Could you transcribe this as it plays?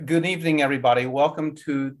Good evening, everybody. Welcome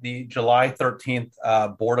to the July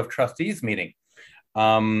 13th Board of Trustees meeting.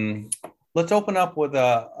 Let's open up with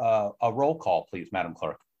a roll call, please, Madam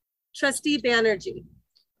Clerk. Trustee Banerjee.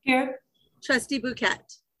 Here. Trustee Bouquet.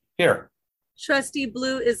 Here. Trustee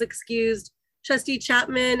Blue is excused. Trustee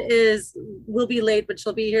Chapman will be late, but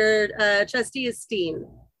she'll be here. Trustee Esteen.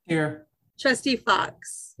 Here. Trustee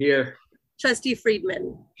Fox. Here. Trustee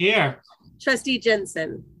Friedman. Here. Trustee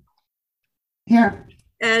Jensen. Here.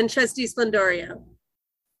 And Trustee Splendorio.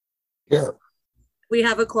 Here. We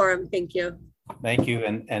have a quorum. Thank you. Thank you.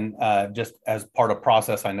 And just as part of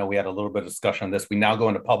process, I know we had a little bit of discussion on this. We now go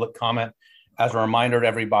into public comment. As a reminder to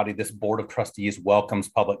everybody, this Board of Trustees welcomes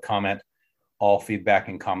public comment. All feedback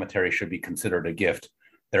and commentary should be considered a gift.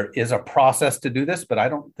 There is a process to do this, but I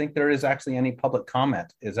don't think there is actually any public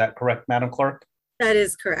comment. Is that correct, Madam Clerk? That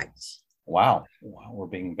is correct. Wow, we're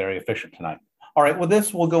being very efficient tonight. All right, well,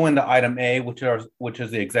 this will go into item A, which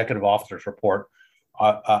is the executive officer's report.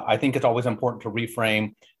 I think it's always important to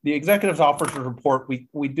reframe the executive officer's report.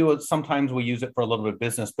 We do it, sometimes we use it for a little bit of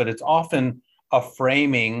business, but it's often a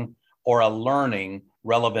framing or a learning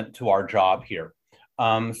relevant to our job here.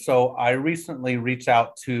 So I recently reached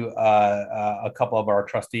out to a couple of our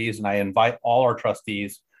trustees, and I invite all our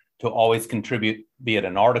trustees to always contribute, be it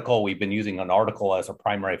an article. We've been using an article as a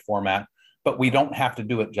primary format, but we don't have to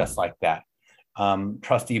do it just like that.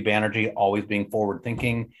 Trustee Banerjee, always being forward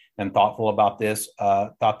thinking and thoughtful about this,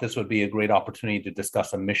 thought this would be a great opportunity to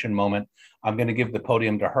discuss a mission moment. I'm going to give the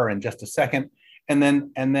podium to her in just a second. And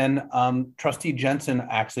then Trustee Jensen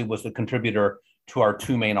actually was the contributor to our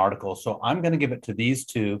two main articles. So I'm going to give it to these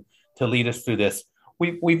two to lead us through this.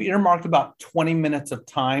 We've earmarked about 20 minutes of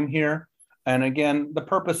time here. And again, the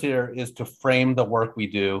purpose here is to frame the work we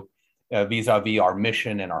do vis-a-vis our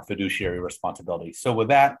mission and our fiduciary responsibility. So with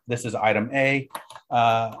that, this is item A.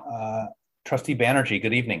 Trustee Banerjee,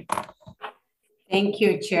 good evening. Thank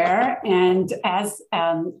you, Chair. And as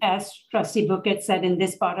Trustee Bouquet said, in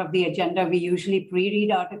this part of the agenda, we usually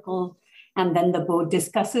pre-read articles and then the board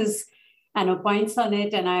discusses and opines on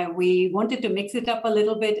it. And we wanted to mix it up a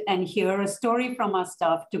little bit and hear a story from our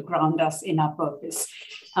staff to ground us in our purpose.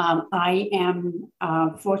 I am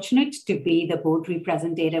fortunate to be the board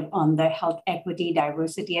representative on the Health Equity,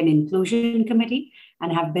 Diversity and Inclusion Committee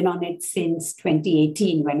and have been on it since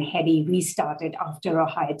 2018 when HEDI restarted after a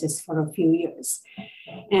hiatus for a few years.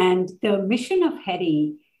 And the mission of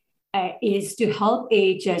HEDI is to help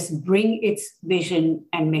AHS bring its vision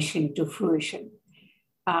and mission to fruition.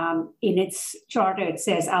 In its charter, it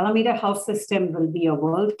says Alameda Health System will be a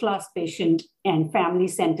world-class patient and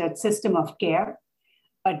family-centered system of care,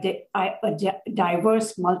 a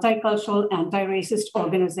diverse, multicultural, anti-racist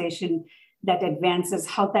organization that advances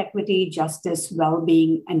health equity, justice,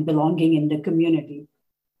 well-being, and belonging in the community.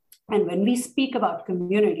 And when we speak about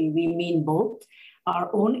community, we mean both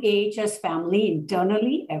our own AHS family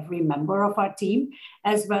internally, every member of our team,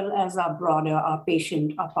 as well as our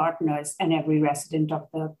patient, our partners, and every resident of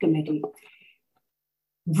the committee.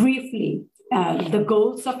 Briefly, the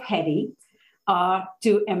goals of HEDI are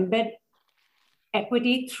to embed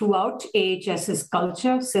equity throughout AHS's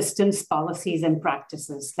culture, systems, policies, and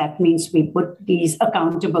practices. That means we put these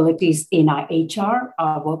accountabilities in our HR,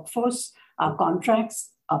 our workforce, our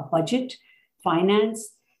contracts, our budget, finance,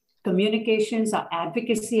 communications, our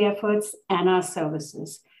advocacy efforts, and our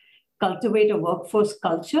services. Cultivate a workforce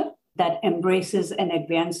culture that embraces and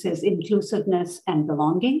advances inclusiveness and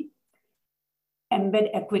belonging. Embed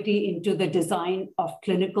equity into the design of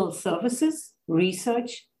clinical services,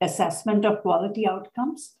 research, assessment of quality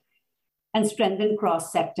outcomes, and strengthen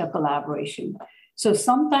cross-sector collaboration. So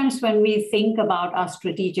sometimes when we think about our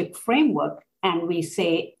strategic framework and we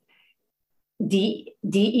say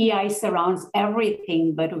DEI surrounds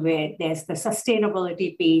everything, but where there's the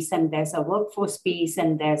sustainability piece and there's a workforce piece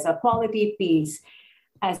and there's a quality piece,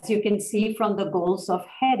 as you can see from the goals of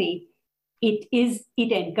HEDI, it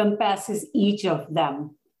encompasses each of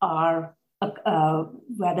them, whether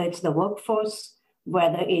it's the workforce,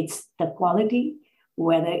 whether it's the quality,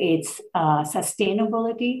 whether it's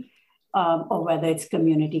sustainability, or whether it's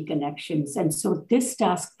community connections. And so this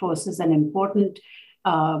task force is an important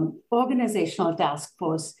organizational task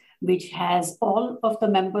force, which has all of the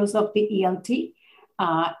members of the ELT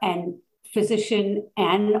and physician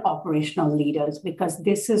and operational leaders, because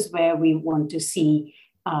this is where we want to see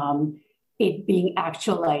it being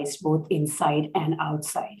actualized both inside and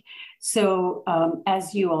outside. So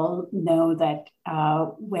as you all know that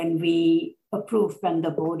when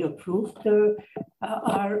the board approved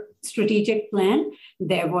our strategic plan,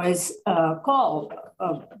 there was a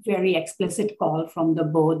very explicit call from the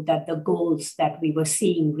board that the goals that we were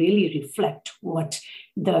seeing really reflect what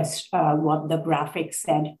what the graphic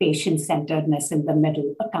said, patient-centeredness in the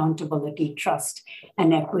middle, accountability, trust,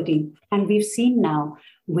 and equity. And we've seen now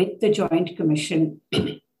with the Joint Commission,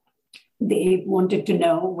 they wanted to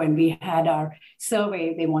know when we had our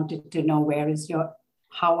survey, they wanted to know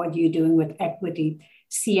how are you doing with equity?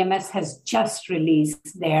 CMS has just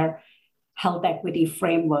released their health equity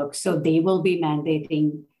framework. So they will be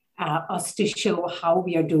mandating us to show how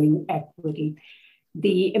we are doing equity.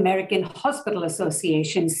 The American Hospital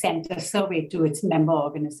Association sent a survey to its member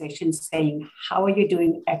organizations saying, how are you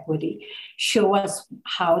doing equity? Show us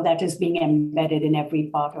how that is being embedded in every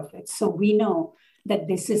part of it. So we know that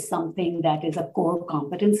this is something that is a core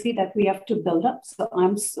competency that we have to build up. So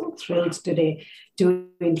I'm so thrilled today to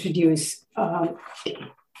introduce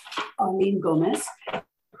Arlene Gomez,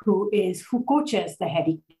 who co-chairs the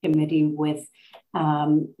HEDI committee with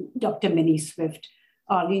Dr. Minnie Swift.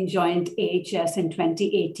 Arlene joined AHS in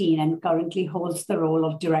 2018 and currently holds the role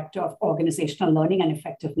of Director of Organizational Learning and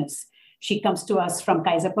Effectiveness. She comes to us from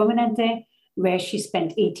Kaiser Permanente, where she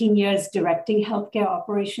spent 18 years directing healthcare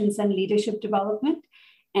operations and leadership development.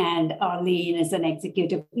 And Arlene is an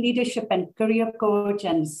executive leadership and career coach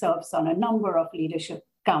and serves on a number of leadership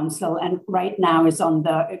council, and right now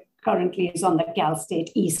currently is on the Cal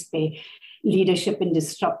State East Bay Leadership in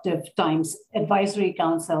Disruptive Times Advisory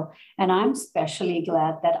Council. And I'm especially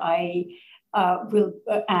glad that I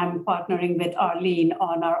am partnering with Arlene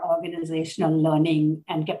on our organizational learning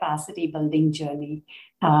and capacity building journey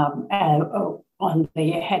on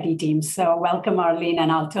the HEDI team. So welcome, Arlene,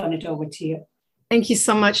 and I'll turn it over to you. Thank you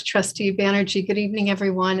so much, Trustee Banerjee. Good evening,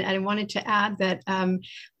 everyone. And I wanted to add that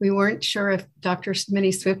we weren't sure if Dr.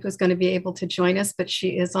 Minnie Swift was going to be able to join us, but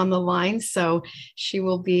she is on the line. So she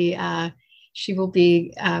will be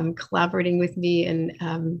collaborating with me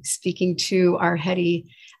and speaking to our HEDI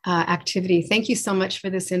activity. Thank you so much for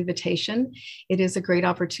this invitation. It is a great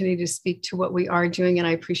opportunity to speak to what we are doing, and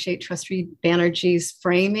I appreciate Trustee Banerjee's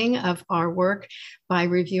framing of our work by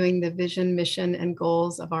reviewing the vision, mission, and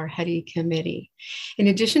goals of our HEDI committee. In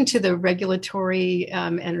addition to the regulatory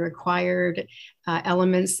and required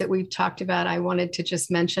elements that we've talked about, I wanted to just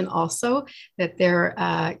mention also that there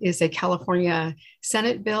is a California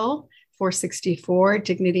Senate bill 464,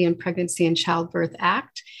 Dignity in Pregnancy and Childbirth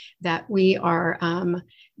Act, that we are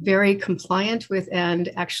very compliant with and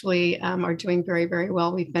actually are doing very, very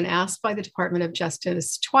well. We've been asked by the Department of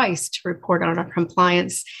Justice twice to report on our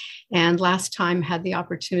compliance, and last time had the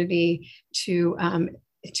opportunity to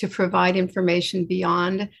provide information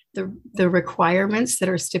beyond the requirements that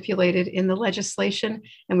are stipulated in the legislation,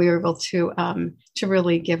 and we were able to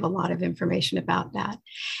really give a lot of information about that.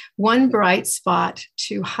 One bright spot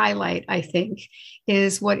to highlight, I think,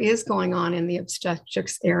 is what is going on in the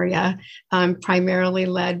obstetrics area, primarily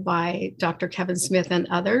led by Dr. Kevin Smith and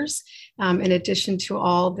others, in addition to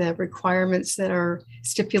all the requirements that are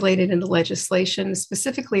stipulated in the legislation,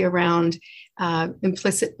 specifically around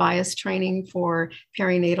implicit bias training for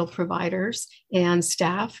perinatal providers and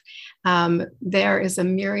staff. There is a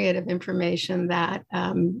myriad of information that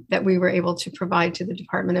we were able to provide to the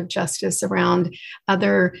Department of Justice around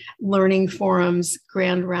other learning forums,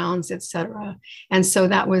 grand rounds, et cetera. And so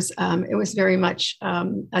that was, it was very much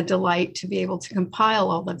a delight to be able to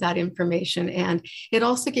compile all of that information. And it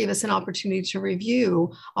also gave us an opportunity to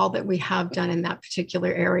review all that we have done in that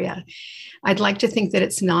particular area. I'd like to think that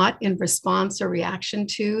it's not in response or reaction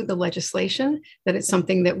to the legislation, that it's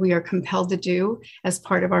something that we are compelled to do as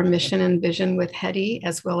part of our mission and vision with HEDI,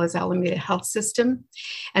 as well as Alameda Health System.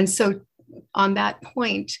 And so on that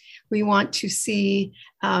point, we want to see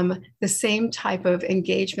the same type of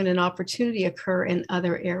engagement and opportunity occur in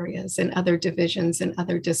other areas, in other divisions, and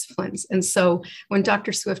other disciplines. And so when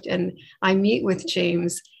Dr. Swift and I meet with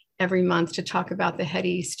James every month to talk about the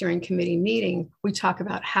HEDI steering committee meeting, we talk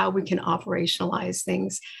about how we can operationalize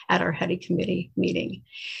things at our HEDI committee meeting.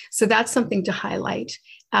 So that's something to highlight.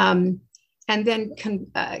 And then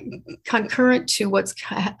concurrent to what's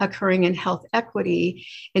occurring in health equity,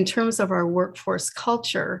 in terms of our workforce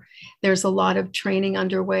culture, there's a lot of training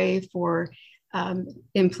underway for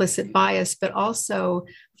implicit bias, but also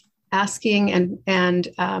asking and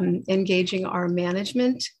engaging our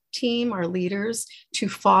management team, our leaders, to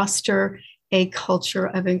foster a culture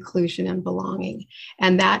of inclusion and belonging.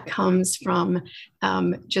 And that comes from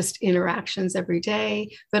just interactions every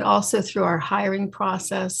day, but also through our hiring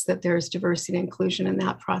process, that there's diversity and inclusion in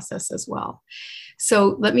that process as well.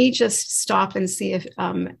 So let me just stop and see if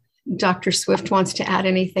Dr. Swift wants to add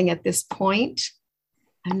anything at this point.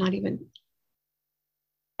 I'm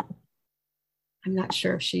not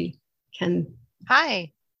sure if she can.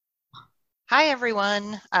 Hi,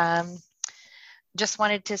 everyone. just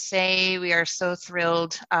wanted to say we are so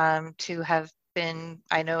thrilled to have been,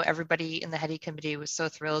 I know everybody in the HEDI committee was so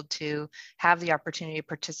thrilled to have the opportunity to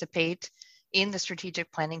participate in the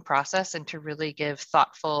strategic planning process and to really give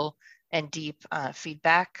thoughtful and deep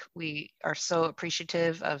feedback. We are so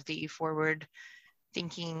appreciative of the forward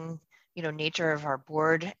thinking, nature of our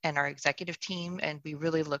board and our executive team, and we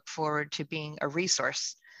really look forward to being a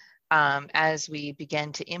resource as we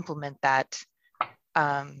begin to implement that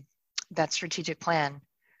strategic plan.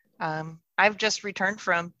 I've just returned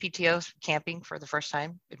from PTO camping for the first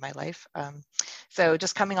time in my life. So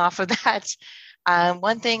just coming off of that,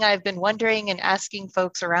 one thing I've been wondering and asking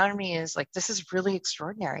folks around me is like, this is really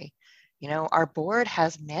extraordinary. Our board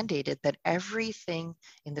has mandated that everything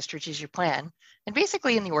in the strategic plan and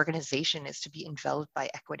basically in the organization is to be enveloped by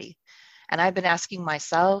equity. And I've been asking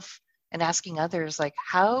myself and asking others, like,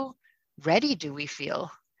 how ready do we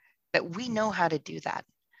feel that we know how to do that?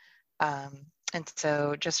 And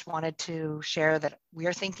so just wanted to share that we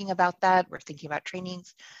are thinking about that. We're thinking about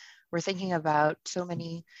trainings. We're thinking about so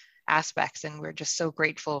many aspects, and we're just so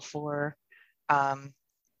grateful for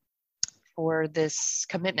this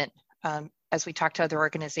commitment. As we talk to other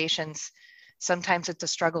organizations, sometimes it's a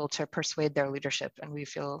struggle to persuade their leadership, and we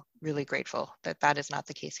feel really grateful that that is not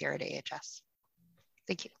the case here at AHS.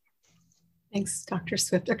 Thank you. Thanks, Dr.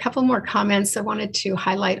 Swift. A couple more comments. I wanted to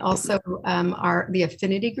highlight also the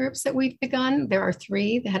affinity groups that we've begun. There are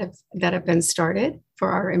 3 that have been started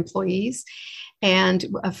for our employees, and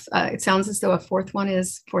it sounds as though a 4th one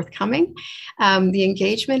is forthcoming. The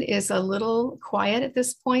engagement is a little quiet at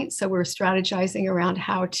this point, so we're strategizing around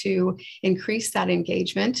how to increase that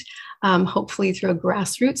engagement, hopefully through a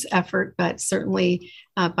grassroots effort, but certainly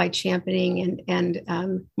by championing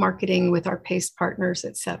and marketing with our PACE partners,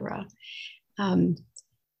 et cetera.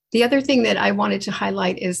 The other thing that I wanted to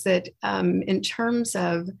highlight is that in terms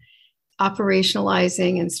of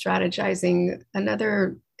operationalizing and strategizing,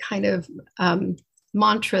 another kind of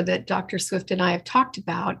mantra that Dr. Swift and I have talked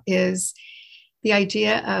about is the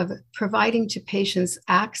idea of providing to patients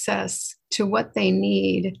access to what they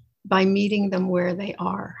need by meeting them where they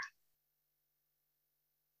are.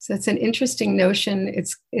 So it's an interesting notion.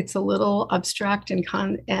 It's a little abstract and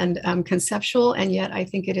conceptual, and yet I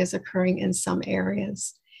think it is occurring in some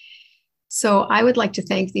areas. So I would like to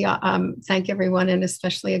thank everyone, and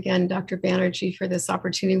especially again, Dr. Banerjee, for this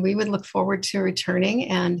opportunity. We would look forward to returning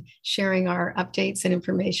and sharing our updates and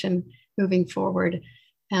information moving forward.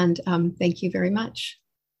 And thank you very much.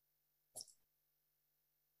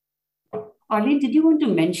 Arlene, did you want to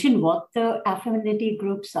mention what the affinity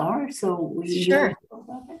groups are? Sure.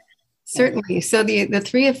 Certainly. So the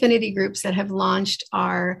 3 affinity groups that have launched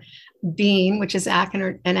are BEAM, which is an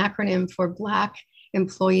acronym for Black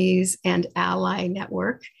Employees and Ally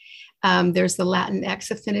Network. There's the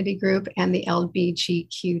Latinx Affinity Group and the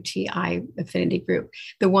LGBTQI Affinity Group.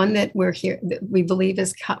 The one that that we believe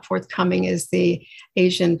is forthcoming is the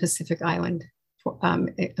Asian Pacific Island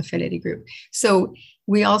Affinity Group. So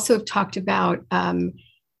we also have talked about,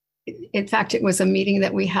 in fact, it was a meeting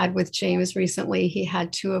that we had with James recently. He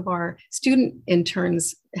had 2 of our student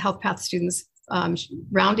interns, Health Path students,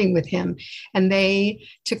 rounding with him, and they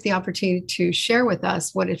took the opportunity to share with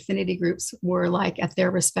us what affinity groups were like at their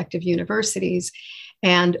respective universities.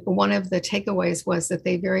 And one of the takeaways was that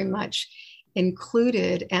they very much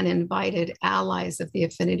included and invited allies of the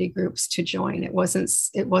affinity groups to join. It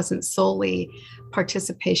wasn't solely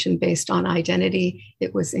participation based on identity,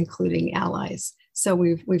 it was including allies. So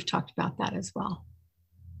we've talked about that as well.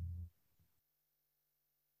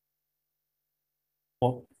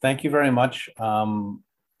 Well, thank you very much to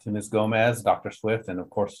Ms. Gomez, Dr. Swift, and of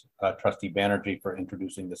course, Trustee Banerjee for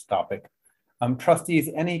introducing this topic. Trustees,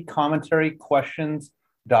 any commentary, questions,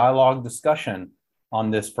 dialogue, discussion on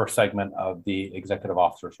this first segment of the Executive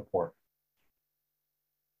Officer's Report?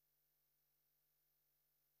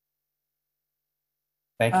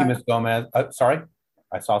 Thank you, Ms. Gomez. Sorry,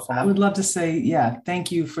 I saw someone. I would love to say, yeah,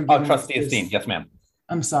 thank you for giving Trustee Esteen, yes, ma'am.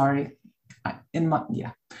 I'm sorry.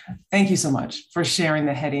 Thank you so much for sharing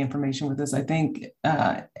the HEDI information with us. I think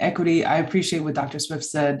equity, I appreciate what Dr. Swift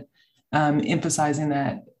said, emphasizing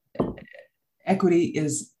that equity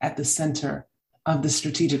is at the center of the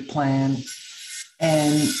strategic plan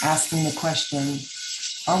and asking the question,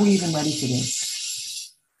 are we even ready for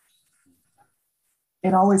this?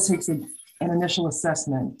 It always takes an initial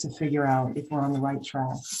assessment to figure out if we're on the right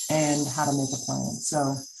track and how to make a plan.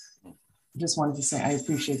 So I just wanted to say I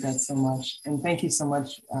appreciate that so much. And thank you so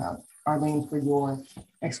much, Arlene, for your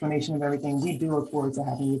explanation of everything. We do look forward to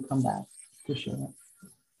having you come back to share it.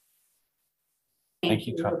 Thank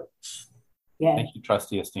you. Yeah. Thank you,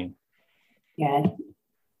 Trustee Esteen. Yeah.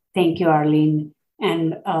 Thank you, Arlene.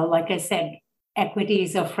 And like I said, equity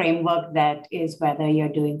is a framework that is whether you're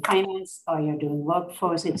doing finance or you're doing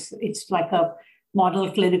workforce, it's like a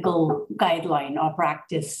model clinical guideline or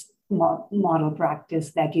practice, model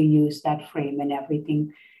practice that you use that frame in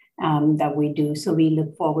everything that we do. So we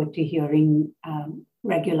look forward to hearing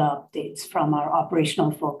regular updates from our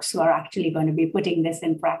operational folks who are actually going to be putting this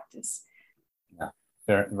in practice. Yeah,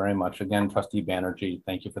 very, very much. Again, Trustee Banerjee,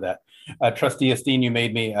 thank you for that. Trustee Esteen, you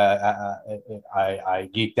made me, I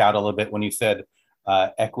geeked out a little bit when you said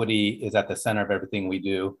equity is at the center of everything we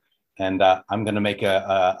do. And I'm going to make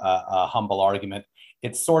a humble argument.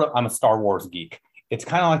 It's sort of, I'm a Star Wars geek. It's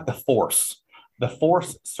kind of like the Force. The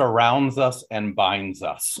Force surrounds us and binds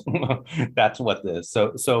us. That's what this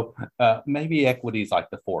is. So maybe equity is like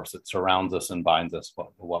the Force. It surrounds us and binds us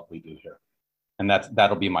what we do here. And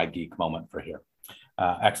that'll be my geek moment for here.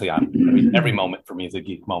 Actually, every moment for me is a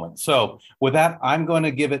geek moment. So with that, I'm going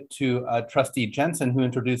to give it to Trustee Jensen, who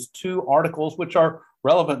introduced 2 articles which are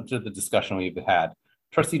relevant to the discussion we've had.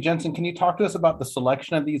 Trustee Jensen, can you talk to us about the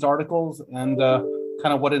selection of these articles and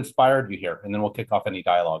kind of what inspired you here? And then we'll kick off any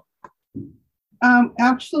dialogue.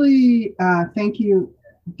 Actually, thank you,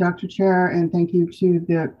 Dr. Chair, and thank you to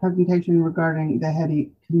the presentation regarding the HEDI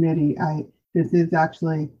committee. This is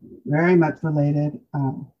actually very much related.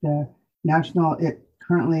 The national,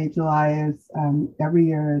 currently July is, every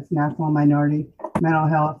year is National Minority Mental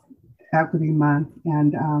Health Equity Month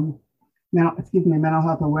and Mental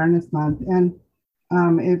Health Awareness Month. And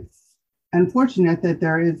it's unfortunate that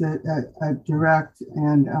there is a direct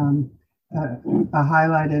and a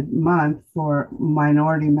highlighted month for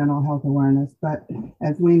minority mental health awareness. But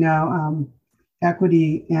as we know,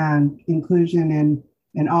 equity and inclusion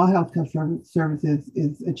in all healthcare services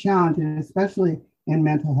is a challenge, and especially in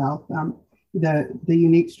mental health. The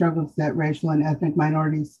unique struggles that racial and ethnic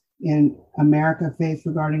minorities in America face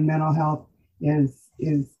regarding mental health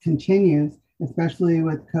continues, especially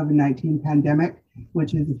with COVID-19 pandemic,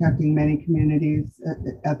 which is affecting many communities,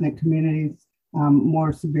 ethnic communities,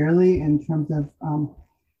 more severely in terms of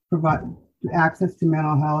provide access to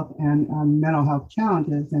mental health and mental health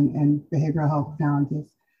challenges and behavioral health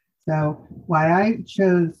challenges. So why I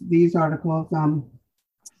chose these articles,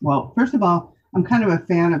 well, first of all, I'm kind of a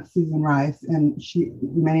fan of Susan Rice, and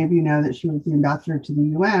many of you know that she was the ambassador to the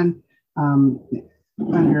UN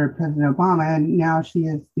under President Obama, and now she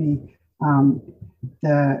is the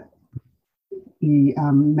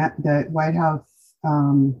White House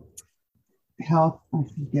health, I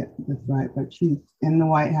should get this right, but she's in the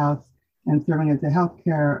White House and serving as a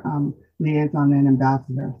healthcare liaison and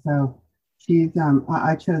ambassador. So she's,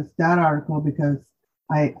 I chose that article because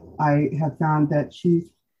I have found that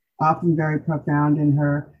she's often very profound in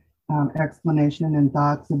her explanation and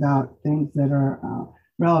thoughts about things that are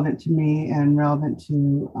relevant to me and relevant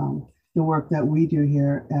to the work that we do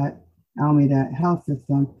here at Alameda Health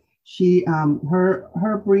System. She,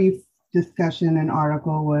 her brief discussion and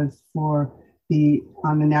article was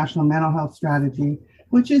on the National Mental Health Strategy,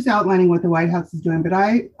 which is outlining what the White House is doing. But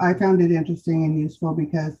I found it interesting and useful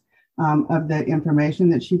because of the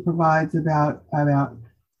information that she provides about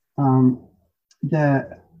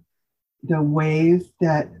the ways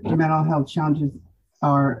that mental health challenges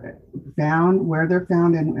are found, where they're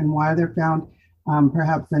found, and why they're found,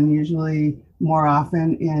 perhaps unusually more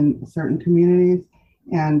often in certain communities.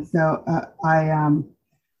 And so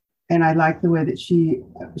I like the way that she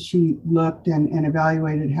looked and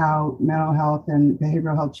evaluated how mental health and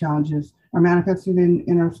behavioral health challenges are manifested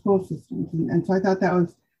in our school systems. And so I thought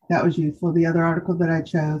that was useful. The other article that I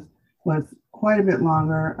chose was quite a bit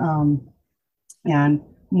longer and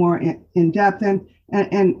more in depth. And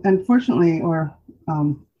unfortunately, or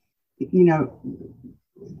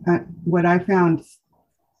what I found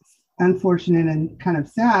unfortunate and kind of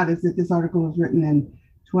sad is that this article was written in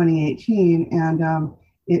 2018, and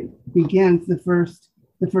it begins, the first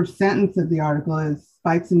sentence of the article is,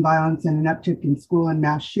 spikes in violence and an uptick in school and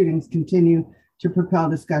mass shootings continue to propel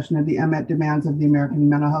discussion of the unmet demands of the American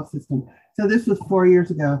mental health system. So this was 4 years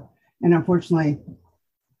ago, and unfortunately,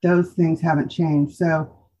 those things haven't changed.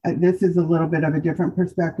 So this is a little bit of a different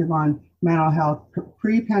perspective on mental health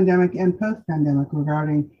pre-pandemic and post-pandemic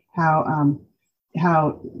regarding how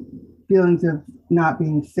feelings of not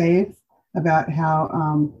being safe, about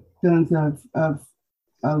how feelings of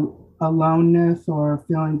aloneness or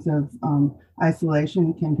feelings of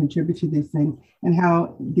isolation can contribute to these things, and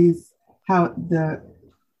how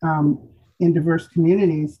in diverse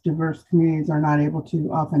communities are not able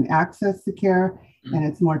to often access the care, and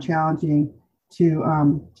it's more challenging to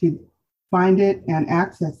find it and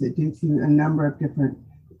access it due to a number of different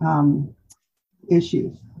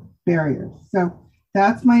issues, barriers. So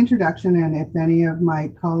that's my introduction. And if any of my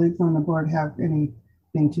colleagues on the board have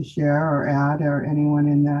anything to share or add, or anyone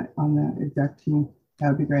on the exec team, that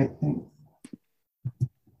would be great. Thanks.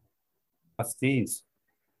 Trustees.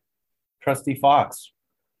 Trustee Fox.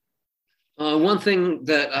 One thing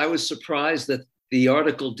that I was surprised that the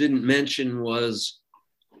article didn't mention was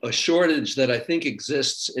a shortage that I think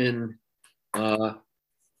exists in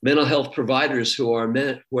mental health providers who are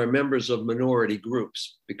members of minority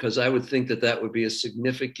groups, because I would think that that would be a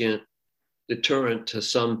significant deterrent to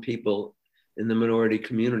some people in the minority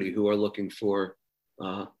community who are looking for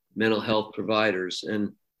mental health providers.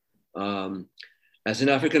 And as an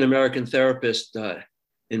African-American therapist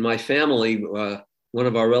in my family, one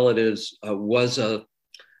of our relatives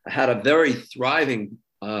had a very thriving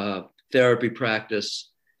therapy practice.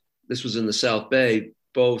 This was in the South Bay,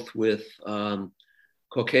 both with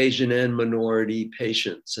Caucasian and minority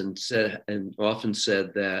patients, and often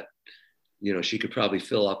said that, you know, she could probably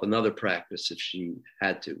fill up another practice if she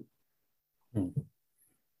had to.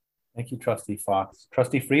 Thank you, Trustee Fox.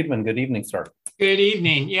 Trustee Friedman, good evening, sir. Good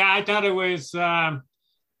evening. Yeah, I thought it was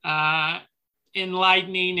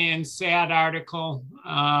enlightening and sad article.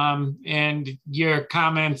 And your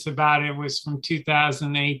comments about it was from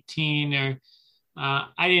 2018, or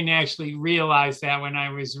I didn't actually realize that when I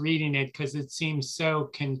was reading it because it seems so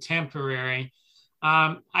contemporary.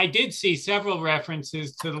 I did see several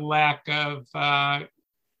references to the lack of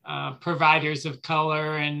providers of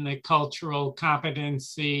color and the cultural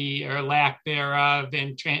competency or lack thereof,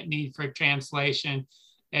 and need for translation,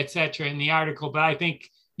 et cetera, in the article. But I think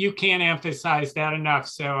you can't emphasize that enough.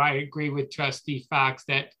 So I agree with Trustee Fox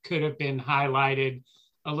that could have been highlighted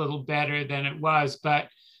a little better than it was. But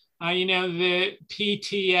you know, the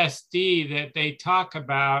PTSD that they talk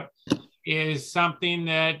about is something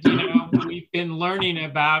that, you know, we've been learning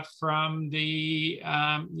about from the,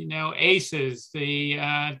 you know, ACEs, the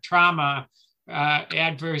trauma,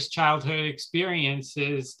 adverse childhood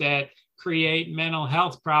experiences that create mental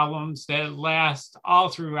health problems that last all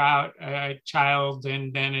throughout a child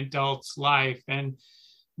and then adult's life. And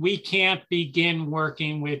we can't begin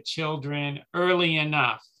working with children early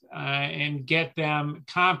enough and get them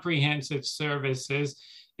comprehensive services.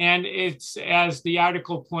 And it's, as the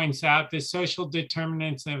article points out, the social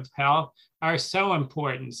determinants of health are so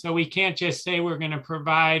important. So we can't just say we're going to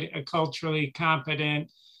provide a culturally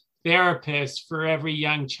competent therapist for every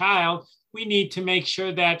young child. We need to make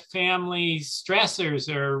sure that family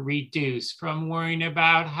stressors are reduced, from worrying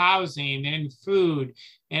about housing and food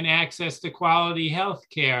and access to quality health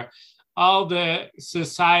care. All the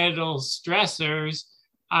societal stressors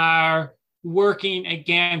are working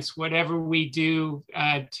against whatever we do,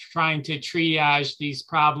 trying to triage these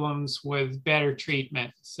problems with better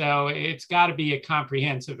treatment. So it's got to be a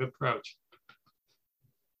comprehensive approach.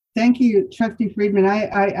 Thank you, Trustee Friedman.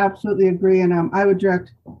 I absolutely agree. And I would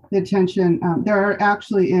direct the attention. There are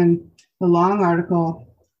actually, in the long article,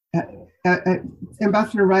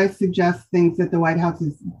 Ambassador Rice suggests things that the White House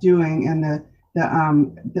is doing, and the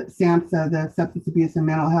SAMHSA, the Substance Abuse and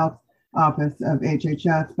Mental Health Office of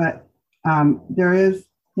HHS. But there is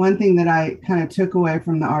one thing that I kind of took away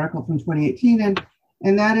from the article from 2018,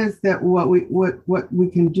 and that is that what we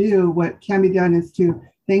can do, what can be done, is to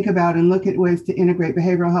think about and look at ways to integrate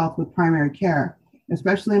behavioral health with primary care,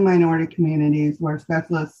 especially in minority communities where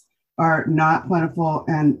specialists are not plentiful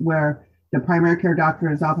and where the primary care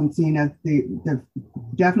doctor is often seen as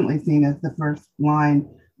definitely seen as the first line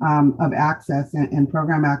of access and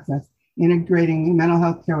program access. Integrating mental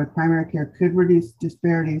health care with primary care could reduce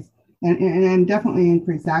disparities and definitely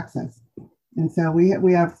increase access. And so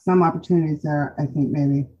we have some opportunities there, I think,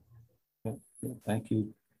 maybe. Thank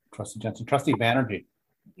you, Trustee Jensen. Trustee Banerjee.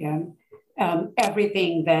 Yeah,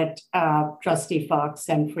 everything that Trustee Fox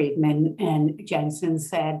and Friedman and Jensen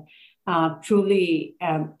said, truly,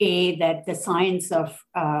 that the science of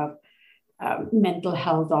mental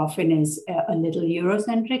health often is a little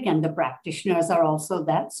Eurocentric, and the practitioners are also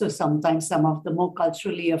that. So sometimes some of the more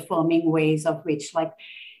culturally affirming ways of which, like,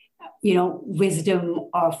 you know, wisdom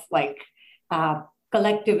of like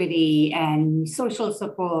collectivity and social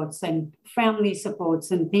supports and family supports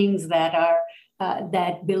and things that are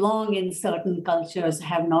that belong in certain cultures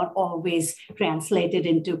have not always translated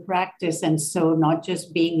into practice. And so not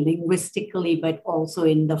just being linguistically, but also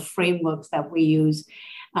in the frameworks that we use.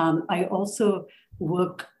 I also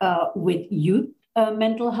work with youth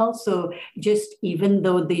mental health. So just even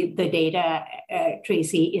though the data,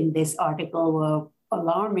 Tracy, in this article were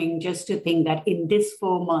alarming, just to think that in this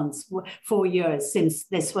 4 years since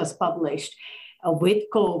this was published, with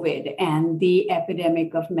COVID and the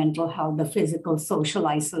epidemic of mental health, the physical, social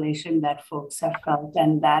isolation that folks have felt,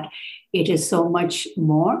 and that it is so much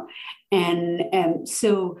more. And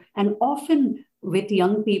often with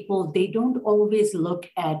young people, they don't always look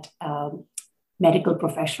at medical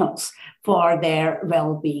professionals for their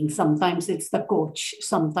well-being. Sometimes it's the coach,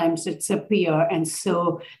 sometimes it's a peer. And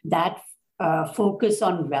so that focus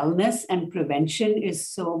on wellness and prevention is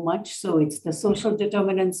so much. So it's the social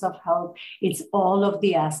determinants of health. It's all of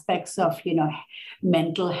the aspects of,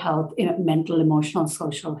 mental health, mental, emotional,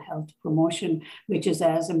 social health promotion, which is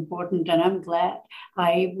as important. And I'm glad.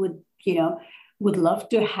 I would love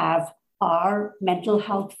to have our mental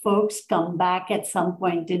health folks come back at some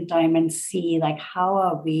point in time and see, like, how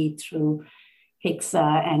are we through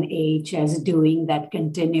HCSA and AHS doing that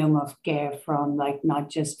continuum of care from, like, not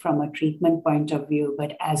just from a treatment point of view,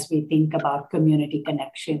 but as we think about community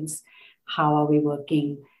connections, how are we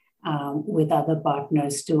working with other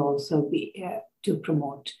partners to also be to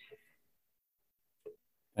promote.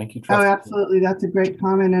 Thank you, Trustee. Oh, absolutely. That's a great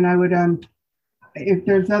comment. And I would, if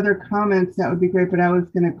there's other comments, that would be great. But I was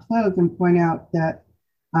going to close and point out that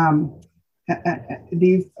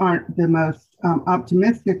these aren't the most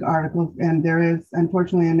optimistic articles. And there is,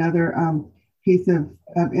 unfortunately, another piece of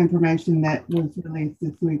information that was released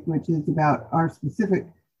this week, which is about our specific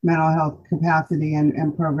mental health capacity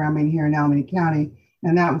and programming here in Alameda County.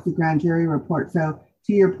 And that was the grand jury report. So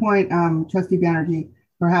to your point, Trustee Banerjee,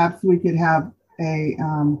 perhaps we could have a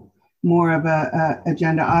more of a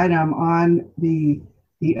agenda item on the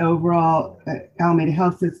overall Alameda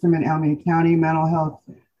Health System and Alameda County mental health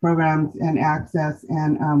programs and access,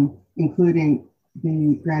 and including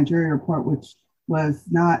the grand jury report, which was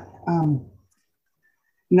not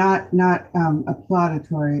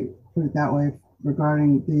applaudatory, put it that way,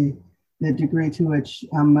 regarding the degree to which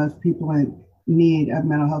most people in need of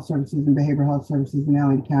mental health services and behavioral health services in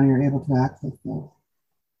Alameda County are able to access those.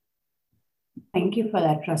 Thank you for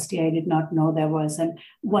that, Trustee. I did not know there was. And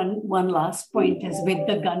one last point is with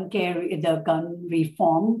the gun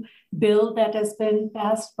reform bill that has been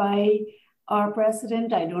passed by our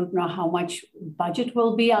president. I don't know how much budget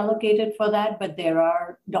will be allocated for that, but there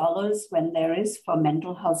are dollars when there is for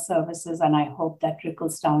mental health services. And I hope that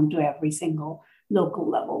trickles down to every single local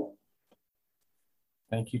level.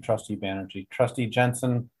 Thank you, Trustee Banerjee. Trustee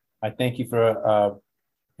Jensen, I thank you for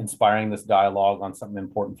inspiring this dialogue on something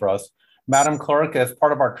important for us. Madam Clerk, as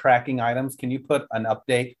part of our tracking items, can you put an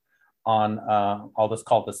update on, I'll just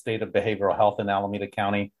call it the state of behavioral health in Alameda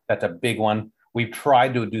County? That's a big one. We've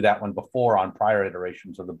tried to do that one before on prior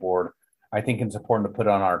iterations of the board. I think it's important to put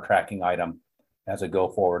it on our tracking item as a go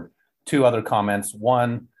forward. Two other comments.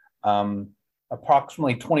 One,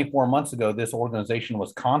 approximately 24 months ago, this organization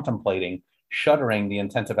was contemplating shuttering the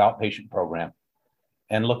intensive outpatient program.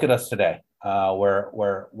 And look at us today,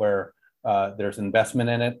 where there's investment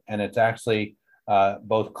in it, and it's actually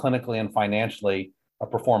both clinically and financially a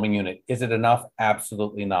performing unit. Is it enough?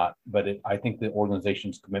 Absolutely not. But I think the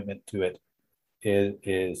organization's commitment to it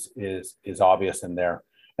is obvious in there.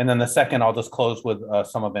 And then the second, I'll just close with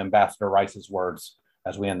some of Ambassador Rice's words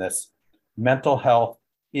as we end this. Mental health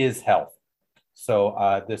is health.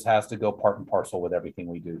 So this has to go part and parcel with everything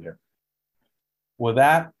we do here. With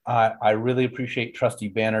that, I really appreciate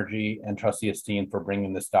Trustee Banerjee and Trustee Esteen for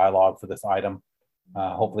bringing this dialogue for this item.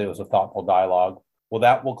 Hopefully it was a thoughtful dialogue. Well,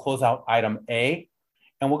 that will close out item A,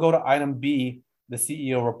 and we'll go to item B, the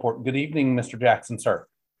CEO report. Good evening, Mr. Jackson, sir.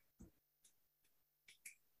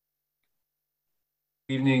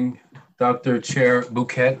 Good evening, Dr. Chair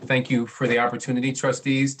Bouquet. Thank you for the opportunity,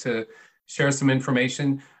 trustees, to share some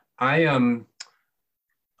information. I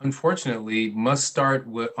unfortunately must start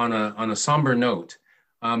on a somber note.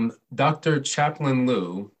 Dr. Chaplain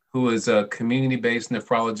Liu, who is a community-based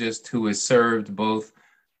nephrologist who has served both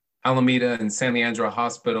Alameda and San Leandro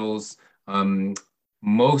hospitals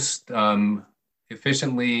most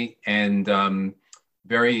efficiently and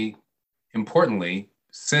very importantly,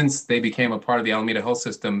 since they became a part of the Alameda Health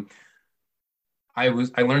System. I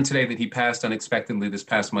learned today that he passed unexpectedly this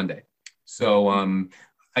past Monday. So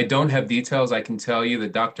I don't have details. I can tell you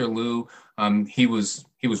that Dr. Liu, he was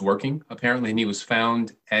working apparently, and he was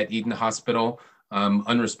found at Eden Hospital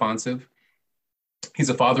unresponsive. He's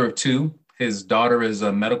a father of two. His daughter is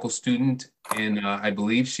a medical student, and I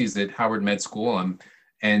believe she's at Howard Med School.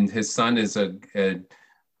 And his son is a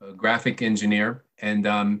graphic engineer,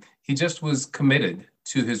 and he just was committed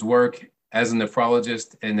to his work as a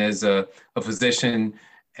nephrologist and as a physician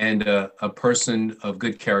and a person of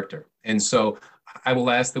good character. And so I will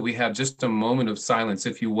ask that we have just a moment of silence,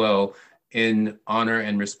 if you will, in honor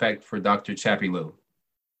and respect for Dr. Chappie Liu.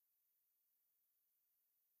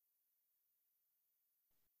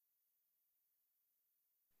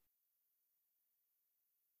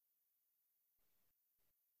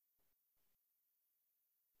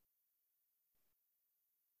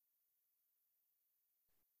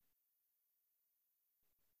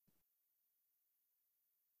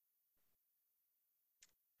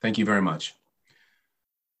 Thank you very much.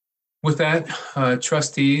 With that,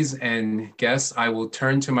 trustees and guests, I will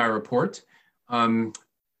turn to my report.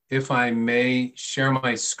 If I may share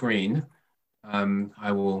my screen,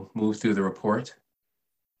 I will move through the report.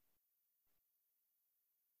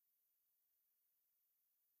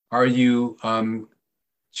 Are you,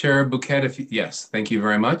 Chair Bouquet? Yes, thank you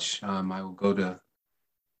very much. I will go to.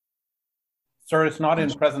 Sir, it's not in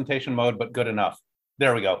presentation mode, but good enough.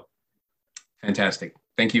 There we go. Fantastic.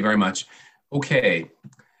 Thank you very much. Okay.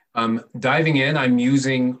 Diving in, I'm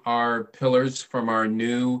using our pillars from our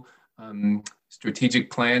new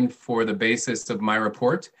strategic plan for the basis of my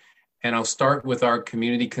report. And I'll start with our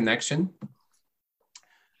community connection.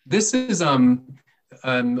 This is, I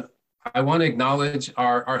want to acknowledge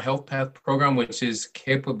our Health Path program, which is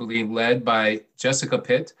capably led by Jessica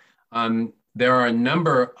Pitt. There are a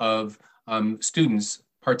number of students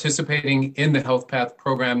participating in the Health Path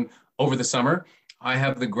program over the summer. I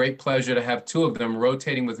have the great pleasure to have two of them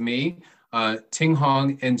rotating with me, Ting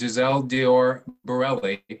Hong and Giselle Dior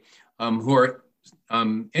Borelli, who are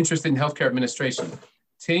interested in healthcare administration.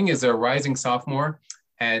 Ting is a rising sophomore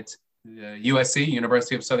at USC,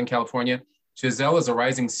 University of Southern California. Giselle is a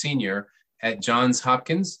rising senior at Johns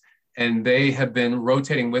Hopkins, and they have been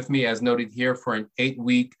rotating with me, as noted here, for an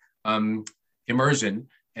 8-week immersion.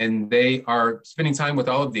 And they are spending time with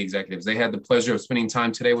all of the executives. They had the pleasure of spending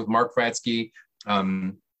time today with Mark Fratsky,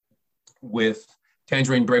 with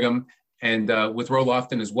Tangerine Brigham, and with Ro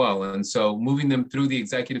Lofton as well. And so moving them through the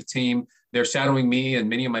executive team, they're shadowing me in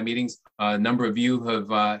many of my meetings. A number of you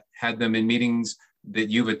have had them in meetings that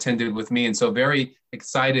you've attended with me. And so very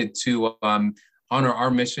excited to honor our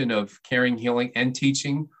mission of caring, healing, and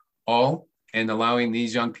teaching all, and allowing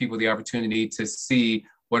these young people the opportunity to see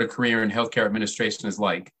what a career in healthcare administration is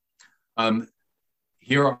like.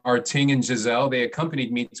 Here are Ting and Giselle. They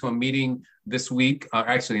accompanied me to a meeting this week,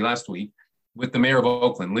 actually last week, with the mayor of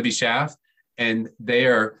Oakland, Libby Schaaf, and they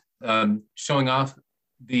are showing off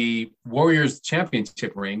the Warriors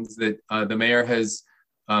championship rings that the mayor has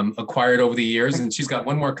acquired over the years, and she's got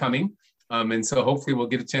one more coming. And so hopefully we'll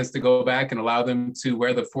get a chance to go back and allow them to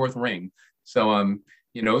wear the 4th ring. So,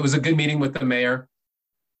 you know, it was a good meeting with the mayor.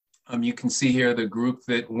 You can see here the group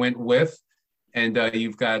that went with, and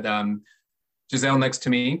you've got Giselle next to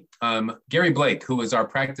me. Gary Blake, who is our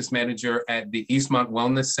practice manager at the Eastmont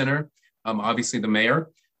Wellness Center, obviously the mayor,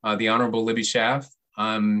 the Honorable Libby Schaaf.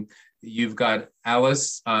 You've got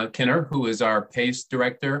Alice Kinner, who is our PACE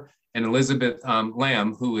director, and Elizabeth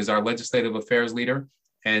Lamb, who is our legislative affairs leader,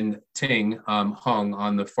 and Ting Hong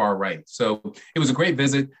on the far right. So it was a great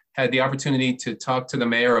visit. Had the opportunity to talk to the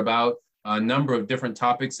mayor about a number of different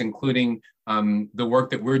topics, including the work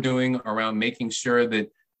that we're doing around making sure that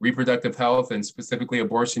reproductive health and specifically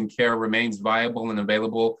abortion care remains viable and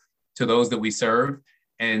available to those that we serve,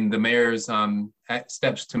 and the mayor's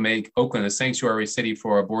steps to make Oakland a sanctuary city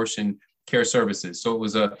for abortion care services. So it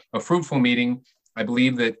was a fruitful meeting. I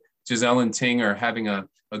believe that Giselle and Ting are having a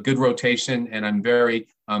good rotation, and I'm very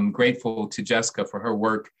grateful to Jessica for her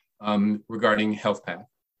work regarding Health Path.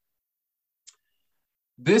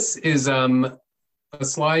 This is a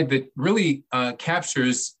slide that really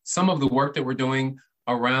captures some of the work that we're doing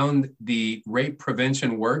around the rape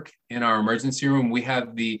prevention work in our emergency room. We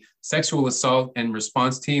have the Sexual Assault and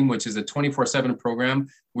Response Team, which is a 24/7 program.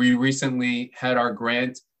 We recently had our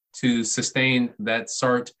grant to sustain that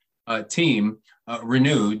SART team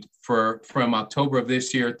renewed from October of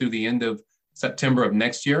this year through the end of September of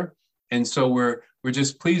next year. And so we're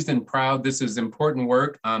just pleased and proud. This is important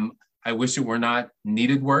work. I wish it were not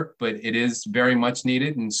needed work, but it is very much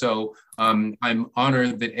needed. And so I'm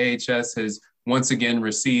honored that AHS has once again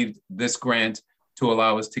received this grant to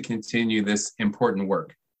allow us to continue this important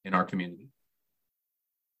work in our community.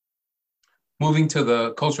 Moving to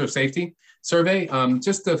the culture of safety survey,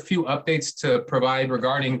 just a few updates to provide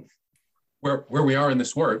regarding where we are in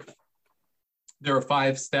this work. There are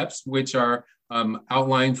 5 steps which are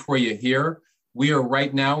outlined for you here. We are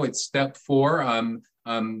right now at step 4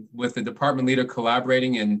 with the department leader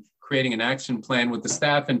collaborating and creating an action plan with the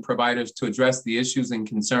staff and providers to address the issues and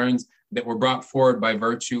concerns that were brought forward by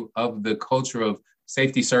virtue of the culture of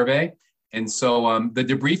safety survey. And so the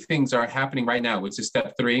debriefings are happening right now, which is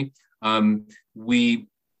step 3. We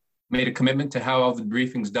made a commitment to have all the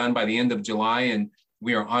briefings done by the end of July, and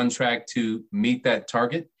we are on track to meet that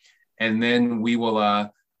target. And then we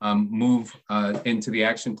will move into the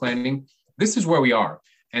action planning. This is where we are.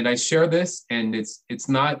 And I share this, and it's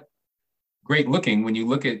not great looking when you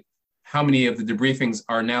look at how many of the debriefings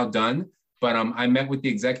are now done. But I met with the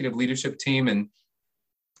executive leadership team, and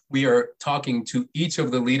we are talking to each of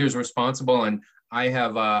the leaders responsible. And I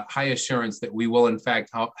have high assurance that we will in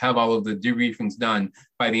fact have all of the debriefings done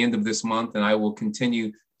by the end of this month, and I will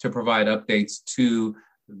continue to provide updates to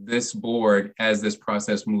this board as this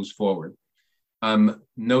process moves forward.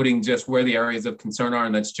 Noting just where the areas of concern are,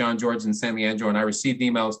 and that's John George and San Leandro, and I received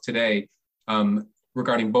emails today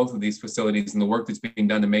regarding both of these facilities and the work that's being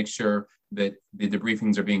done to make sure that the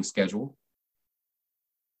debriefings are being scheduled.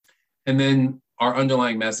 And then our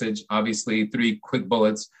underlying message, obviously 3 quick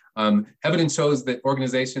bullets. Evidence shows that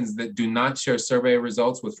organizations that do not share survey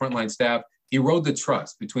results with frontline staff erode the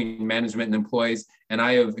trust between management and employees. And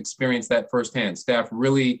I have experienced that firsthand. Staff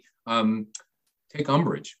really take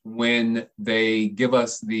umbrage when they give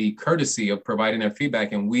us the courtesy of providing their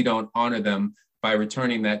feedback and we don't honor them by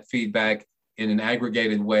returning that feedback in an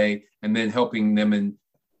aggregated way and then helping them and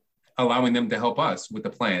allowing them to help us with the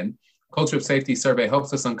plan. Culture of Safety survey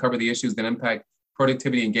helps us uncover the issues that impact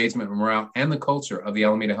productivity, engagement, morale, and the culture of the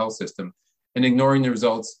Alameda Health System. And ignoring the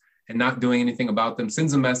results and not doing anything about them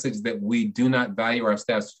sends a message that we do not value our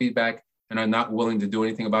staff's feedback and are not willing to do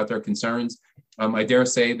anything about their concerns. I dare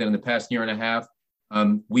say that in the past year and a half,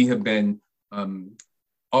 we have been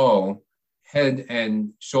all head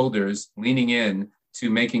and shoulders leaning in to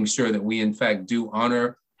making sure that we in fact do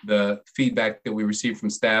honor the feedback that we receive from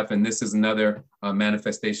staff, and this is another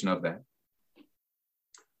manifestation of that.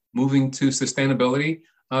 Moving to sustainability,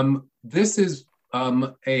 this is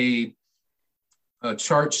a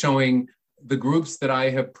chart showing the groups that I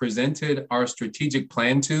have presented our strategic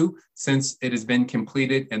plan to since it has been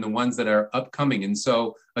completed and the ones that are upcoming. And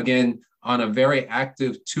so again, on a very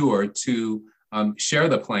active tour to share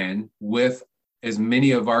the plan with as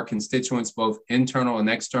many of our constituents, both internal and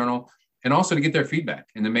external, and also to get their feedback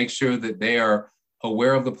and to make sure that they are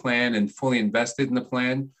aware of the plan and fully invested in the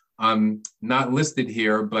plan. Not listed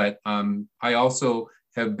here, but I also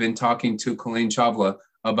have been talking to Colleen Chavla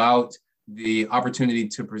about the opportunity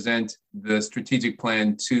to present the strategic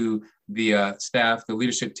plan to the staff, the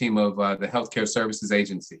leadership team of the Healthcare Services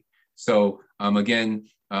Agency. So again,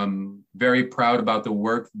 very proud about the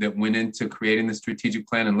work that went into creating the strategic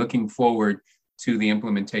plan and looking forward to the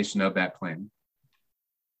implementation of that plan.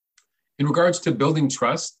 In regards to building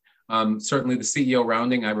trust, certainly the CEO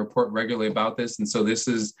rounding, I report regularly about this. And so this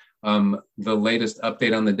is the latest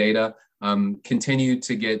update on the data. Continue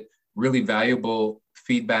to get really valuable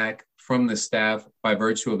feedback from the staff by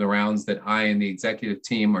virtue of the rounds that I and the executive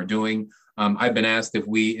team are doing. I've been asked if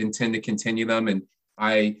we intend to continue them, and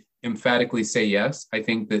I emphatically say yes. I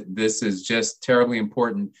think that this is just terribly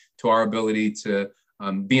important to our ability to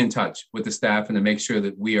be in touch with the staff and to make sure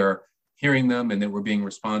that we are hearing them and that we're being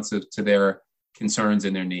responsive to their concerns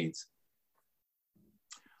and their needs.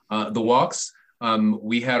 The walks,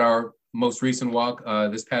 we had our most recent walk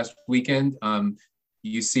this past weekend.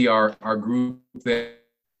 You see our group there.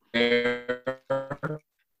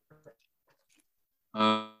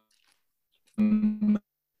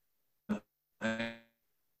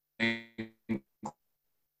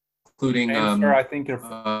 Including sir, I think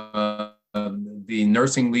the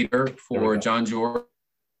nursing leader for John George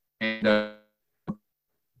and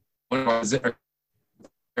one of our visitors.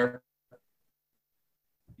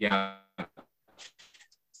 Yeah.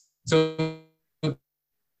 So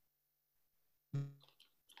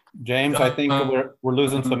James, I think we're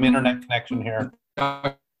losing some internet connection here.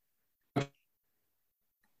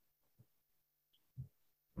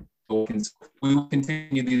 We will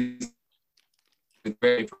continue these with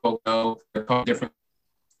very folk know they're called different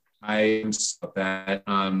items that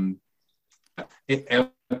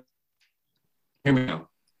hear me now.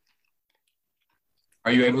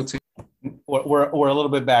 Are you able to? We're a little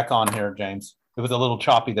bit back on here, James. It was a little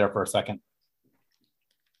choppy there for a second.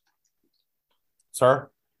 Sir?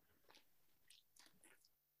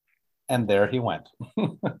 And there he went.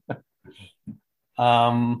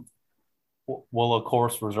 We'll, of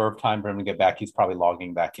course, reserve time for him to get back. He's probably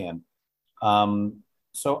logging back in.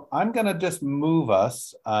 So I'm going to just move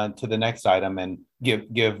us to the next item and give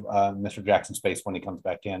Mr. Jackson space when he comes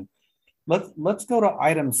back in. Let's go to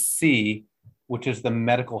item C, which is the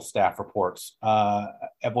medical staff reports.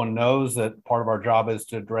 Everyone knows that part of our job is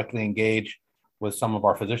to directly engage with some of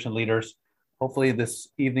our physician leaders. Hopefully this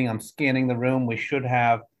evening, I'm scanning the room. We should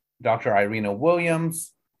have Dr. Irina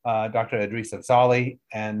Williams, Dr. Idris Afzali,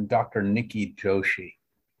 and Dr. Nikki Joshi.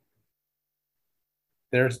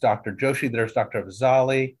 There's Dr. Joshi, there's Dr.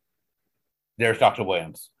 Afzali, there's Dr.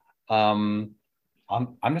 Williams. I'm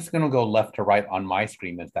just gonna go left to right on my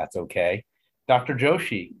screen if that's okay. Dr.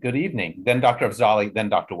 Joshi, good evening. Then Dr. Afzali, then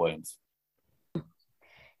Dr. Williams.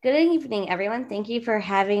 Good evening, everyone. Thank you for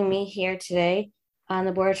having me here today on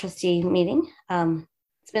the Board of Trustee meeting.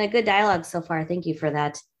 It's been a good dialogue so far. Thank you for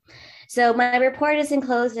that. So my report is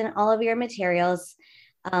enclosed in all of your materials.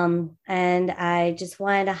 And I just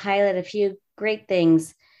wanted to highlight a few great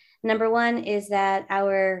things. Number one is that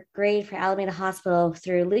our grade for Alameda Hospital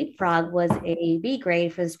through Leapfrog was a B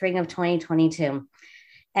grade for the spring of 2022.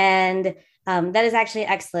 And that is actually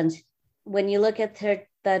excellent. When you look at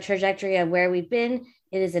the trajectory of where we've been,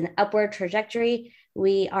 it is an upward trajectory.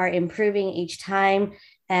 We are improving each time.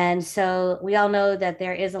 And so we all know that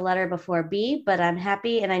there is a letter before B, but I'm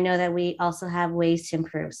happy. And I know that we also have ways to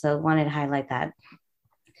improve. So wanted to highlight that.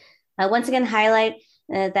 Once again, highlight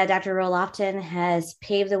that Dr. Roloffton has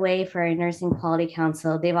paved the way for a Nursing Quality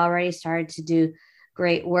Council. They've already started to do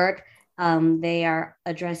great work. They are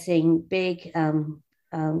addressing big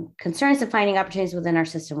concerns and finding opportunities within our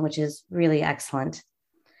system, which is really excellent.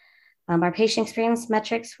 Our patient experience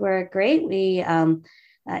metrics were great. We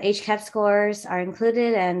HCAHPS scores are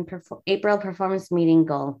included and April performance meeting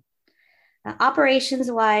goal.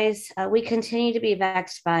 Operations-wise, we continue to be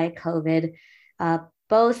vexed by COVID,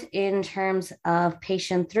 both in terms of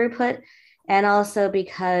patient throughput and also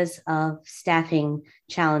because of staffing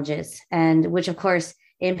challenges, and which of course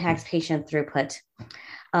impacts patient throughput.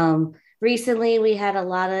 Recently, we had a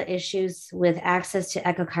lot of issues with access to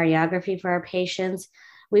echocardiography for our patients.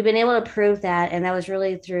 We've been able to prove that, and that was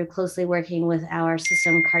really through closely working with our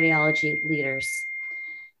system cardiology leaders.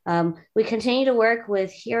 We continue to work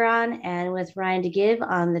with Huron and with Ryan DeGive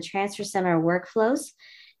on the transfer center workflows.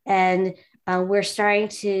 And we're starting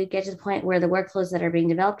to get to the point where the workflows that are being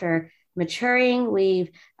developed are maturing.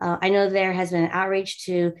 I know there has been an outreach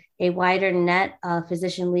to a wider net of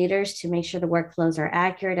physician leaders to make sure the workflows are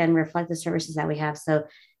accurate and reflect the services that we have. So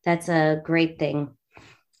that's a great thing.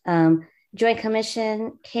 Joint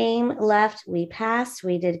Commission came, left, we passed,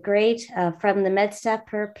 we did great. From the med staff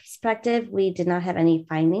perspective, we did not have any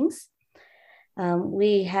findings.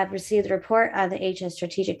 We have received the report on the HS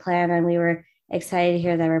strategic plan, and we were excited to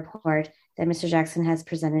hear that report that Mr. Jackson has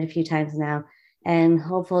presented a few times now, and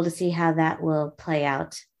hopeful to see how that will play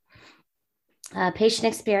out. Patient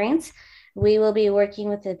experience, we will be working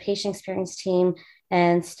with the patient experience team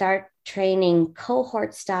and start training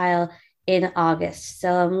cohort style in August.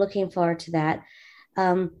 So I'm looking forward to that.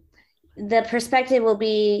 The perspective will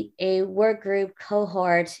be a work group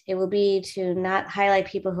cohort. It will be to not highlight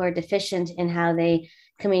people who are deficient in how they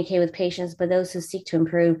communicate with patients, but those who seek to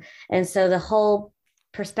improve. And so the whole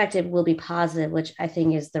perspective will be positive, which I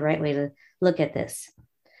think is the right way to look at this.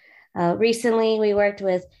 Recently, we worked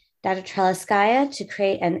with Dr. Trelaskaya to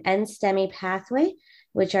create an NSTEMI pathway,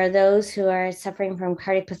 which are those who are suffering from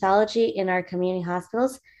cardiac pathology in our community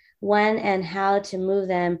hospitals, when and how to move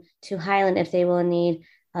them to Highland if they will need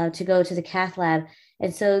to go to the cath lab.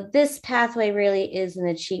 And so this pathway really is an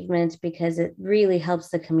achievement because it really helps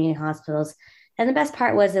the community hospitals. And the best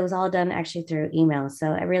part was it was all done actually through email.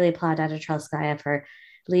 So I really applaud Dr. Trelaskaya for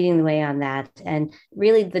leading the way on that. And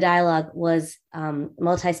really the dialogue was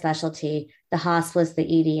multi-specialty, the hospice, the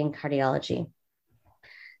ED, and cardiology.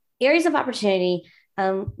 Areas of opportunity,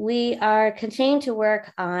 we are continuing to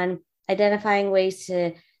work on identifying ways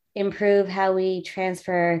to improve how we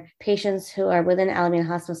transfer patients who are within Alameda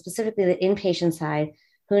Hospital, specifically the inpatient side,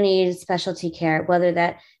 who need specialty care, whether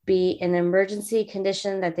that be an emergency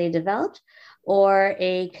condition that they developed or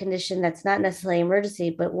a condition that's not necessarily emergency,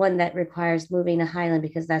 but one that requires moving to Highland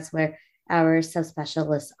because that's where our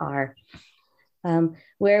subspecialists are.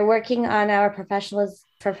 We're working on our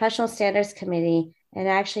professional standards committee, and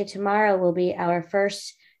actually tomorrow will be our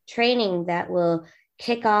first training that will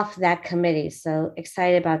kick off that committee. So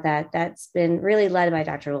excited about that. That's been really led by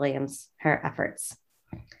Dr. Williams, her efforts.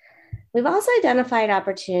 We've also identified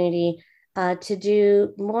opportunity to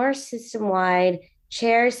do more system-wide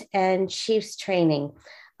chairs and chiefs training.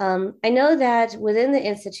 I know that within the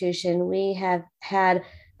institution, we have had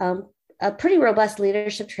a pretty robust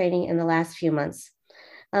leadership training in the last few months.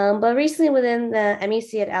 But recently within the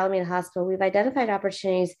MEC at Alameda Hospital, we've identified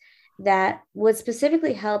opportunities that would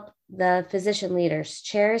specifically help the physician leaders,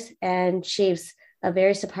 chairs and chiefs of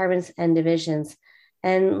various departments and divisions,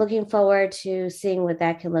 and looking forward to seeing what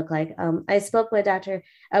that can look like. I spoke with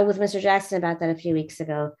Mr. Jackson about that a few weeks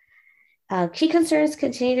ago. Key concerns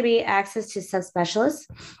continue to be access to subspecialists.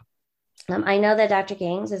 I know that Dr.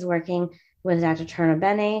 Gaines is working with Dr. Turner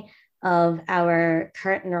Bene of our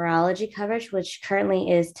current neurology coverage, which currently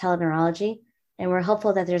is teleneurology. And we're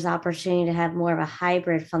hopeful that there's opportunity to have more of a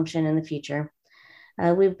hybrid function in the future.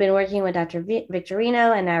 We've been working with Dr.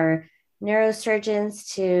 Victorino and our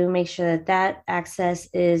neurosurgeons to make sure that that access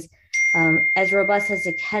is as robust as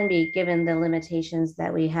it can be given the limitations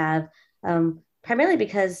that we have, primarily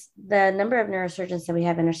because the number of neurosurgeons that we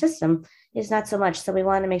have in our system is not so much. So we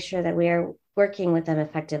want to make sure that we are working with them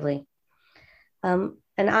effectively. an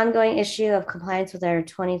ongoing issue of compliance with our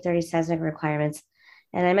 2030 seismic requirements.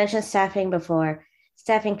 And I mentioned staffing before.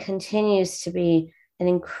 Staffing continues to be an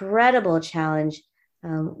incredible challenge.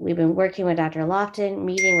 We've been working with Dr. Lofton,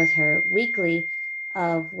 meeting with her weekly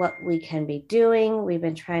of what we can be doing. We've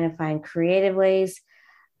been trying to find creative ways.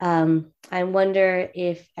 I wonder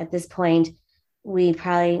if at this point we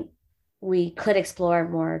could explore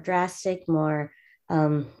more drastic, more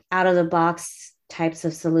out of the box types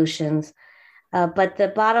of solutions. But the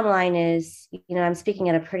bottom line is, I'm speaking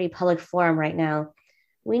at a pretty public forum right now.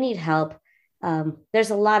 We need help.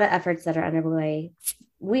 There's a lot of efforts that are underway.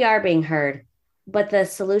 We are being heard, but the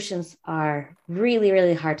solutions are really,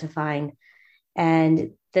 really hard to find.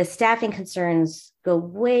 And the staffing concerns go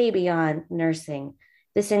way beyond nursing.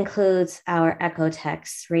 This includes our echo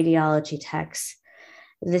techs, radiology techs.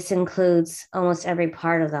 This includes almost every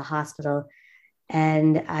part of the hospital.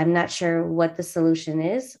 And I'm not sure what the solution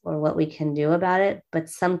is or what we can do about it, but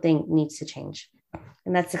something needs to change.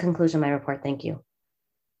 And that's the conclusion of my report. Thank you.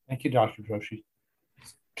 Thank you, Dr. Joshi.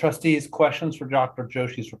 Trustees, questions for Dr.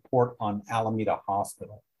 Joshi's report on Alameda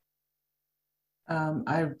Hospital?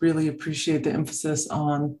 I really appreciate the emphasis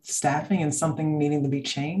on staffing and something needing to be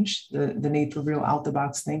changed, the need for real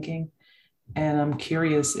out-the-box thinking. And I'm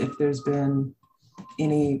curious if there's been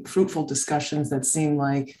any fruitful discussions that seem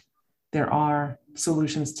like there are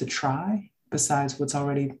solutions to try besides what's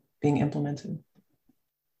already being implemented.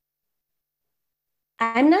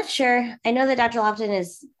 I'm not sure. I know that Dr. Lofton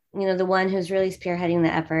is, the one who's really spearheading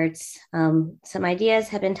the efforts. Some ideas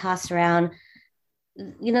have been tossed around.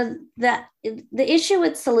 The issue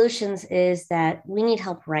with solutions is that we need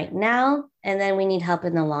help right now, and then we need help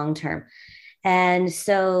in the long term. And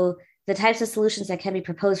so the types of solutions that can be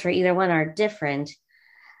proposed for either one are different.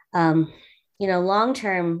 Long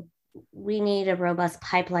term, we need a robust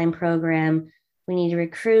pipeline program. We need to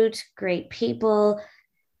recruit great people,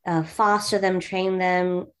 foster them, train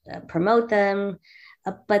them, promote them.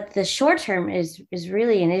 But the short term is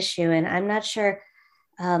really an issue. And I'm not sure.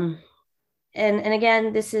 And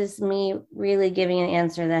again, this is me really giving an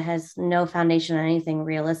answer that has no foundation on anything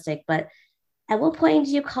realistic. But at what point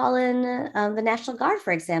do you call in the National Guard,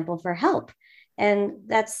 for example, for help? And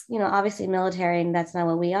that's, obviously military, and that's not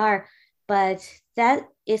what we are. But that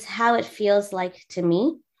is how it feels like to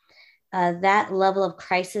me, that level of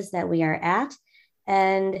crisis that we are at.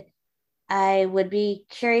 And I would be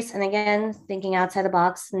curious, and again, thinking outside the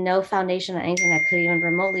box, no foundation on anything that could even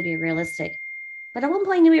remotely be realistic. But at one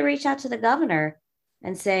point, do we reach out to the governor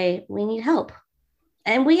and say, we need help?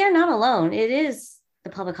 And we are not alone. It is the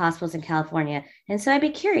public hospitals in California. And so I'd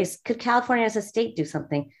be curious, could California as a state do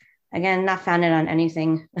something? Again, not founded on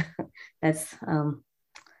anything that's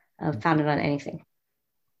founded on anything.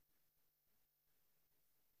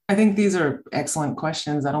 I think these are excellent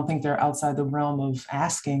questions. I don't think they're outside the realm of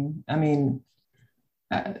asking. I mean,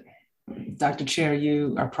 Dr. Chair,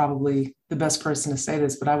 you are probably the best person to say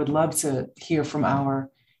this, but I would love to hear from our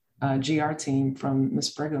GR team, from Ms.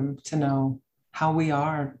 Brigham, to know how we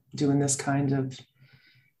are doing this kind of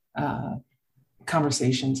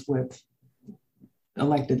conversations with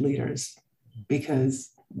elected leaders, because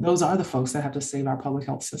those are the folks that have to save our public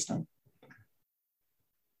health system.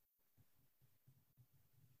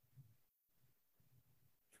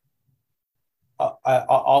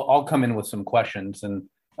 I'll come in with some questions, and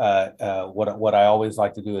what I always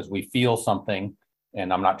like to do is we feel something,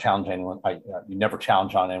 and I'm not challenging anyone. You never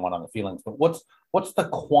challenge on anyone on the feelings, but what's the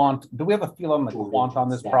quant? Do we have a feel on the quant on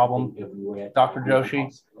this problem, Dr.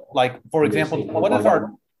 Joshi? Like, for example,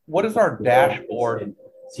 what is our dashboard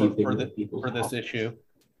for this issue?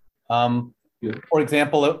 For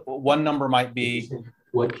example, one number might be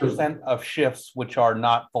 % of shifts which are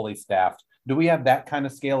not fully staffed. Do we have that kind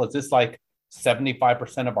of scale? Is this like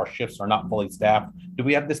 75% of our shifts are not fully staffed? Do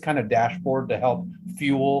we have this kind of dashboard to help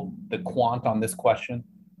fuel the quant on this question?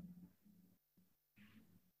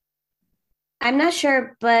 I'm not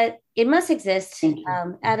sure, but it must exist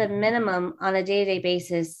at a minimum on a day-to-day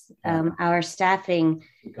basis. Our staffing,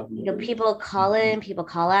 people call in, people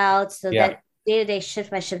call out, so that day-to-day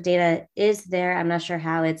shift by shift data is there. I'm not sure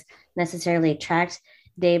how it's necessarily tracked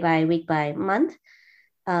day by week by month,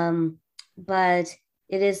 but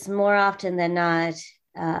it is more often than not.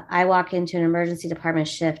 I walk into an emergency department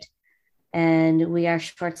shift and we are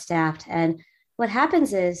short-staffed. And what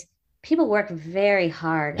happens is people work very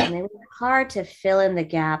hard, and they work hard to fill in the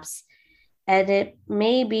gaps. And it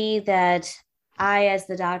may be that I, as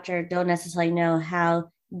the doctor, don't necessarily know how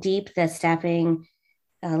deep the staffing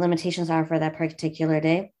limitations are for that particular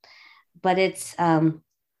day, but it's people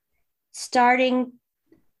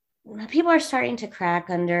are starting to crack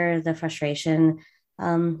under the frustration.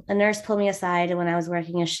 A nurse pulled me aside when I was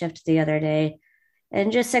working a shift the other day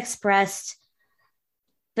and just expressed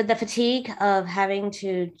the fatigue of having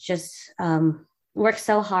to just work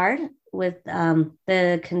so hard with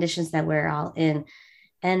the conditions that we're all in.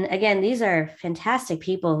 And again, these are fantastic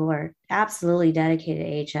people who are absolutely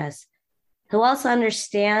dedicated to AHS, who also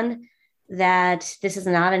understand that this is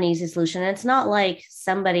not an easy solution. It's not like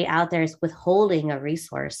somebody out there is withholding a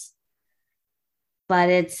resource, but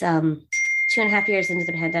it's 2.5 years into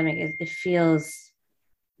the pandemic. It feels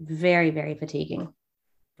very, very fatiguing.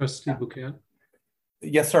 Trustee Bouquet?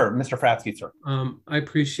 Yes, sir. Mr. Fratsky, sir. I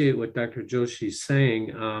appreciate what Dr. Joshi is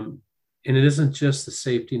saying. And it isn't just the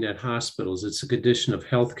safety net hospitals, it's a condition of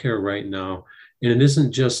healthcare right now. And it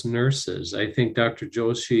isn't just nurses. I think Dr.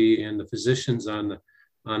 Joshi and the physicians on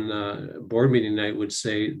board meeting night would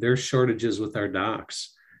say there's shortages with our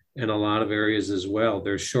docs in a lot of areas as well.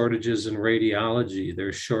 There's shortages in radiology.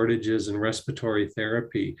 There's shortages in respiratory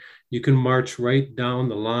therapy. You can march right down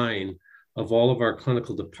the line of all of our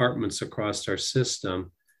clinical departments across our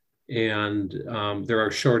system, and there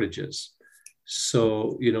are shortages.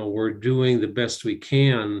 So, we're doing the best we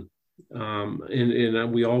can,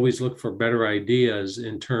 and we always look for better ideas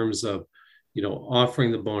in terms of,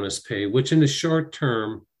 offering the bonus pay, which in the short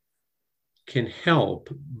term can help,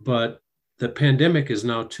 but the pandemic is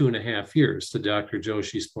now 2.5 years, to Dr.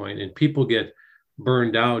 Joshi's point, and people get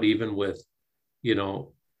burned out even with,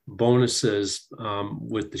 bonuses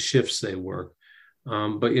with the shifts they work.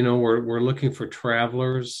 But we're looking for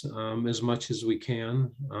travelers as much as we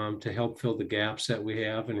can to help fill the gaps that we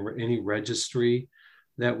have in any registry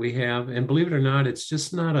that we have. And believe it or not, it's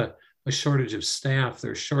just not a shortage of staff.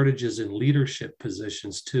 There's shortages in leadership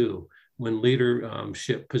positions too, when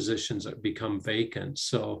leadership positions become vacant.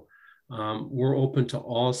 So we're open to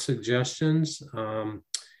all suggestions.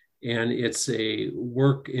 And it's a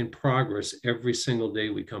work in progress every single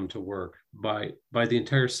day we come to work by the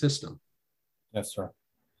entire system. Yes, sir.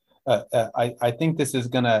 I think this is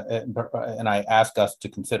going to, and I ask us to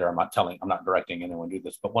consider, I'm not directing anyone to do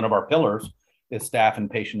this, but one of our pillars is staff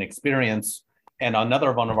and patient experience. And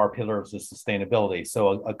another one of our pillars is sustainability.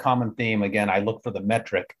 So a common theme, again, I look for the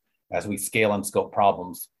metric as we scale and scope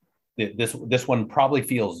problems. This one probably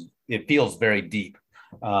feels very deep.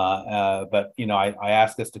 But I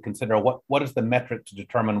ask us to consider what is the metric to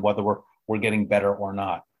determine whether we're getting better or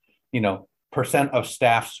not. Percent of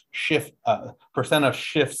shifts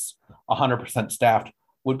 100% staffed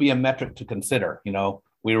would be a metric to consider.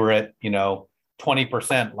 We were at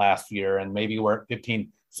 20% last year, and maybe we're at 15.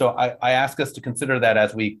 So I ask us to consider that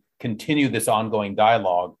as we continue this ongoing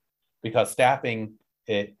dialogue, because staffing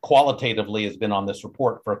qualitatively has been on this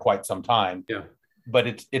report for quite some time. Yeah.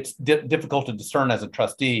 But it's difficult to discern as a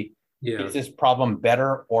trustee. Yeah. Is this problem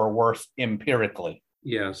better or worse empirically?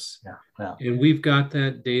 Yes. Yeah. And we've got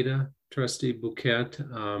that data, Trustee Bouquet,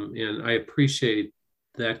 and I appreciate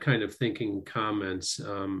that kind of thinking comments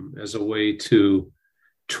as a way to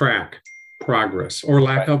track progress or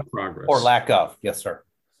lack of progress. Or lack of, yes, sir.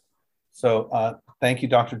 So thank you,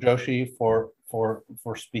 Dr. Joshi, for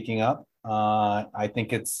speaking up. I think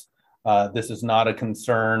this is not a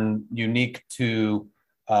concern unique to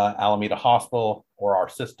Alameda Hospital or our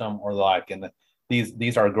system or the like, and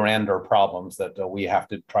these are grander problems that we have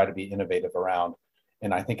to try to be innovative around.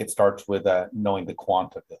 And I think it starts with knowing the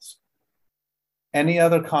quant of this. Any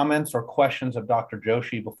other comments or questions of Dr.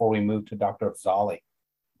 Joshi before we move to Dr. Afzali?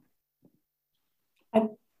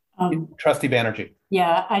 Trustee Banerjee.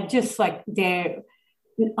 Yeah, I just like their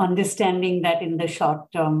understanding that in the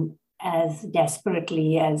short term, as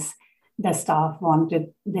desperately as the staff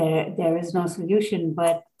wanted, there is no solution.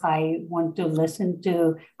 But I want to listen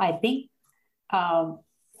to, I think,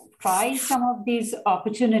 try some of these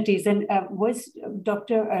opportunities. And was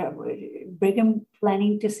Dr. Brigham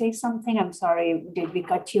planning to say something? I'm sorry, did we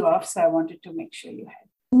cut you off? So I wanted to make sure you had.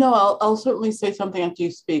 No, I'll certainly say something after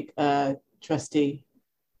you speak, Trustee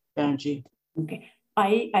Banerjee. Okay.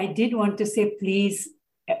 I did want to say, please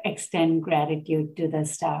extend gratitude to the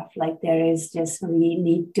staff. Like there is just, we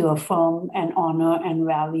need to affirm and honor and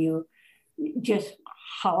value just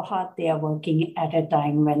how hard they are working at a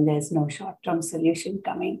time when there's no short-term solution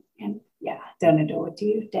coming. And yeah, turn it over to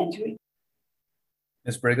you, Tangerine.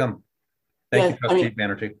 Ms. Brigham. Thank you, Trustee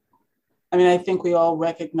Banerjee. I think we all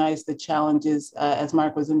recognize the challenges, as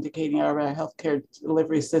Mark was indicating, of our healthcare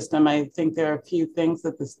delivery system. I think there are a few things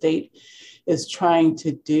that the state is trying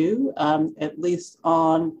to do, at least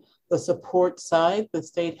on the support side. The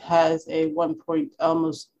state has a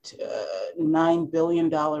almost $9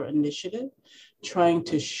 billion initiative trying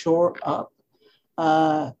to shore up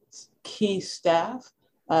key staff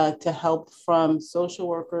to help, from social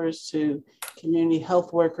workers to community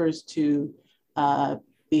health workers to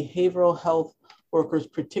behavioral health workers,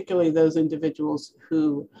 particularly those individuals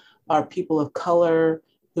who are people of color,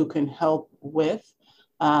 who can help with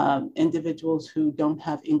individuals who don't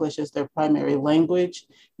have English as their primary language.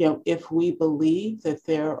 You know, if we believe that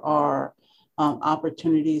there are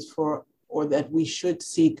opportunities for, or that we should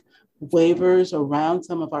seek waivers around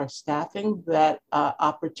some of our staffing, that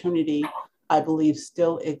opportunity, I believe,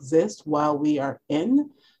 still exists while we are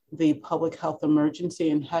in the public health emergency,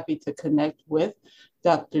 and happy to connect with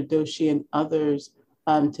Dr. Doshi and others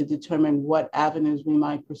to determine what avenues we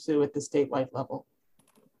might pursue at the statewide level.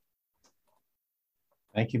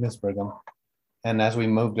 Thank you, Ms. Brigham. And as we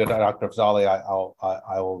move to Dr. Afzali,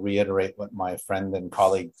 I will reiterate what my friend and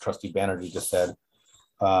colleague, Trustee Banerjee, just said.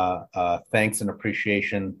 Thanks and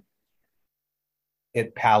appreciation.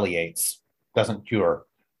 It palliates, doesn't cure,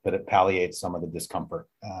 but it palliates some of the discomfort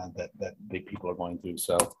that the people are going through.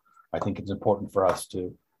 So I think it's important for us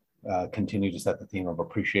to continue to set the theme of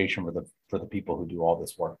appreciation for the people who do all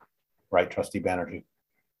this work. Right, Trustee Banerjee?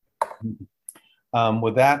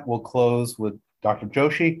 With that, we'll close with Dr.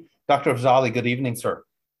 Joshi. Dr. Afzali, good evening, sir.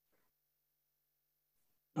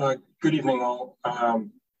 Good evening, all.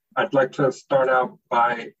 I'd like to start out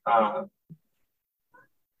by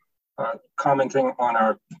commenting on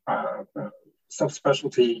our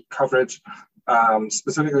subspecialty coverage,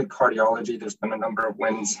 specifically cardiology. There's been a number of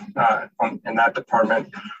wins in that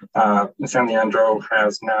department. San Leandro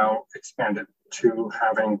has now expanded to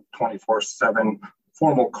having 24/7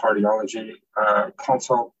 formal cardiology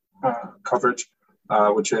consult coverage,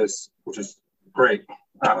 which is great,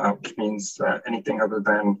 which means anything other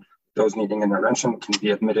than those needing intervention can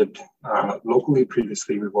be admitted locally.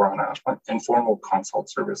 Previously, we were on an informal consult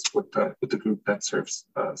service with the group that serves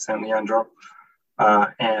San Leandro.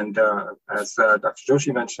 And as Dr.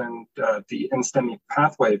 Joshi mentioned, the NSTEMI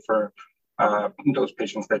pathway for those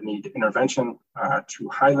patients that need intervention to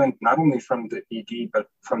Highland, not only from the ED, but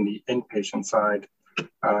from the inpatient side.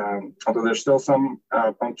 Although there's still some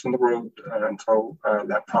bumps in the road until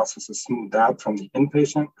that process is smoothed out from the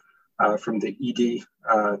inpatient. From the ED,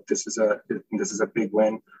 this is a big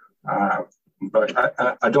win, but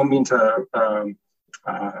I don't mean to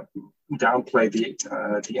downplay the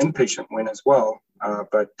inpatient win as well.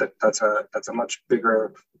 But that's a much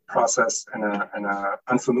bigger process and a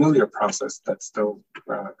unfamiliar process that still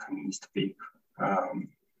kind of needs to be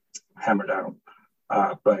hammered out.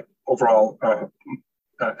 But overall,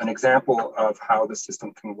 an example of how the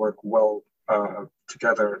system can work well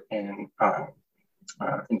together in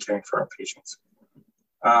caring for our patients.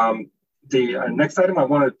 The next item I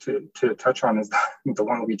wanted to touch on is the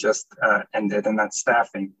one we just ended, and that's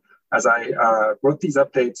staffing. As I wrote these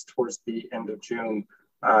updates towards the end of June,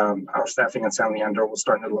 our staffing in San Leandro was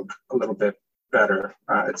starting to look a little bit better.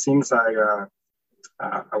 It seems I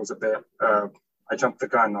was a bit, I jumped the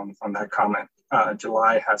gun on that comment.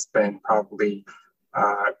 July has been probably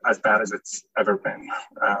as bad as it's ever been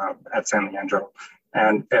at San Leandro.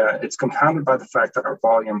 And it's compounded by the fact that our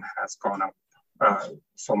volume has gone up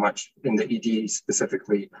so much in the ED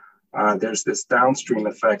specifically. There's this downstream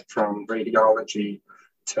effect from radiology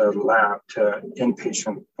to lab to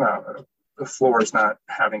inpatient floors not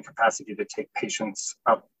having capacity to take patients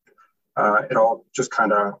up. It all just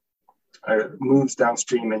kind of moves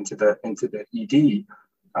downstream into the ED,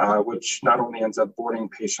 which not only ends up boarding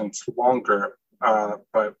patients longer,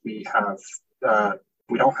 but we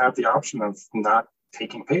don't have the option of not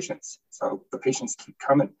taking patients. So the patients keep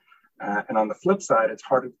coming. And on the flip side, it's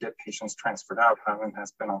harder to get patients transferred out. Highland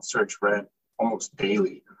has been on Surge Red almost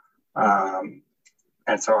daily.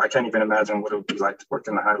 And so I can't even imagine what it would be like to work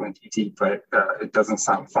in the Highland ED, but it doesn't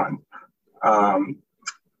sound fun.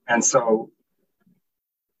 And so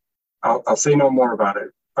I'll say no more about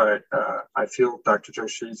it, but I feel Dr.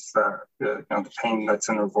 Joshi's, the pain that's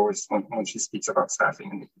in her voice when she speaks about staffing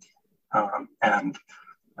in the ED.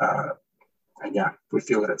 And yeah, we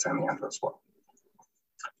feel it at San Leandro as well.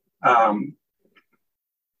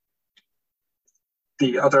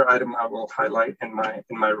 The other item I will highlight in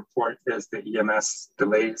my report is the EMS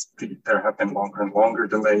delays. There have been longer and longer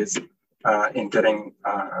delays in getting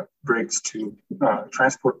rigs to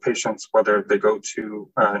transport patients, whether they go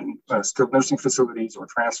to skilled nursing facilities or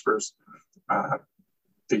transfers.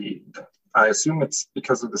 I assume it's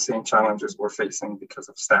because of the same challenges we're facing because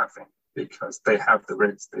of staffing, because they have the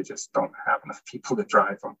rigs, they just don't have enough people to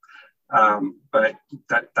drive them. But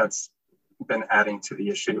that's been adding to the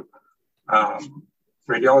issue.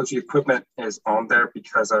 Radiology equipment is on there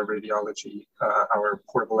because our our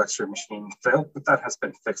portable X-ray machine failed, but that has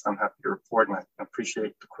been fixed. I'm happy to report, and I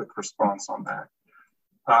appreciate the quick response on that.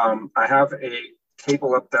 I have a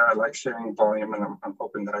table up there. I like sharing volume, and I'm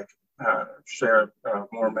hoping that I can share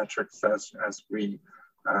more metrics as we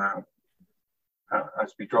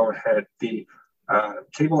go ahead. The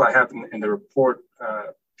table I have in the report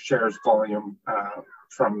shares volume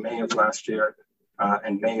from May of last year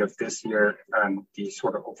and May of this year, and the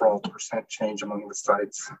sort of overall percent change among the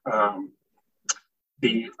sites.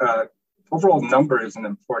 The overall number isn't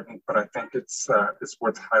important, but I think it's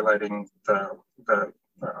worth highlighting the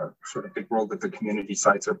sort of big role that the community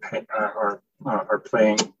sites are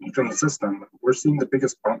playing within the system. We're seeing the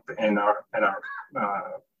biggest bump in our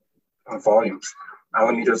volumes.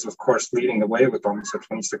 Alameda is, of course, leading the way with almost a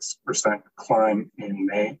 26% climb in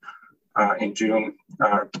May. In June,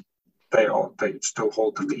 they still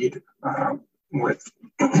hold the lead with,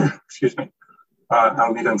 excuse me,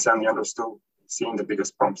 Alameda and San Leandro still seeing the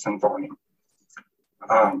biggest bumps in volume.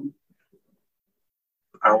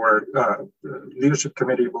 Our leadership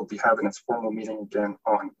committee will be having its formal meeting again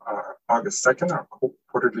on August 2nd, our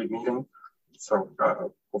quarterly meeting. So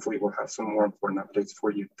hopefully we'll have some more important updates for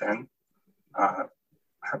you then.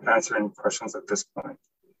 Happy to answer any questions at this point.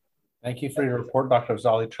 Thank you for your report, Dr.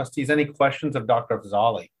 Afzali. Trustees, any questions of Dr.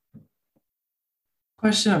 Afzali?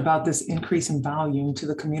 Question about this increase in volume to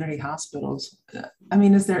the community hospitals. I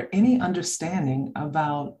mean, is there any understanding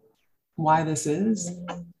about why this is?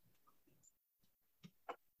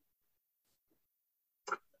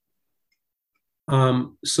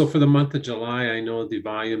 So for the month of July, I know the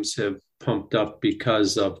volumes have pumped up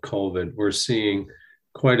because of COVID. We're seeing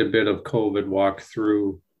quite a bit of COVID walk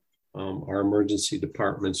through our emergency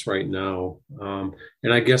departments right now.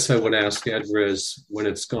 And I guess I would ask Edris, when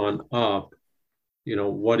it's gone up, you know,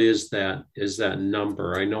 what is that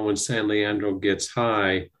number? I know when San Leandro gets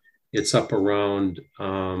high, it's up around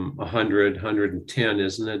 100, 110,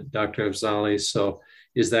 isn't it, Dr. Afzali? So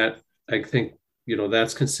is that, I think, you know,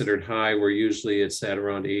 that's considered high, where usually it's at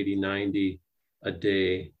around 80, 90 a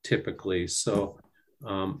day typically. So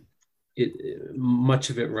much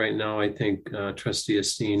of it right now, I think, Trustee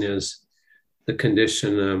Esteen, is the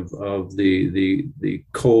condition of the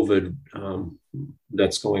COVID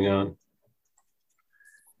that's going on.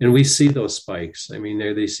 And we see those spikes. I mean,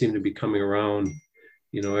 they seem to be coming around,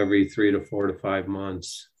 you know, every 3 to 4 to 5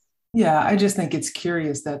 months. Yeah, I just think it's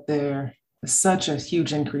curious that there's such a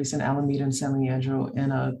huge increase in Alameda and San Leandro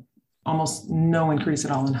and almost no increase at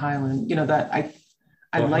all in Highland. You know, that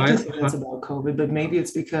I'd like to think it's about COVID, but maybe it's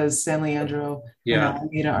because San Leandro and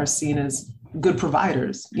Alameda are seen as good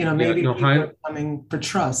providers. You know, maybe people are coming for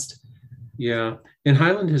trust. Yeah, and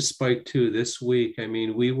Highland has spiked too this week. I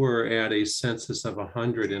mean, we were at a census of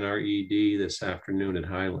 100 in our ED this afternoon at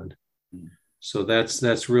Highland. So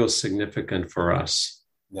that's real significant for us.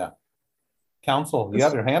 Yeah. Council, you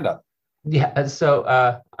have your hand up. Yeah,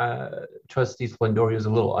 so Trustee Splendorio is a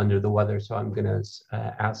little under the weather, so I'm going to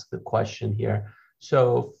ask the question here.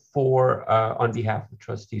 So for, on behalf of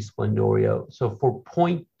Trustee Splendorio, so for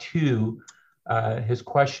point 2, his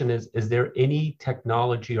question is there any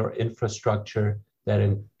technology or infrastructure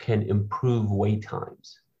that can improve wait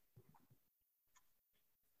times?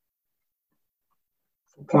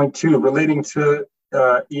 Point 2, relating to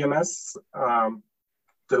EMS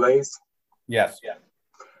delays? Yes. Yeah.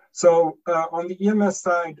 So on the EMS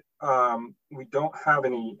side, we don't have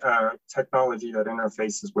any technology that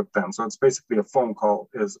interfaces with them. So it's basically a phone call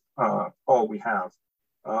is all we have.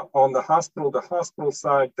 On the hospital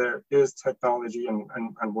side, there is technology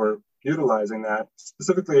and we're utilizing that.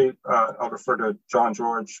 Specifically, I'll refer to John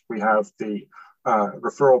George. We have the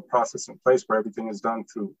referral process in place where everything is done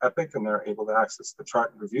through Epic, and they're able to access the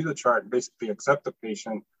chart and review the chart and basically accept the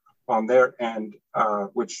patient on their end,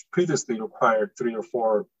 which previously required 3 or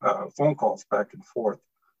 4 phone calls back and forth.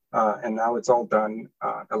 And now it's all done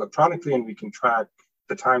electronically, and we can track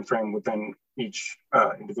the time frame within each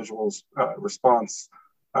individual's response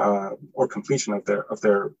or completion of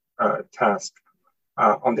their task.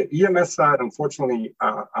 On the EMS side, unfortunately,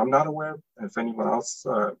 I'm not aware. If anyone else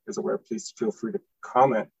is aware, please feel free to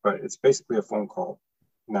comment, but it's basically a phone call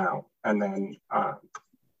now. And then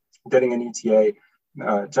getting an ETA,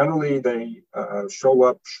 generally they show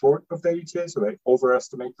up short of the ETA, so they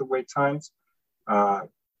overestimate the wait times.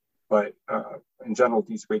 But in general,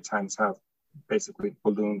 these wait times have basically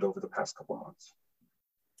ballooned over the past couple of months.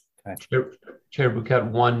 Okay. Chair Bouquet,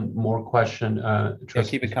 one more question.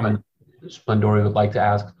 Keep it coming. Splendorio would like to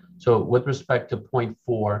ask. So with respect to point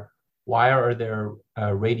 4, why are there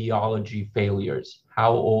radiology failures?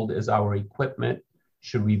 How old is our equipment?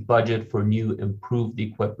 Should we budget for new improved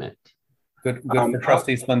equipment? Good for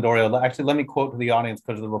Trustee Splendorio. Actually, let me quote to the audience,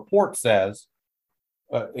 because the report says,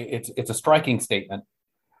 it's a striking statement.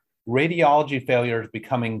 radiology failure is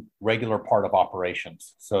becoming regular part of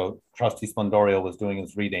operations. So Trustee Splendorio was doing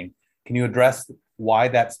his reading. Can you address why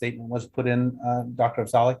that statement was put in, Dr.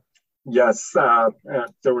 Afzali? Yes,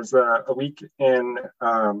 there was a week in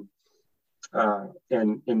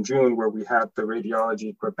June where we had the radiology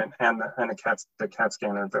equipment and the CAT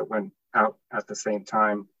scanner that went out at the same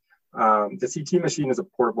time. The CT machine is a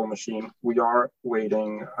portable machine. We are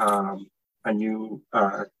waiting a new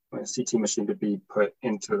CT machine to be put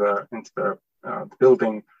into the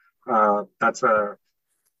building. That's a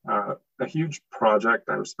huge project.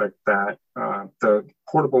 I respect that. The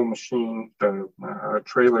portable machine, the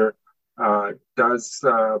trailer, does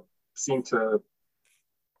seem to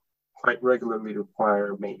quite regularly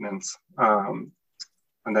require maintenance. And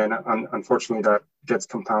then unfortunately that gets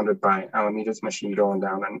compounded by Alameda's machine going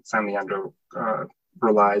down, and San Leandro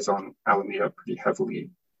relies on Alameda pretty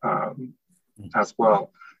heavily as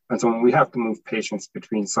well. And so when we have to move patients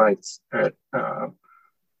between sites at,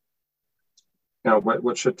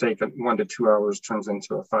 what should take 1 to 2 hours turns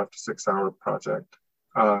into a 5 to 6 hour project.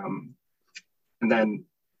 And then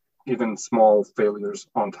even small failures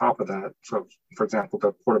on top of that. So for example,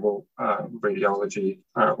 the portable radiology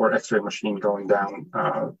or X-ray machine going down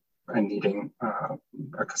and needing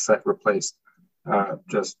a cassette replaced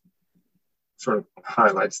just sort of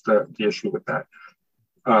highlights the issue with that.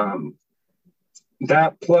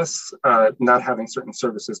 That plus not having certain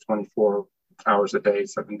services 24 hours a day,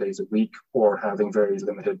 7 days a week, or having very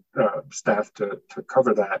limited staff to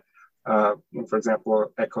cover that. For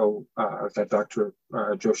example, ECHO that Dr.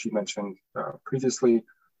 Joshi mentioned previously,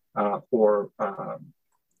 or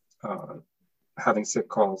having sick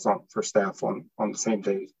calls for staff on the same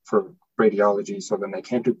day for radiology, so then they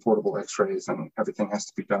can't do portable x-rays and everything has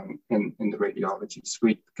to be done in the radiology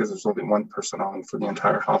suite because there's only one person on for the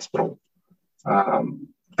entire hospital.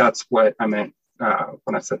 That's what I meant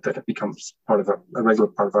when I said that it becomes part of a regular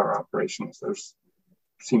part of our operations. There's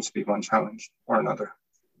seems to be one challenge or another.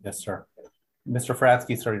 Yes, sir. Mr.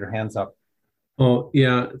 Fratsky, sir, your hand's up. Oh,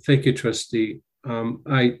 yeah. Thank you, Trustee.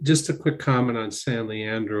 Just a quick comment on San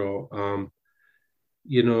Leandro.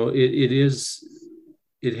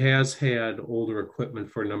 It has had older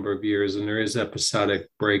equipment for a number of years, and there is episodic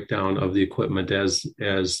breakdown of the equipment, as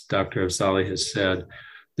Dr. Afzali has said.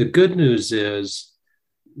 The good news is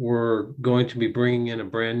we're going to be bringing in a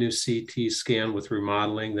brand new CT scan with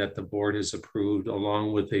remodeling that the board has approved,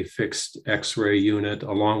 along with a fixed X-ray unit,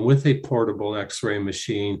 along with a portable X-ray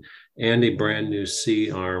machine and a brand new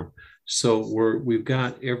C-arm. So we've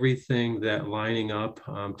got everything that lining up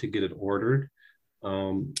to get it ordered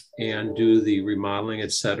and do the remodeling,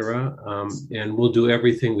 et cetera. And we'll do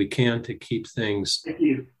everything we can to keep things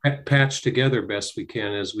patched together best we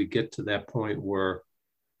can as we get to that point where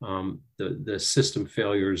the system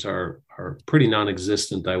failures are pretty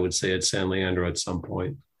non-existent, I would say, at San Leandro at some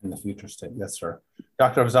point. In the future state, yes, sir.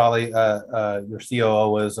 Dr. Afzali, your COO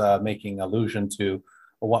was making allusion to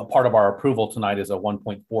part of our approval tonight is a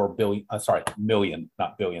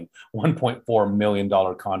 $1.4 million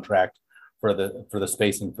contract for the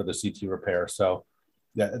spacing for the CT repair. So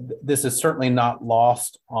yeah, this is certainly not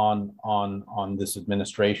lost on this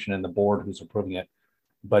administration and the board who's approving it,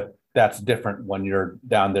 but that's different when you're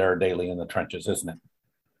down there daily in the trenches, isn't it?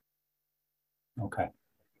 Okay.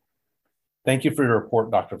 Thank you for your report,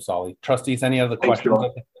 Dr. Afzali. Trustees, any other questions?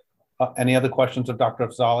 Any other questions of Dr.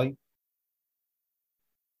 Afzali?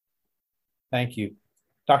 Thank you.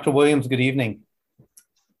 Dr. Williams, good evening.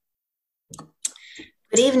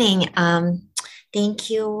 Good evening. Thank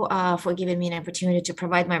you for giving me an opportunity to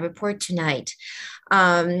provide my report tonight.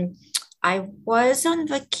 I was on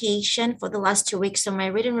vacation for the last 2 weeks, so my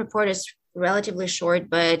written report is relatively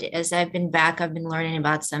short, but as I've been back, I've been learning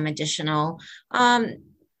about some additional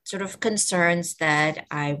sort of concerns that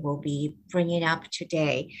I will be bringing up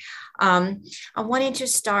today. I wanted to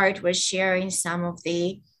start with sharing some of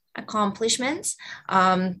the accomplishments.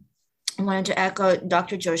 I wanted to echo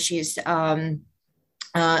Dr. Joshi's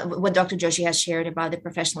what Dr. Joshi has shared about the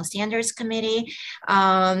Professional Standards Committee.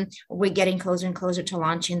 We're getting closer and closer to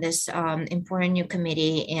launching this important new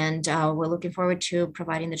committee, and we're looking forward to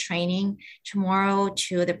providing the training tomorrow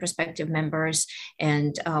to the prospective members,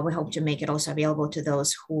 and we hope to make it also available to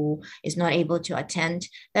those who is not able to attend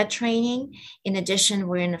that training. In addition,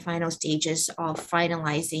 we're in the final stages of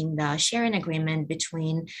finalizing the sharing agreement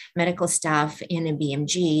between medical staff and the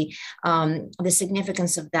BMG. The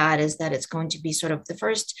significance of that is that it's going to be sort of the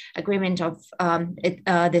first agreement of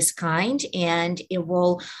this kind, and it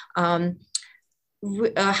will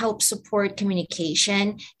help support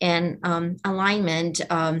communication and alignment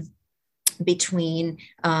between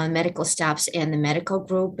medical staffs and the medical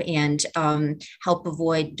group, and help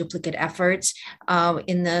avoid duplicate efforts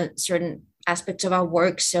in the certain aspects of our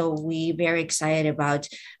work. So we're very excited about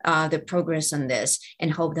the progress on this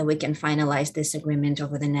and hope that we can finalize this agreement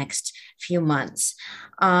over the next few months.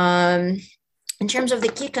 In terms of the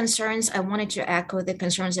key concerns, I wanted to echo the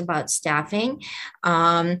concerns about staffing.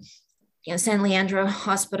 San Leandro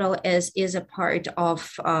Hospital is a part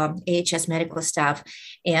of AHS medical staff.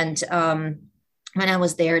 And when I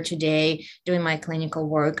was there today doing my clinical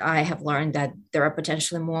work, I have learned that there are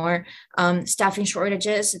potentially more staffing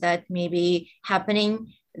shortages that may be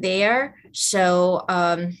happening there. So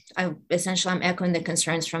I'm echoing the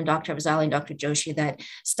concerns from Dr. Afzali and Dr. Joshi that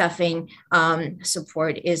staffing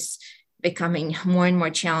support is becoming more and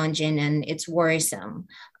more challenging, and it's worrisome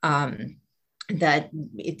that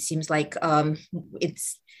it seems like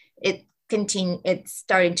it's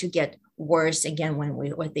starting to get worse again when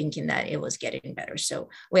we were thinking that it was getting better. So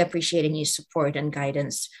we appreciate any support and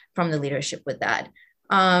guidance from the leadership with that.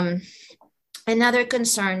 Another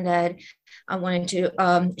concern that I wanted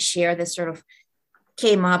to share that sort of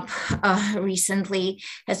came up recently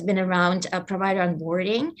has been around provider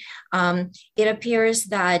onboarding. It appears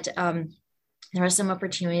that there are some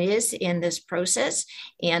opportunities in this process,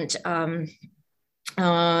 and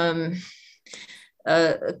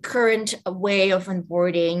current way of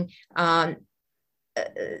onboarding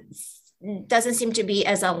doesn't seem to be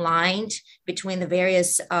as aligned between the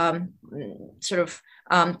various parts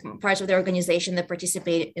of the organization that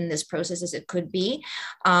participate in this process as it could be,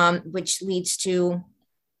 which leads to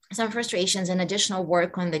some frustrations and additional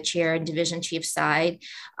work on the chair and division chief side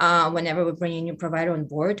whenever we bring a new provider on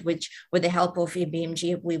board, which with the help of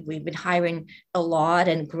EBMG, we've been hiring a lot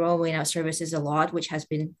and growing our services a lot, which has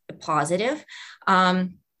been positive.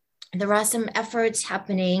 There are some efforts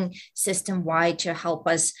happening system-wide to help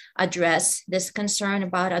us address this concern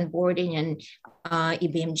about onboarding, and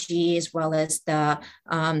EBMG as well as the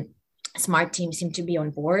SMART team seem to be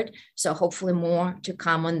on board. So hopefully more to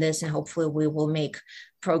come on this, and hopefully we will make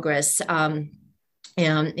progress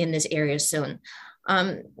in this area soon.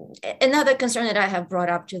 Another concern that I have brought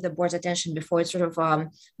up to the board's attention before, it's sort of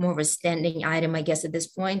more of a standing item, I guess, at this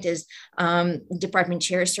point, is department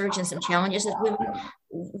chair search and some challenges that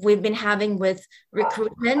we've been having with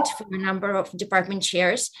recruitment for a number of department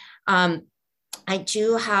chairs. I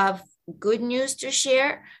do have good news to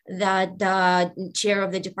share that the chair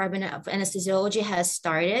of the Department of Anesthesiology has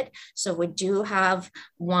started. So we do have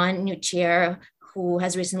one new chair who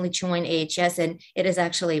has recently joined AHS, and it is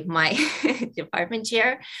actually my department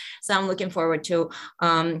chair. So I'm looking forward to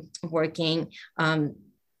working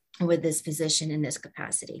with this physician in this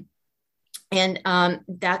capacity. And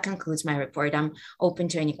that concludes my report. I'm open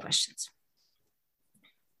to any questions.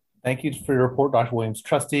 Thank you for your report, Dr. Williams.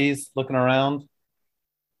 Trustees looking around.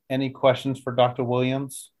 Any questions for Dr.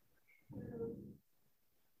 Williams?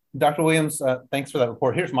 Dr. Williams, thanks for that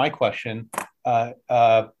report. Here's my question.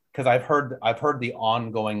 Because I've heard the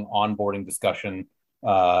ongoing onboarding discussion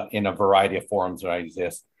in a variety of forums that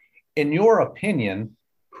exist. In your opinion,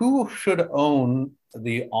 who should own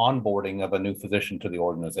the onboarding of a new physician to the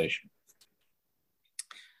organization?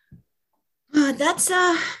 That's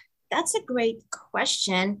a great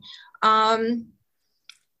question.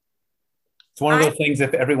 It's one of those things,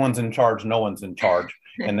 if everyone's in charge, no one's in charge,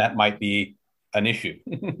 and that might be an issue.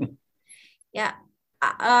 Yeah.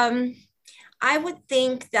 I would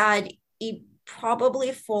think that it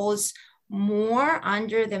probably falls more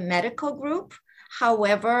under the medical group.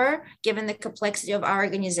 However, given the complexity of our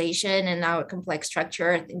organization and our complex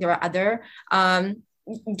structure, I think there are other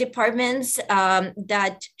departments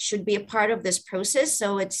that should be a part of this process.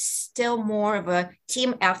 So it's still more of a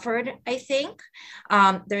team effort, I think.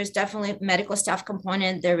 There's definitely a medical staff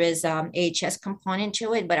component. There is AHS component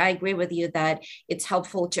to it, but I agree with you that it's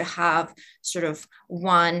helpful to have sort of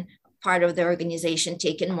one part of the organization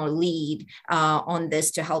taking more lead on this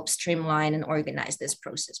to help streamline and organize this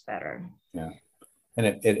process better. Yeah,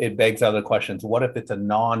 and it begs other questions. What if it's a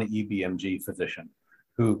non-EBMG physician?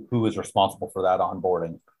 Who is responsible for that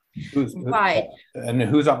onboarding? Right. And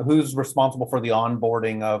who's responsible for the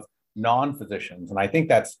onboarding of non-physicians? And I think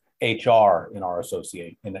that's HR in our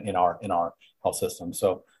in our health system.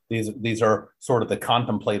 So these are sort of the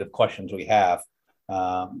contemplative questions we have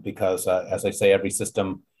because as I say, every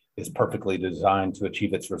system is perfectly designed to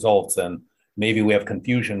achieve its results, and maybe we have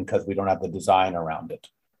confusion because we don't have the design around it.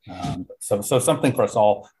 So something for us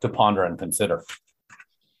all to ponder and consider.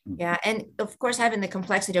 Yeah, and of course, having the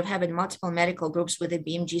complexity of having multiple medical groups with the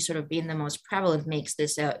BMG sort of being the most prevalent makes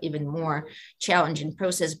this even more challenging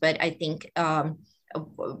process. But I think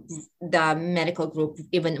the medical group,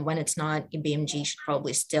 even when it's not in BMG, should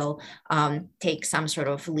probably still take some sort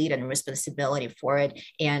of lead and responsibility for it.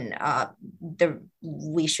 And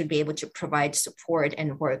we should be able to provide support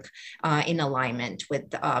and work in alignment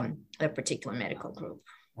with a particular medical group.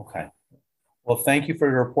 Okay. Well, thank you for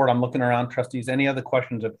your report. I'm looking around, trustees. Any other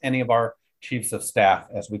questions of any of our chiefs of staff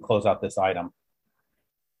as we close out this item?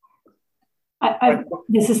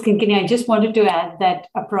 This is Kinkini. I just wanted to add that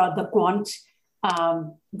about the quant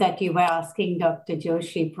that you were asking Dr.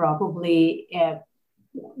 Joshi, probably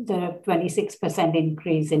the 26%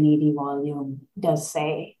 increase in ED volume does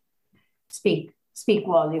speak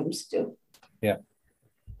volumes too. Yeah,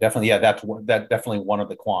 definitely. Yeah, that's definitely one of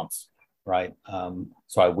the quants, right?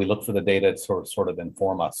 So we look for the data to sort of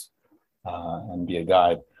inform us and be a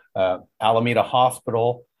guide. Alameda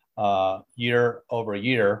Hospital, year over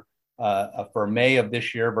year, for May of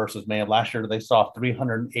this year versus May of last year, they saw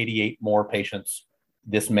 388 more patients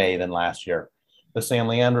this May than last year. The San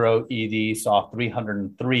Leandro ED saw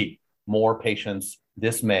 303 more patients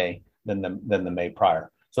this May than the May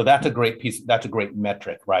prior. So that's a great piece. That's a great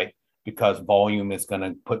metric, right? Because volume is going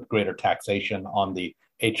to put greater taxation on the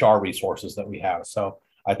HR resources that we have. So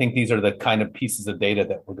I think these are the kind of pieces of data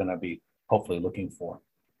that we're going to be hopefully looking for.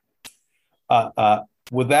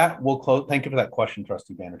 With that, we'll close. Thank you for that question,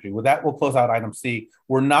 Trustee Banerjee. With that, we'll close out item C.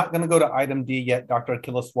 We're not going to go to item D yet, Dr.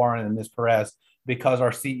 Aquiles-Warren and Ms. Perez, because our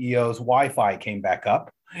CEO's Wi-Fi came back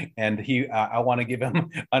up, and I want to give him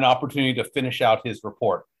an opportunity to finish out his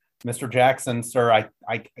report. Mr. Jackson, sir,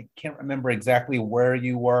 I can't remember exactly where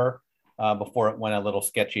you were before it went a little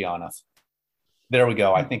sketchy on us. There we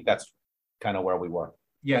go. I think that's kind of where we were.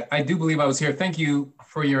 Yeah, I do believe I was here. Thank you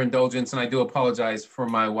for your indulgence, and I do apologize for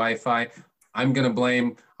my Wi-Fi. I'm going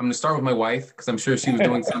to start with my wife because I'm sure she was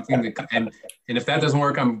doing something. And if that doesn't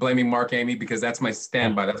work, I'm blaming Mark Amy because that's my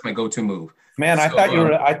standby. That's my go-to move. Man, I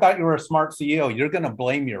thought you were a smart CEO. You're going to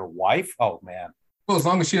blame your wife? Oh, man. Well, as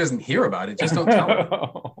long as she doesn't hear about it, just don't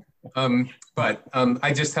tell her. But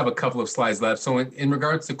I just have a couple of slides left. So in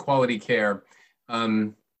regards to quality care,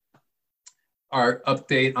 our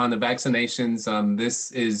update on the vaccinations,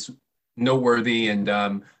 this is noteworthy.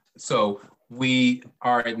 And so we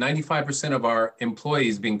are at 95% of our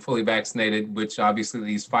employees being fully vaccinated, which obviously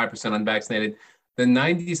leaves 5% unvaccinated. The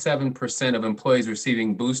 97% of employees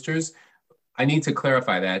receiving boosters, I need to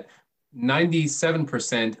clarify that.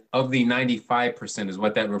 97% of the 95% is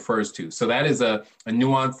what that refers to. So that is a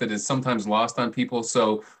nuance that is sometimes lost on people.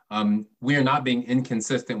 So we are not being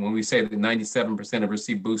inconsistent when we say that 97% have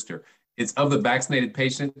received booster. It's of the vaccinated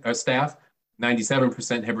patient or staff,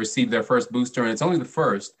 97% have received their first booster, and it's only the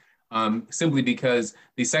first. Simply because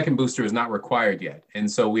the second booster is not required yet. And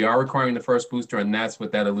so we are requiring the first booster, and that's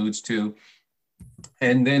what that alludes to.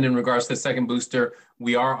 And then in regards to the second booster,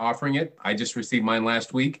 we are offering it. I just received mine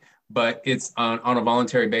last week, but it's on a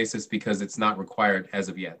voluntary basis because it's not required as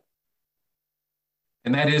of yet.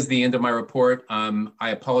 And that is the end of my report.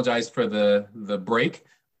 I apologize for the break,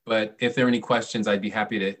 but if there are any questions, I'd be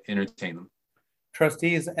happy to entertain them.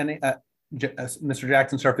 Trustees, Mr.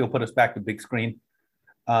 Jackson, sir, if you'll put us back to big screen.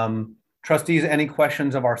 Trustees, any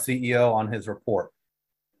questions of our CEO on his report?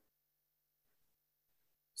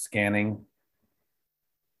 Scanning.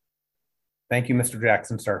 Thank you, Mr.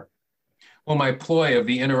 Jackson, sir. Well, my ploy of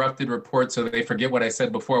the interrupted report so they forget what I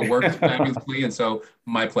said before worked fabulously, and so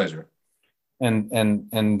my pleasure. And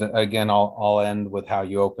again, I'll end with how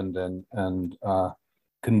you opened and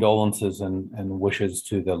condolences and wishes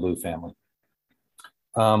to the Liu family.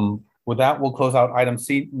 With that, we'll close out item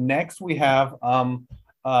C. Next, we have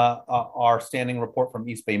our standing report from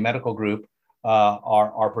East Bay Medical Group.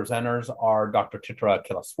 Our presenters are Dr. Chitra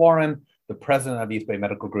Aquiles-Warren, the president of East Bay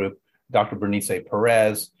Medical Group. Dr. Bernice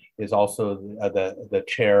Perez is also the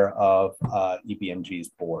chair of EBMG's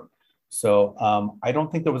board. So I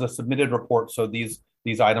don't think there was a submitted report, so these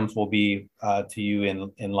items will be to you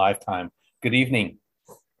in lifetime. Good evening.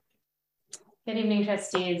 Good evening,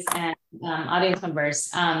 trustees and audience members.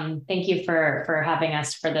 Thank you for having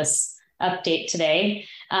us for this update today.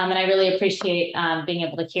 And I really appreciate being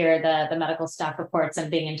able to hear the medical staff reports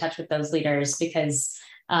and being in touch with those leaders because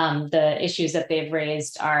the issues that they've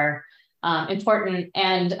raised are important,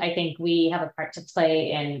 and I think we have a part to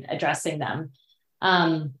play in addressing them.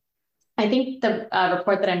 I think the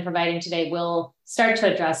report that I'm providing today will start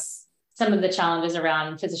to address some of the challenges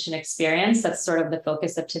around physician experience. That's sort of the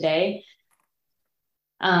focus of today.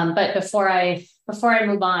 But before I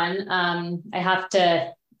move on, I have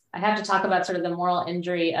to talk about sort of the moral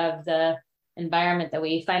injury of the environment that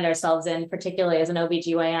we find ourselves in, particularly as an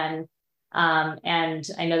OBGYN. And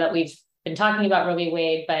I know that we've been talking about Roe v.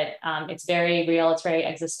 Wade, but it's very real, it's very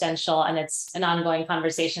existential, and it's an ongoing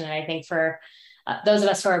conversation. And I think for those of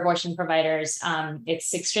us who are abortion providers,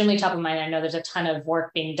 it's extremely top of mind. I know there's a ton of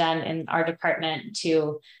work being done in our department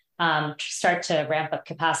to start to ramp up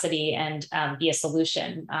capacity and be a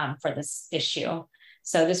solution for this issue.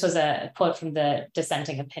 So this was a quote from the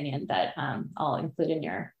dissenting opinion that I'll include in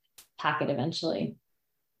your packet eventually.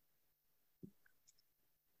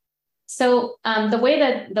 So the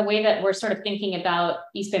way that we're sort of thinking about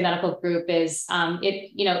East Bay Medical Group is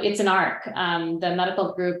it's an arc. The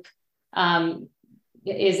medical group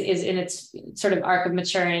is in its sort of arc of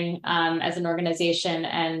maturing as an organization,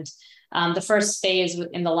 and the first phase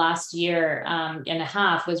in the last year and a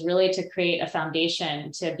half was really to create a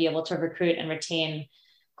foundation to be able to recruit and retain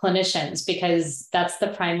clinicians, because that's the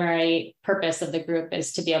primary purpose of the group,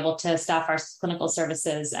 is to be able to staff our clinical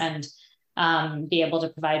services and be able to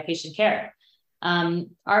provide patient care.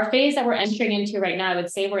 Our phase that we're entering into right now, I would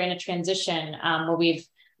say we're in a transition where we've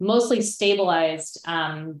mostly stabilized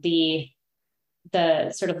the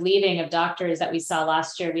sort of leaving of doctors that we saw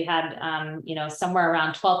last year. We had, somewhere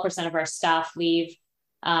around 12% of our staff leave,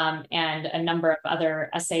 and a number of other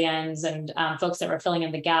SANs and folks that were filling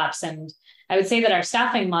in the gaps. And I would say that our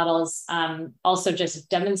staffing models also just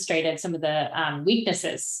demonstrated some of the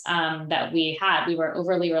weaknesses that we had. We were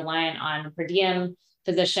overly reliant on per diem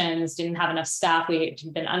physicians, didn't have enough staff. We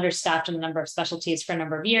had been understaffed in a number of specialties for a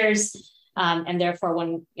number of years. And therefore,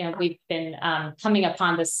 when we've been coming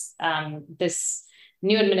upon this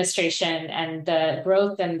new administration and the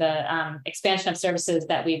growth and the expansion of services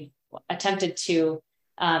that we've attempted to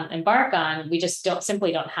embark on, we just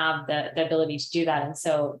simply don't have the ability to do that. And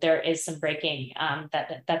so there is some breaking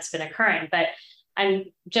that's been occurring. But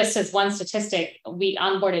just as one statistic, we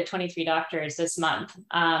onboarded 23 doctors this month.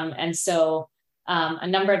 And so a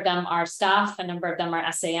number of them are staff, a number of them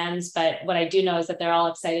are SANs, but what I do know is that they're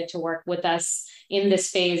all excited to work with us in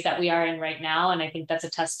this phase that we are in right now. And I think that's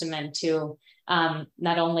a testament to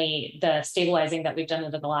not only the stabilizing that we've done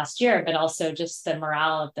over the last year, but also just the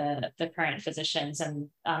morale of the current physicians and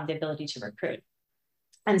the ability to recruit.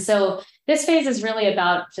 And so this phase is really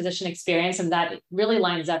about physician experience, and that really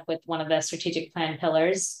lines up with one of the strategic plan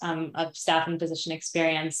pillars of staff and physician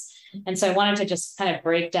experience. And so I wanted to just kind of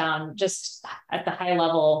break down just at the high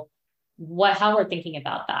level how we're thinking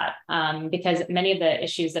about that, because many of the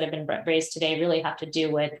issues that have been raised today really have to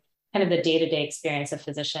do with kind of the day-to-day experience of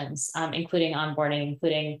physicians, including onboarding,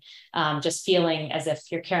 including just feeling as if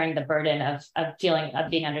you're carrying the burden of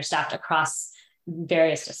being understaffed across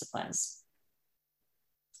various disciplines.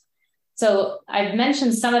 So I've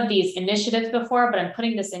mentioned some of these initiatives before, but I'm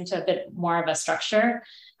putting this into a bit more of a structure.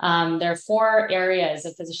 There are 4 areas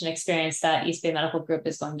of physician experience that East Bay Medical Group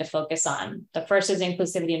is going to focus on. The first is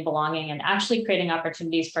inclusivity and belonging, and actually creating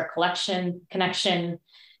opportunities for connection,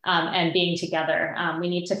 and being together. We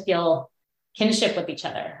need to feel kinship with each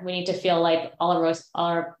other. We need to feel like all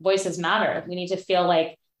our voices matter. We need to feel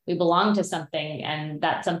like we belong to something and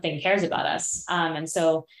that something cares about us. And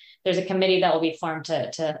so there's a committee that will be formed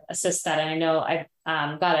to assist that. And I know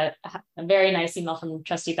I've got a very nice email from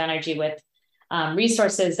Trustee Banerjee with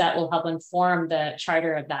resources that will help inform the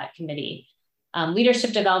charter of that committee.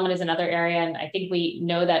 Leadership development is another area. And I think we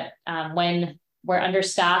know that when we're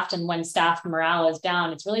understaffed and when staff morale is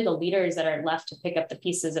down, it's really the leaders that are left to pick up the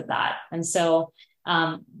pieces of that. And so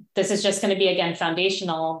this is just going to be, again,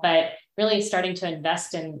 foundational, but really starting to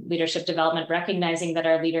invest in leadership development, recognizing that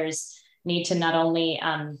our leaders need to not only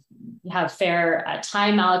have fair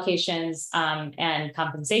time allocations and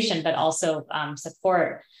compensation, but also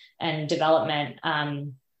support and development.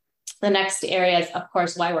 The next area is, of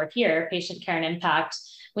course, why we're here, patient care and impact.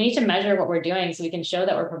 We need to measure what we're doing so we can show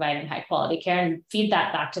that we're providing high quality care and feed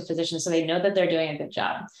that back to physicians so they know that they're doing a good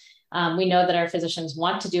job. We know that our physicians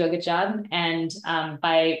want to do a good job, and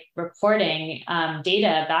by reporting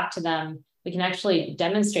data back to them, we can actually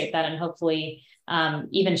demonstrate that and hopefully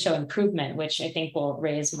even show improvement, which I think will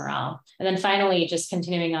raise morale. And then finally, just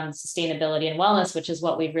continuing on sustainability and wellness, which is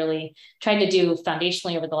what we've really tried to do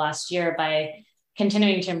foundationally over the last year by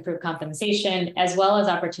continuing to improve compensation, as well as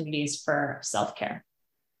opportunities for self-care.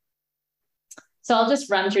 So I'll just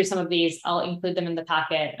run through some of these. I'll include them in the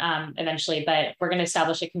packet eventually, but we're going to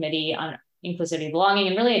establish a committee on inclusivity and belonging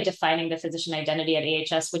and really defining the physician identity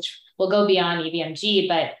at AHS, which will go beyond EVMG,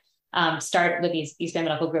 but start with these East Bay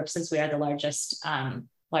Medical Group, since we are the largest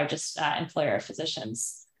employer of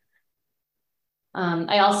physicians.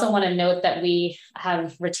 I also want to note that we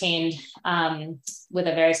have retained with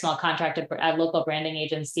a very small contract a local branding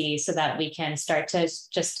agency so that we can start to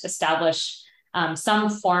just establish some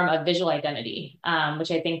form of visual identity, which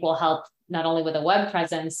I think will help not only with a web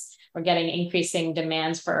presence, we're getting increasing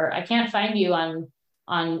demands for, I can't find you on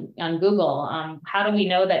Google. How do we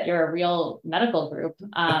know that you're a real medical group?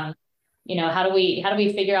 You know, how do we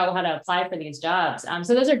figure out how to apply for these jobs?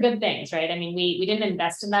 So those are good things, right? I mean, we didn't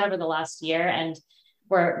invest in that over the last year, and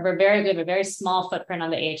we're very good, a very small footprint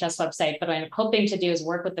on the AHS website. But what I'm hoping to do is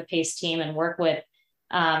work with the PACE team and work with,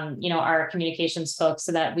 you know, our communications folks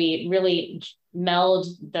so that we really meld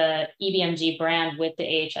the EBMG brand with the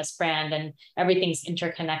AHS brand, and everything's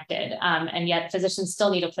interconnected. And yet physicians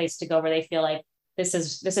still need a place to go where they feel like this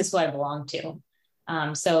is who I belong to.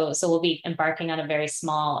 So we'll be embarking on a very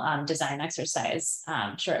small design exercise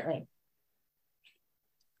shortly.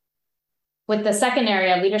 With the second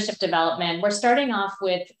area, leadership development, we're starting off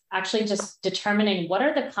with actually just determining what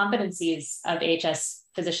are the competencies of AHS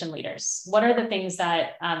physician leaders? What are the things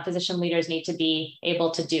that physician leaders need to be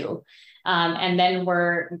able to do? And then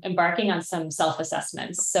we're embarking on some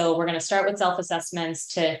self-assessments. So we're going to start with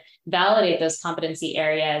self-assessments to validate those competency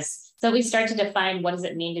areas. So we start to define what does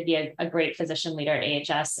it mean to be a great physician leader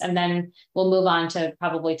at AHS. And then we'll move on to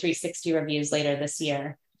probably 360 reviews later this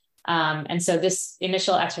year. And so this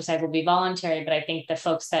initial exercise will be voluntary, but I think the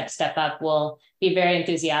folks that step up will be very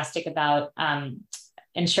enthusiastic about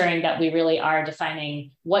ensuring that we really are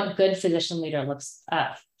defining what good physician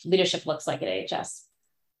leadership looks like at AHS.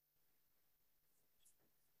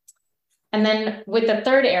 And then with the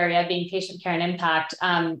third area being patient care and impact,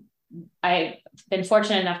 I've been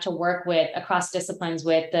fortunate enough to work with across disciplines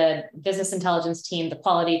with the business intelligence team, the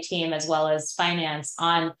quality team, as well as finance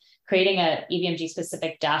on creating a EBMG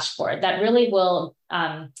specific dashboard that really will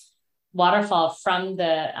waterfall from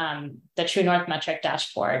the True North metric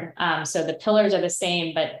dashboard. So the pillars are the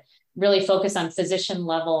same, but really focus on physician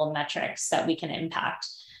level metrics that we can impact.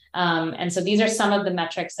 And so these are some of the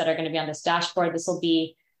metrics that are going to be on this dashboard. This will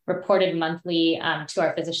be reported monthly to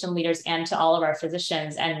our physician leaders and to all of our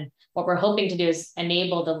physicians. And what we're hoping to do is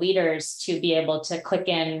enable the leaders to be able to click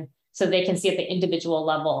in so they can see at the individual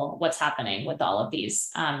level what's happening with all of these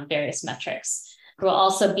various metrics. There will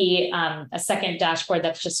also be a second dashboard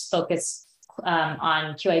that's just focused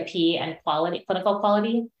on QIP and quality, clinical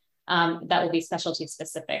quality. That will be specialty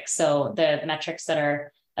specific. So the metrics that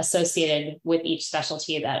are associated with each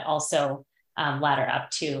specialty that also ladder up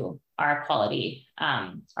to our quality,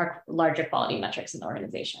 our larger quality metrics in the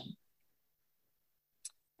organization.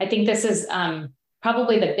 I think this is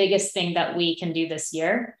probably the biggest thing that we can do this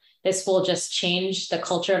year. This will just change the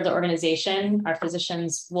culture of the organization. Our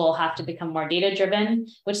physicians will have to become more data-driven,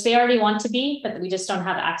 which they already want to be, but we just don't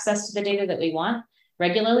have access to the data that we want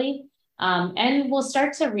regularly. And we'll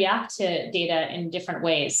start to react to data in different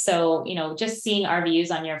ways. So, you know, just seeing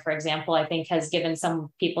RVUs on here, for example, I think has given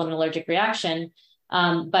some people an allergic reaction.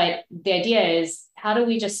 But the idea is, how do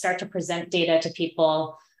we just start to present data to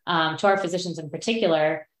people, to our physicians in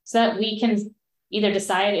particular, so that we can either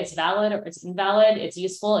decide it's valid or it's invalid, it's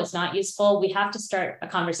useful, it's not useful. We have to start a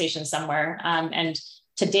conversation somewhere. And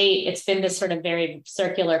to date, it's been this sort of very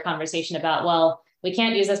circular conversation about, well, we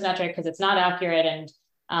can't use this metric because it's not accurate, and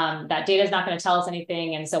that data is not going to tell us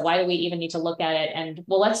anything. And so why do we even need to look at it? And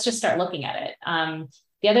well, let's just start looking at it.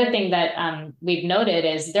 The other thing that we've noted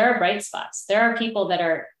is there are bright spots. There are people that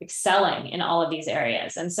are excelling in all of these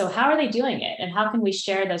areas. And so how are they doing it? And how can we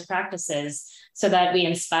share those practices so that we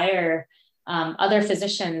inspire other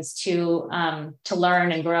physicians to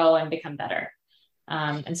learn and grow and become better?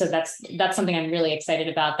 And so that's something I'm really excited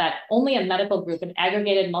about, that only a medical group, an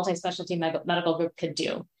aggregated multi-specialty medical group could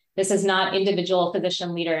do. This is not individual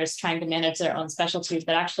physician leaders trying to manage their own specialties,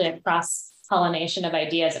 but actually a cross-pollination of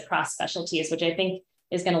ideas across specialties, which I think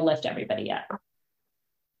is going to lift everybody up.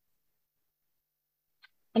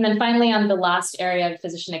 And then finally, on the last area of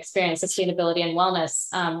physician experience, sustainability and wellness,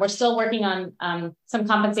 we're still working on some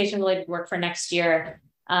compensation-related work for next year,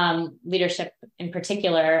 leadership in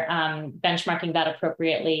particular, benchmarking that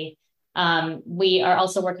appropriately. We are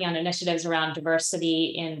also working on initiatives around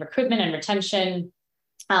diversity in recruitment and retention,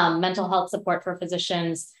 mental health support for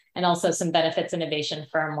physicians, and also some benefits innovation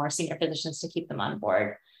for more senior physicians to keep them on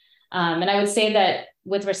board. And I would say that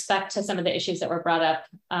with respect to some of the issues that were brought up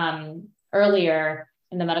earlier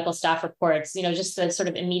in the medical staff reports, you know, just the sort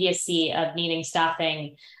of immediacy of needing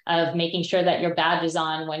staffing, of making sure that your badge is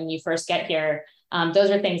on when you first get here. Those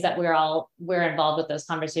are things that we're involved with those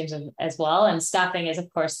conversations as well. And staffing is,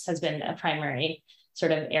 of course, has been a primary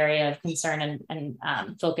sort of area of concern and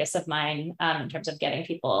focus of mine in terms of getting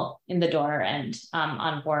people in the door and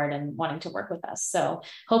on board and wanting to work with us. So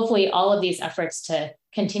hopefully all of these efforts to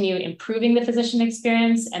continue improving the physician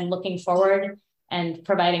experience and looking forward and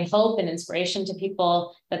providing hope and inspiration to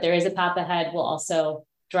people that there is a path ahead will also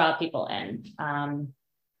draw people in.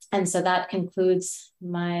 And so that concludes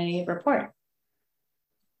my report.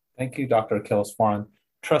 Thank you, Dr. Akhilaswaran.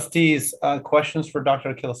 Trustees, questions for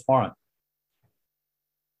Dr. Akhilaswaran?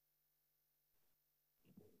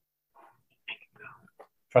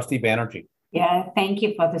 Trustee Banerjee. Yeah, thank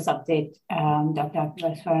you for this update, Dr.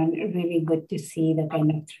 Akhilaswaran. Really good to see the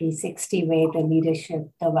kind of 360 way, the leadership,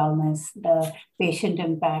 the wellness, the patient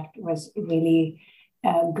impact was really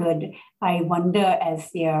good. I wonder as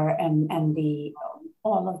there and the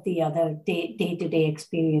all of the other day-to-day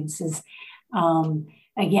experiences.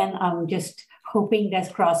 Again, I'm just hoping there's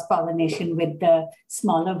cross-pollination with the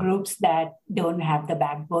smaller groups that don't have the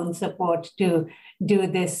backbone support to do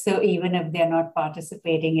this. So even if they're not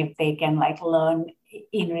participating, if they can like learn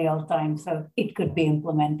in real time, so it could be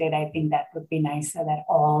implemented, I think that would be nice so that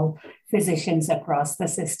all physicians across the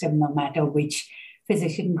system, no matter which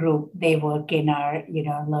physician group they work in, are, you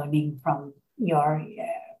know, learning from your,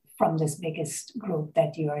 from this biggest group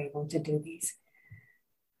that you are able to do these.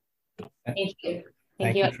 Thank you.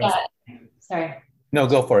 Thank you. Sorry. No,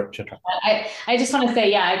 go for it, Chitra. I just want to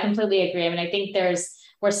say, yeah, I completely agree. I mean, I think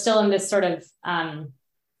we're still in this sort of,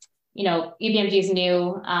 you know, EBMG is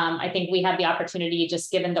new. I think we have the opportunity,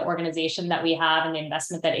 just given the organization that we have and the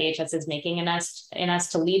investment that AHS is making in us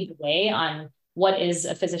to lead the way on what is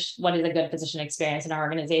a good physician experience in our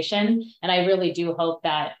organization. And I really do hope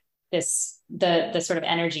that the sort of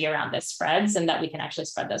energy around this spreads, and that we can actually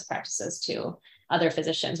spread those practices to other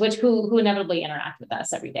physicians, who inevitably interact with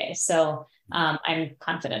us every day. So I'm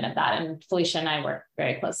confident of that. And Felicia and I work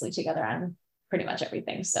very closely together on pretty much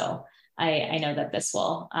everything. So I know that this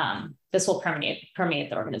will permeate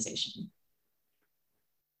the organization.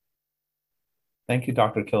 Thank you,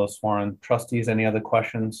 Dr. Akhilaswaran. Trustees, any other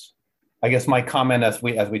questions? I guess my comment as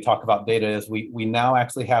we talk about data is we now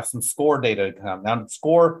actually have some SCORE data to come. Now,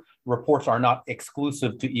 SCORE reports are not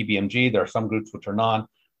exclusive to EBMG. There are some groups which are non,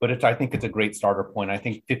 but I think it's a great starter point. I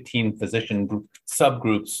think 15 physician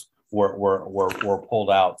subgroups were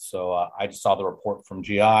pulled out. So I just saw the report from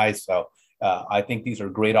GI. So I think these are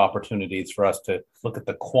great opportunities for us to look at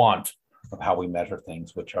the quant of how we measure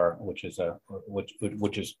things, which is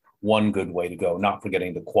one good way to go, not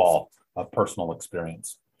forgetting the qual of personal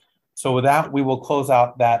experience. So with that, we will close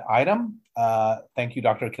out that item. Thank you,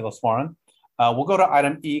 Dr. Akhilaswaran. We'll go to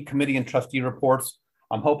item E, committee and trustee reports.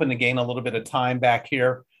 I'm hoping to gain a little bit of time back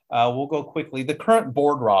here. We'll go quickly. The current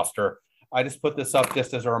board roster, I just put this up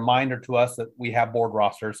just as a reminder to us that we have board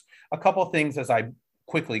rosters. A couple of things as I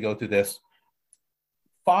quickly go through this.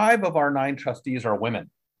 5 of our 9 trustees are women.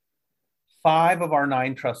 5 of our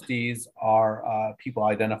 9 trustees are people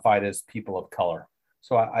identified as people of color.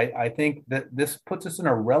 So I think that this puts us in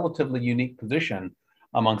a relatively unique position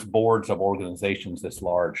amongst boards of organizations this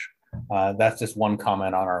large. That's just one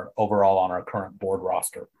comment on our overall on our current board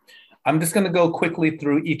roster. I'm just going to go quickly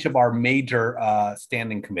through each of our major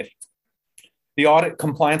standing committees. The Audit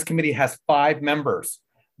Compliance Committee has 5 members: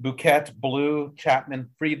 Bouquet, Blue, Chapman,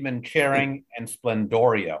 Friedman, Charing, and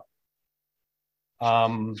Splendorio.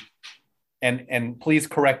 And please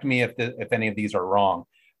correct me if any of these are wrong.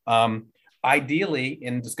 Ideally,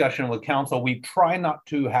 in discussion with council, we try not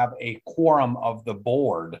to have a quorum of the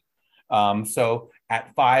board. So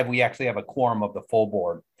at 5, we actually have a quorum of the full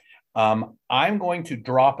board. I'm going to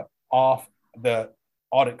drop off the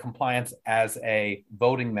audit compliance as a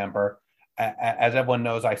voting member. As everyone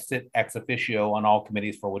knows, I sit ex officio on all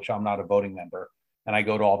committees for which I'm not a voting member, and I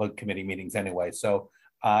go to all the committee meetings anyway. So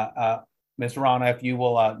Ms. Rana, if you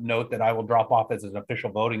will note that I will drop off as an official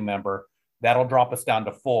voting member, that'll drop us down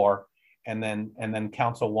to 4. And then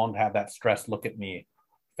council won't have that stress look at me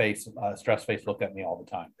face look at me all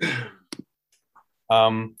the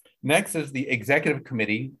time. Next is the executive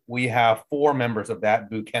committee. We have 4 members of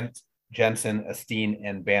that: Bouquet, Jensen, Esteen,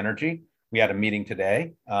 and Banerjee. We had a meeting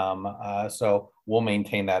today, so we'll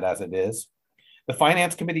maintain that as it is. The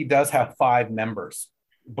finance committee does have 5 members: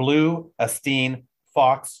 Blue, Esteen,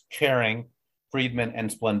 Fox, Charing, Friedman,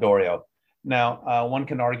 and Splendorio. Now, one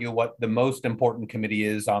can argue what the most important committee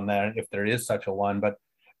is on there, if there is such a one, but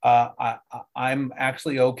I'm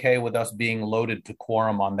actually okay with us being loaded to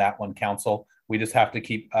quorum on that one, council. We just have to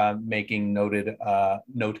keep making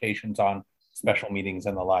notations on special meetings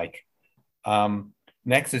and the like.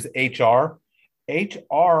 Next is HR.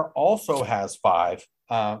 HR also has 5,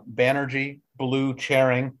 Banerjee, Blue,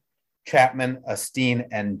 Charing, Chapman, Esteen,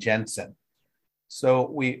 and Jensen.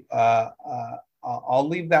 So I'll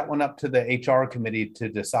leave that one up to the HR committee to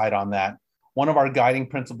decide on that. One of our guiding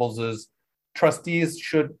principles is trustees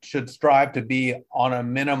should strive to be on a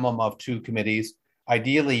minimum of 2 committees,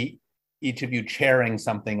 ideally each of you chairing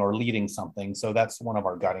something or leading something. So that's one of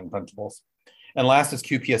our guiding principles. And last is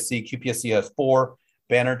QPSC. QPSC has 4,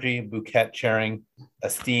 Banerjee, Bouquet chairing,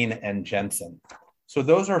 Esteen, and Jensen. So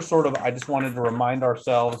those are sort of, I just wanted to remind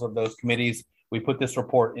ourselves of those committees. We put this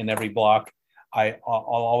report in every block. I'll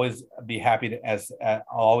always be happy to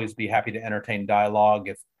entertain dialogue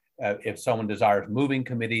if someone desires moving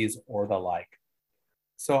committees or the like.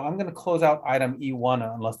 So I'm going to close out item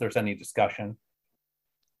E1 unless there's any discussion.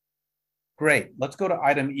 Great. Let's go to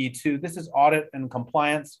item E2. This is audit and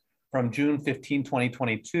compliance from June 15,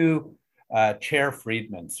 2022. Chair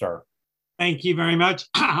Friedman, sir. Thank you very much.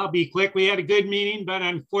 I'll be quick. We had a good meeting, but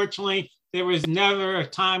unfortunately, there was never a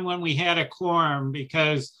time when we had a quorum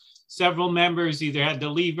because several members either had to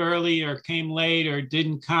leave early or came late or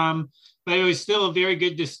didn't come. But it was still a very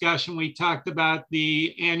good discussion. We talked about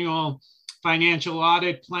the annual financial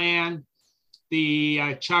audit plan,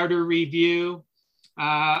 the charter review,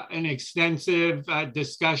 an extensive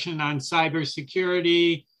discussion on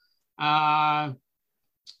cybersecurity,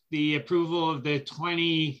 the approval of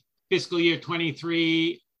the fiscal year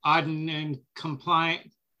 23 audit and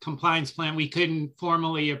compliance plan. We couldn't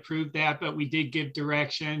formally approve that, but we did give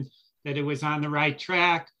direction that it was on the right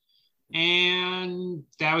track. And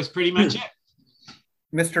that was pretty much it.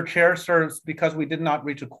 Mr. Chair, sir, because we did not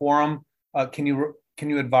reach a quorum, can you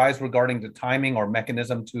advise regarding the timing or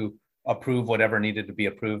mechanism to approve whatever needed to be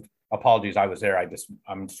approved? Apologies, I was there.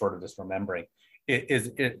 I'm sort of just remembering.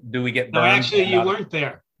 Do we get burned? No, actually, you weren't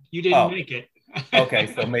there. You didn't make it.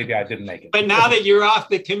 Okay, so maybe I didn't make it. But now that you're off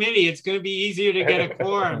the committee, it's going to be easier to get a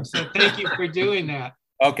quorum. So thank you for doing that.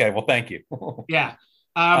 Okay, well, thank you. Yeah.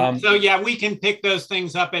 So yeah, we can pick those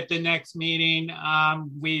things up at the next meeting.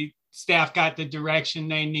 Staff got the direction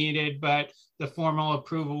they needed, but the formal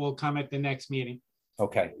approval will come at the next meeting.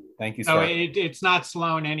 Okay, thank you, sir. So it's not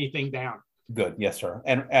slowing anything down. Good, yes, sir.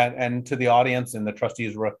 And to the audience and the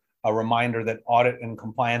trustees, a reminder that audit and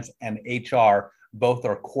compliance and HR both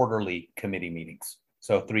are quarterly committee meetings.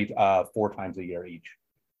 So 4 times a year each.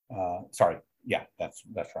 Sorry, yeah, that's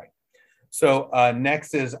right. So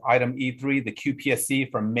next is item E3, the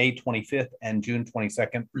QPSC from May 25th and June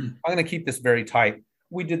 22nd. I'm going to keep this very tight.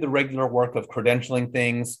 We did the regular work of credentialing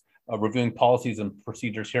things, reviewing policies and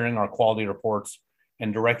procedures, hearing our quality reports,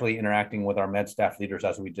 and directly interacting with our med staff leaders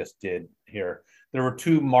as we just did here. There were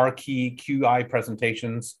 2 marquee QI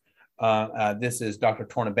presentations. This is Dr.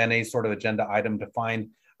 Tornabene's sort of agenda item to find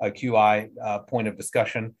a QI point of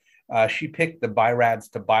discussion. She picked the BIRADS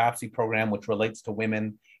to biopsy program, which relates to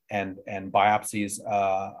women and biopsies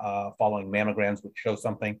following mammograms, which show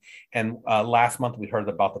something. And last month we heard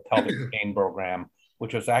about the pelvic pain program,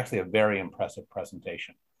 which was actually a very impressive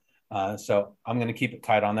presentation. So I'm going to keep it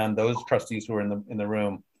tight on them. Those trustees who are in the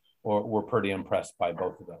room were pretty impressed by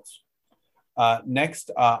both of those.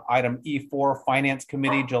 Next, item E4, Finance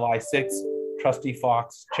Committee, July 6th. Trustee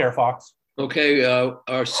Fox, Chair Fox. Okay, our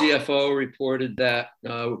CFO reported that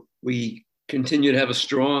we continue to have a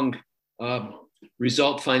strong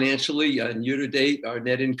result financially. Year to date, our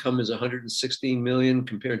net income is 116 million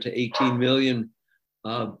compared to 18 million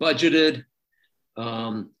budgeted.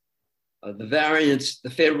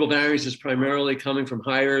 The favorable variance is primarily coming from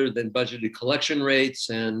higher than budgeted collection rates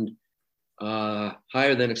and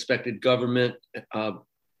higher than expected government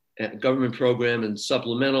program and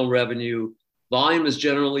supplemental revenue. Volume has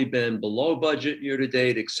generally been below budget year to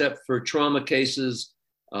date, except for trauma cases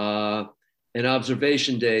and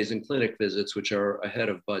observation days and clinic visits, which are ahead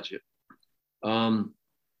of budget. And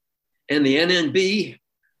the NNB,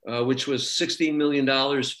 which was $16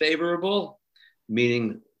 million favorable,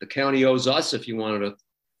 meaning the county owes us, if you wanted to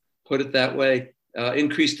put it that way,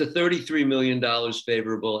 increased to $33 million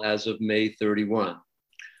favorable as of May 31.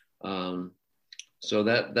 So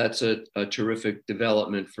that's a terrific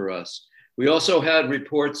development for us. We also had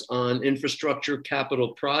reports on infrastructure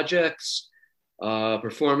capital projects,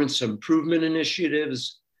 performance improvement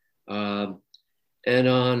initiatives, and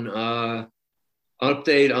on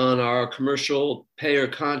update on our commercial payer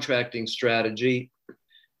contracting strategy.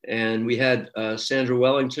 And we had Sandra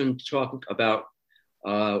Wellington talk about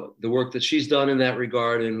the work that she's done in that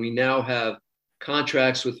regard. And we now have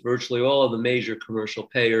contracts with virtually all of the major commercial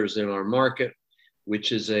payers in our market,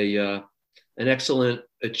 which is an excellent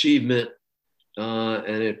achievement.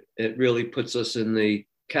 And it really puts us in the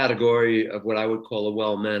category of what I would call a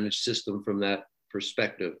well-managed system from that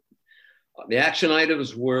perspective. The action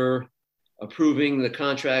items were approving the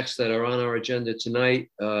contracts that are on our agenda tonight,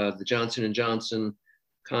 the Johnson & Johnson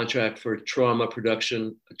contract for trauma products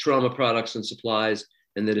and supplies,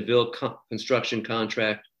 and the DeVille construction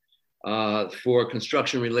contract for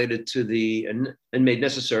construction related to and made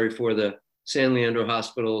necessary for the San Leandro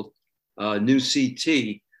Hospital new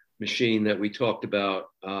CT machine that we talked about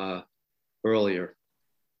earlier.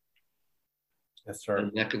 Yes, sir.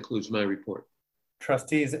 And that concludes my report.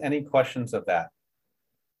 Trustees, any questions of that?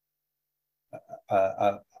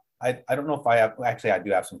 I don't know if I have, actually I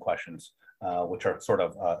do have some questions, which are sort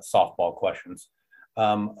of softball questions.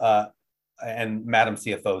 And Madam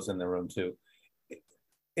CFO's in the room too.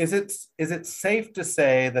 Is it safe to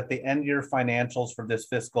say that the end year financials for this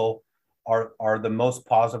fiscal are the most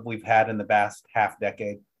positive we've had in the past half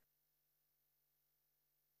decade?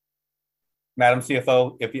 Madam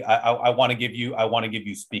CFO, if you, I want to give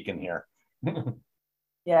you speaking here.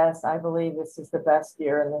 Yes, I believe this is the best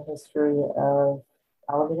year in the history of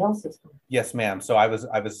Alameda Health System. Yes, ma'am. So I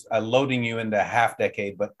was loading you into half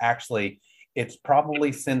decade, but actually, it's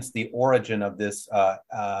probably since the origin of this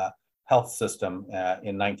health system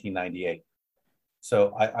in 1998.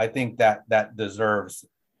 So I think that deserves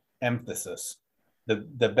emphasis.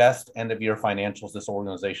 The best end of year financials this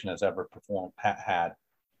organization has ever had.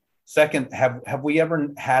 Second, have we ever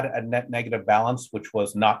had a net negative balance which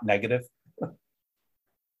was not negative?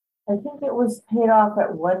 I think it was paid off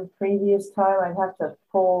at one previous time. I'd have to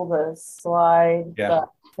pull the slide, yeah.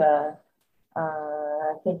 But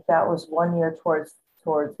I think that was 1 year towards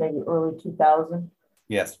maybe early 2000.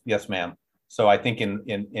 Yes, ma'am. So I think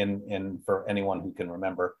in for anyone who can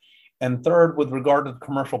remember. And third, with regard to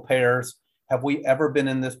commercial payers, have we ever been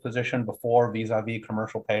in this position before vis-a-vis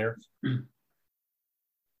commercial payers?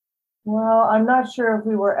 Well, I'm not sure if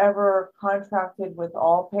we were ever contracted with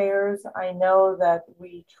all payers. I know that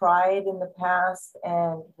we tried in the past,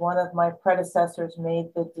 and one of my predecessors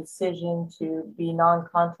made the decision to be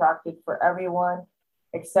non-contracted for everyone,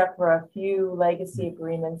 except for a few legacy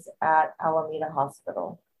agreements at Alameda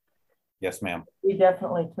Hospital. Yes, ma'am. We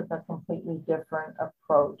definitely took a completely different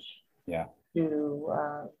approach to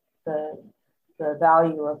the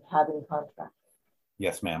value of having contracts.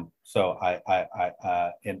 Yes, ma'am. So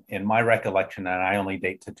in my recollection, and I only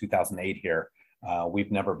date to 2008 here,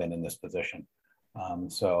 we've never been in this position. I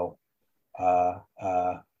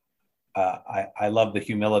love the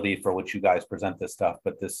humility for which you guys present this stuff,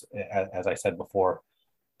 but this, as I said before,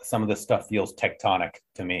 some of this stuff feels tectonic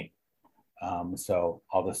to me. So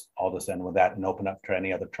I'll just end with that and open up to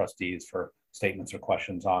any other trustees for statements or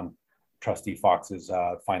questions on Trustee Fox's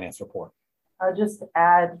finance report. I'll just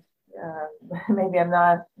add, maybe I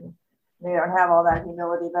don't have all that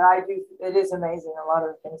humility, but I do. It is amazing a lot of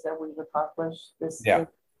the things that we've accomplished. It's beyond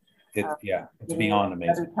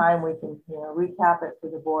amazing. Every time we can, recap it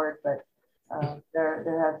for the board, but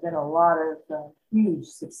there have been a lot of huge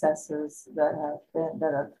successes that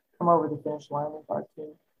have come over the finish line with our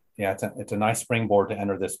team. Yeah, it's a nice springboard to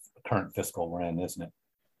enter this current fiscal we're in, isn't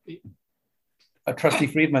it? Trustee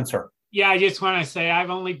Friedman, sir. Yeah, I just want to say I've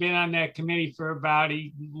only been on that committee for about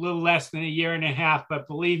a little less than a year and a half, but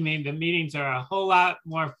believe me, the meetings are a whole lot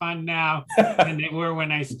more fun now than they were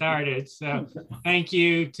when I started. So thank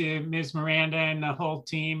you to Ms. Miranda and the whole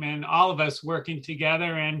team and all of us working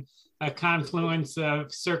together in a confluence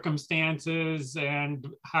of circumstances and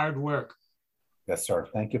hard work. Yes, sir.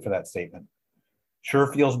 Thank you for that statement.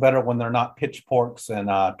 Sure feels better when they're not pitchforks and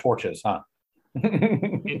torches, huh?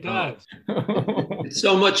 It does. It's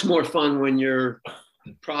so much more fun when you're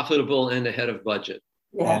profitable and ahead of budget.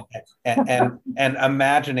 Yeah. And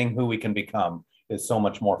imagining who we can become is so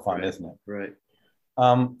much more fun, isn't it? Right.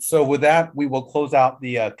 So with that, we will close out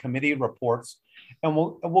the committee reports, and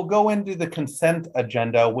we'll go into the consent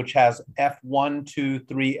agenda, which has F1, 2,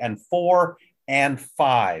 3, and 4, and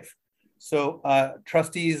 5. So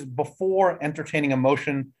trustees, before entertaining a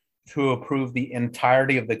motion to approve the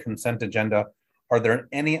entirety of the consent agenda, are there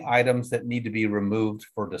any items that need to be removed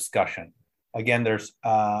for discussion? Again, there's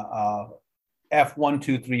F1,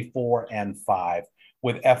 2, 3, 4, and 5,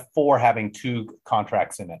 with F4 having 2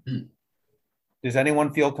 contracts in it. Does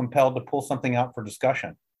anyone feel compelled to pull something out for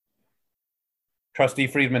discussion? Trustee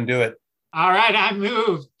Friedman, do it. All right, I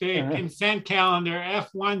move the consent calendar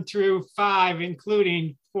F1 through 5,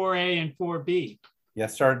 including 4A and 4B.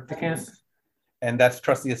 Yes, sir. And that's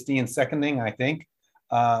Trustee Esteen seconding, I think.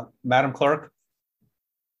 Madam Clerk?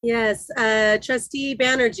 Yes. Trustee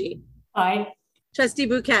Banerjee? Aye. Trustee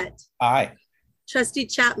Bouquet? Aye. Trustee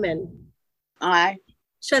Chapman? Aye.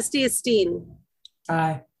 Trustee Esteen?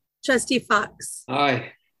 Aye. Trustee Fox?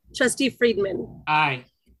 Aye. Trustee Friedman? Aye.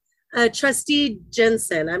 Trustee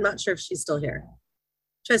Jensen, I'm not sure if she's still here.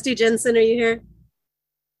 Trustee Jensen, are you here?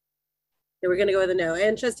 Yeah, we're going to go with a no.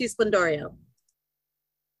 And Trustee Splendorio?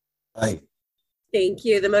 Aye. Thank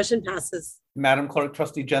you. The motion passes. Madam Clerk,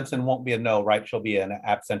 Trustee Jensen won't be a no, right? She'll be an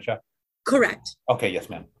absentia? Correct. Okay, yes,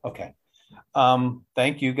 ma'am. Okay.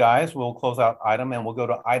 Thank you, guys. We'll close out item and we'll go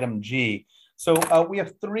to item G. So we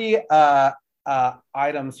have 3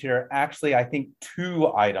 items here. Actually, I think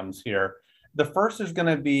 2 items here. The first is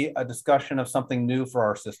going to be a discussion of something new for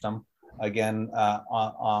our system. Again,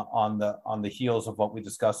 on the heels of what we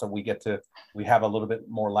discussed, so we have a little bit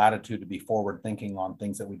more latitude to be forward thinking on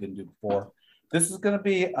things that we didn't do before. This is going to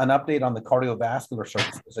be an update on the cardiovascular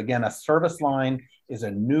services. Again, a service line is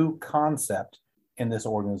a new concept in this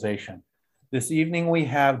organization. This evening, we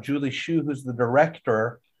have Julie Hsu, who's the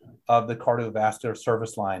director of the cardiovascular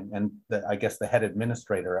service line, and I guess the head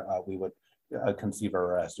administrator, we would conceive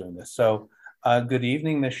her as doing this. So good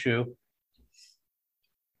evening, Ms. Hsu.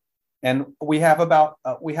 And we have about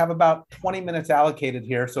 20 minutes allocated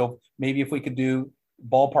here. So maybe if we could do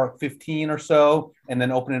ballpark 15 or so, and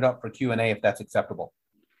then open it up for Q&A if that's acceptable.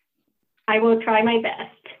 I will try my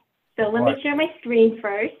best. So let me share my screen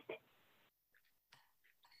first.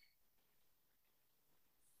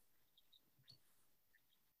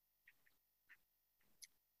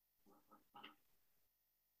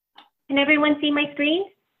 Can everyone see my screen?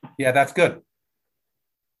 Yeah, that's good.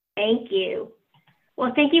 Thank you.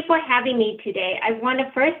 Well, thank you for having me today. I want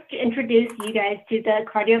to first introduce you guys to the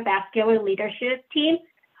cardiovascular leadership team.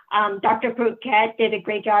 Dr. Burkett did a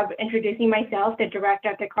great job introducing myself, the director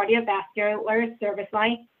of the cardiovascular service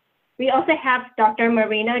line. We also have Dr.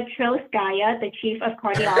 Marina Troskaya, the chief of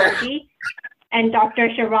cardiology, and Dr.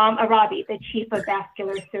 Shahram Arabi, the chief of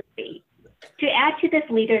vascular surgery. To add to this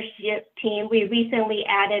leadership team, we recently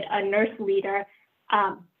added a nurse leader,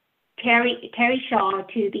 Terry Shaw,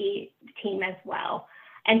 to the team as well.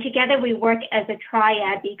 And together we work as a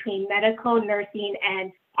triad between medical, nursing,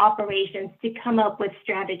 and operations to come up with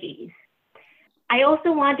strategies. I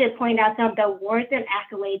also want to point out some of the awards and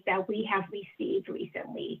accolades that we have received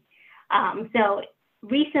recently. So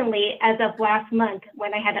recently, as of last month,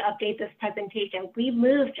 when I had to update this presentation, we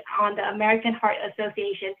moved on the American Heart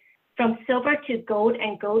Association from silver to gold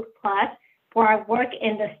and gold plus for our work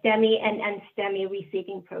in the STEMI and NSTEMI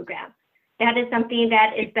receiving program. That is something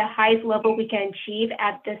that is the highest level we can achieve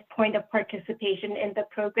at this point of participation in the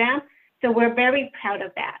program. So we're very proud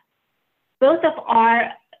of that. Both of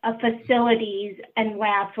our facilities and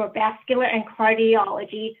labs for vascular and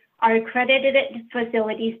cardiology are accredited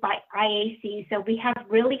facilities by IAC. So we have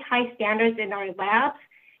really high standards in our labs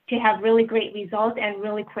to have really great results and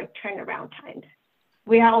really quick turnaround times.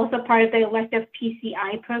 We are also part of the elective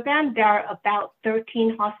PCI program. There are about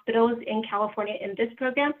 13 hospitals in California in this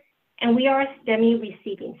program, and we are a STEMI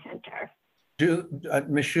receiving center.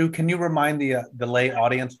 Ms. Hsu, can you remind the lay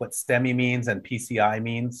audience what STEMI means and PCI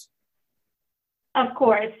means? Of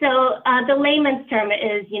course. So the layman's term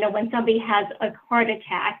is, when somebody has a heart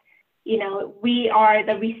attack, we are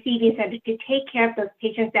the receiving center to take care of those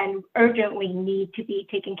patients that urgently need to be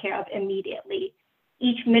taken care of immediately.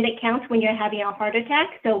 Each minute counts when you're having a heart attack.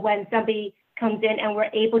 So when somebody comes in and we're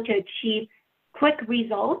able to achieve quick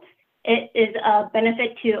results, it is a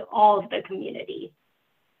benefit to all of the community.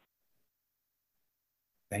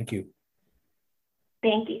 Thank you.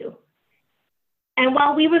 Thank you. And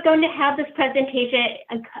while we were going to have this presentation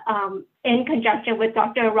in conjunction with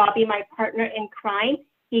Dr. Arabi, my partner in crime,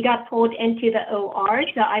 he got pulled into the OR,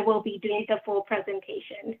 so I will be doing the full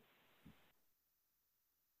presentation.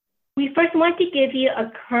 We first want to give you a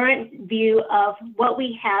current view of what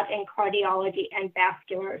we have in cardiology and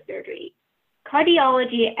vascular surgery.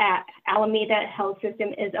 Cardiology at Alameda Health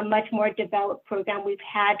System is a much more developed program. We've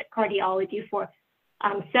had cardiology for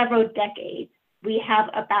several decades. We have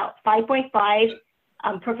about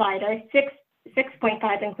 5.5 providers,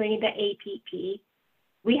 6.5 including the APP.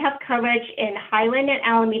 We have coverage in Highland and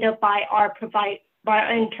Alameda by our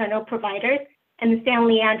internal providers and the San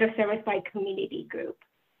Leandro service by community group.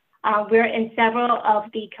 We're in several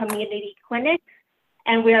of the community clinics,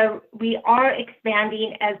 and we are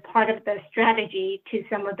expanding as part of the strategy to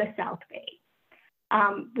some of the South Bay.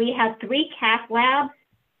 We have 3 cath labs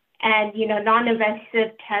and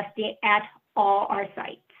non-invasive testing at all our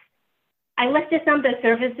sites. I listed some of the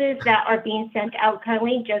services that are being sent out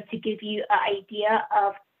currently just to give you an idea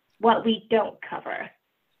of what we don't cover.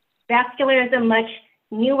 Vascular is a much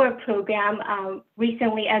newer program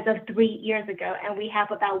recently as of 3 years ago, and we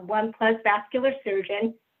have about 1+ vascular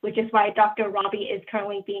surgeon, which is why Dr. Arabi is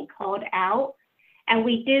currently being called out. And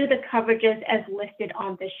we do the coverages as listed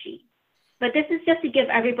on the sheet. But this is just to give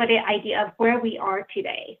everybody an idea of where we are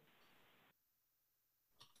today.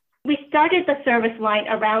 We started the service line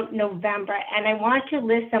around November, and I want to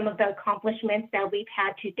list some of the accomplishments that we've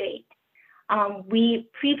had to date. We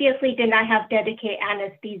previously did not have dedicated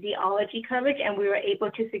anesthesiology coverage, and we were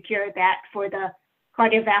able to secure that for the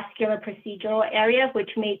cardiovascular procedural area,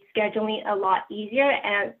 which made scheduling a lot easier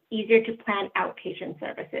and easier to plan outpatient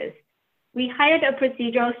services. We hired a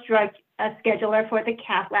procedural scheduler for the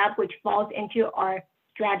cath lab, which falls into our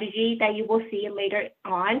strategy that you will see later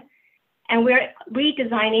on. And we're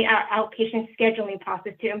redesigning our outpatient scheduling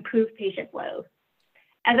process to improve patient flow.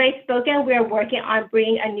 As I've spoken, we are working on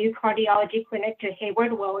bringing a new cardiology clinic to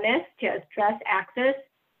Hayward Wellness to address access.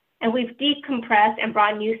 And we've decompressed and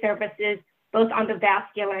brought new services both on the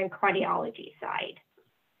vascular and cardiology side.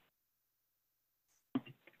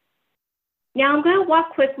 Now I'm going to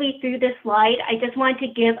walk quickly through this slide. I just want to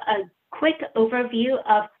give a quick overview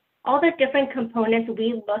of all the different components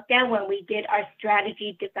we looked at when we did our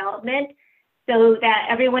strategy development so that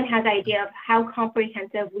everyone has an idea of how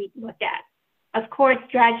comprehensive we looked at. Of course,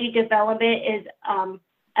 strategy development is an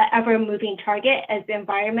ever-moving target as the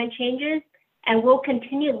environment changes, and we'll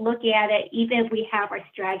continue looking at it even if we have our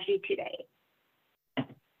strategy today.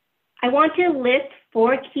 I want to list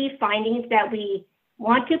 4 key findings that we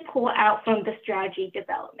want to pull out from the strategy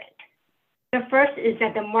development. The first is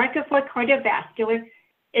that the market for cardiovascular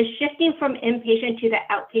is shifting from inpatient to the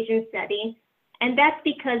outpatient setting, and that's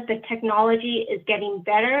because the technology is getting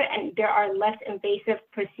better and there are less invasive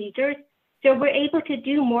procedures, so we're able to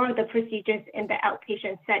do more of the procedures in the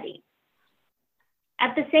outpatient setting.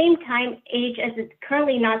 At the same time, AHS is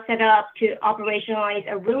currently not set up to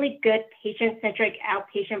operationalize a really good patient-centric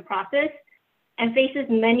outpatient process and faces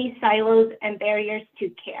many silos and barriers to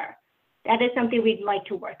care. That is something we'd like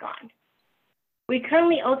to work on. We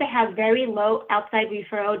currently also have very low outside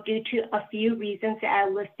referral due to a few reasons that are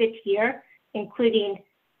listed here, including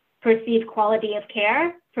perceived quality of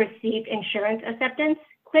care, perceived insurance acceptance,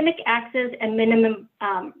 clinic access, and minimum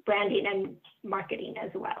branding and marketing as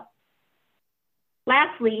well.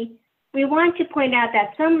 Lastly, we want to point out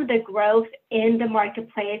that some of the growth in the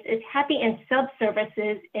marketplace is happening in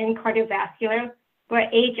sub-services in cardiovascular where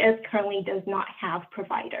AHS currently does not have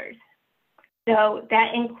providers. So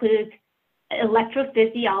that includes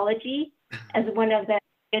electrophysiology as one of the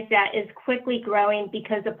areas that is quickly growing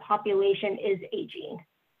because the population is aging.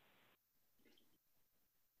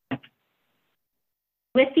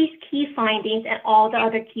 With these key findings and all the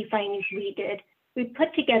other key findings we did, we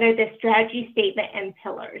put together the strategy statement and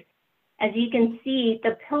pillars. As you can see,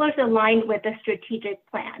 the pillars aligned with the strategic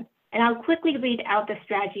plan. And I'll quickly read out the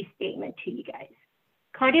strategy statement to you guys.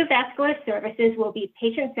 Cardiovascular services will be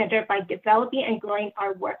patient-centered by developing and growing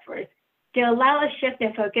our workforce to allow a shift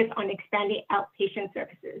in focus on expanding outpatient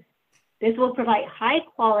services. This will provide high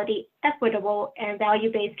quality, equitable, and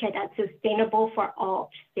value-based care that's sustainable for all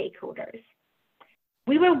stakeholders.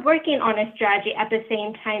 We were working on a strategy at the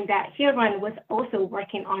same time that Huron was also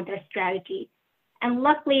working on their strategy. And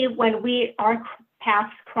luckily, when our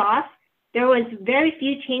paths crossed, there was very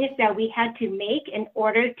few changes that we had to make in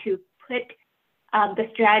order to put the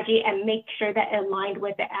strategy and make sure that it aligned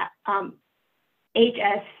with the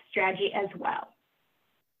AHS strategy as well.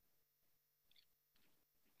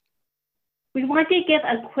 We want to give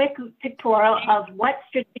a quick pictorial of what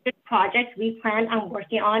strategic projects we plan on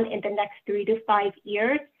working on in the next 3 to 5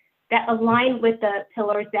 years that align with the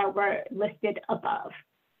pillars that were listed above.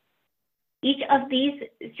 Each of these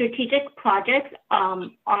strategic projects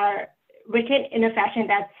are written in a fashion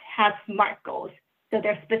that has SMART goals. So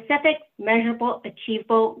they're specific, measurable,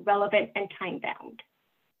 achievable, relevant, and time-bound.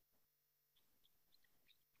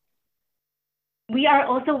 We are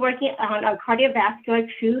also working on a cardiovascular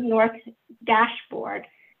True North dashboard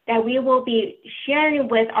that we will be sharing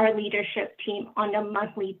with our leadership team on a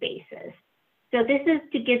monthly basis. So this is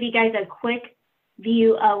to give you guys a quick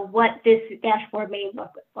view of what this dashboard may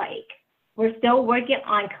look like. We're still working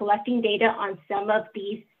on collecting data on some of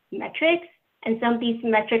these metrics, and some of these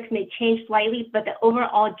metrics may change slightly, but the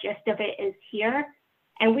overall gist of it is here.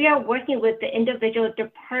 And we are working with the individual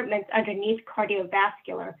departments underneath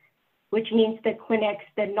cardiovascular, which means the clinics,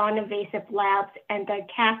 the non-invasive labs, and the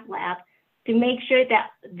cath lab, to make sure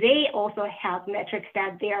that they also have metrics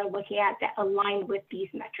that they are looking at that align with these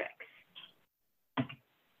metrics.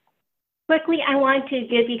 Quickly, I want to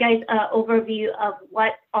give you guys an overview of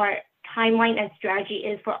what our timeline and strategy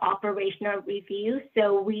is for operational review.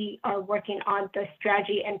 So we are working on the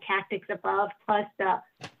strategy and tactics above, plus the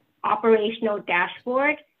operational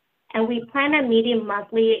dashboard. And we plan on meeting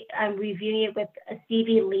monthly and reviewing it with a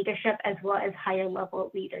CV leadership as well as higher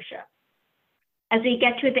level leadership. As we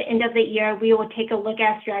get to the end of the year, we will take a look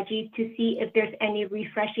at strategy to see if there's any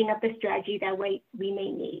refreshing of the strategy that we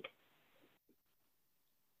may need.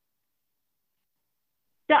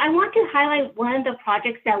 So I want to highlight one of the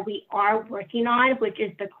projects that we are working on, which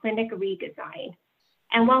is the clinic redesign.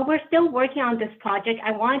 And while we're still working on this project,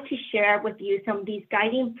 I want to share with you some of these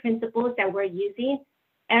guiding principles that we're using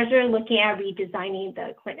as we're looking at redesigning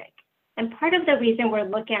the clinic. And part of the reason we're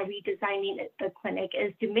looking at redesigning the clinic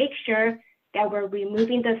is to make sure that we're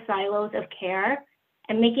removing the silos of care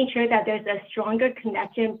and making sure that there's a stronger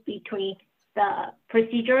connection between the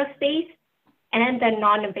procedural space and the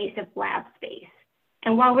non-invasive lab space.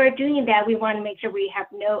 And while we're doing that, we want to make sure we have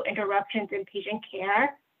no interruptions in patient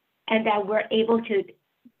care and that we're able to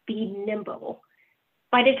be nimble.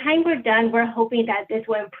 By the time we're done, we're hoping that this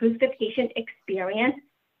will improve the patient experience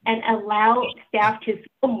and allow staff to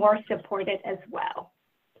feel more supported as well.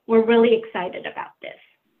 We're really excited about this.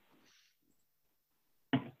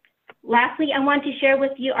 Lastly, I want to share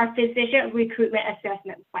with you our physician recruitment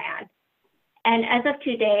assessment plan. And as of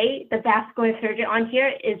today, the vascular surgeon on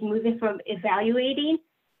here is moving from evaluating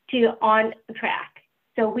to on track.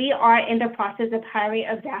 So we are in the process of hiring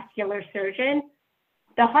a vascular surgeon.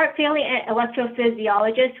 The heart failure and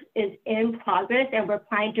electrophysiologist is in progress, and we're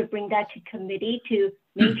planning to bring that to committee to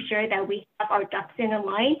make sure that we have our ducks in a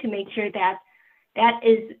line to make sure that that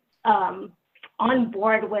is on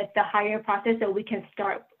board with the hiring process so we can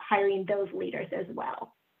start hiring those leaders as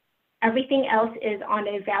well. Everything else is on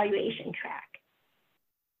the evaluation track.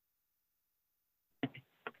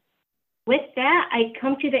 With that, I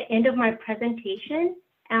come to the end of my presentation,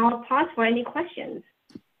 and I'll pause for any questions.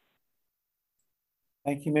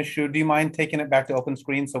 Thank you, Ms. Xu. Do you mind taking it back to open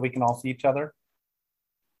screen so we can all see each other?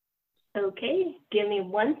 Okay, give me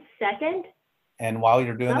 1 second. And while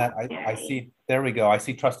you're doing that, I see, there we go. I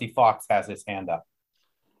see Trustee Fox has his hand up.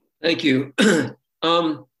 Thank you.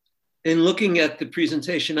 In looking at the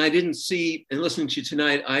presentation, I didn't see, and listening to you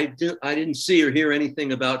tonight, I didn't see or hear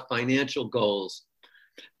anything about financial goals.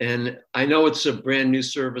 And I know it's a brand new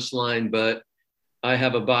service line, but I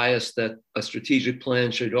have a bias that a strategic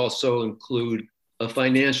plan should also include a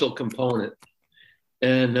financial component.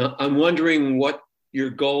 And I'm wondering what your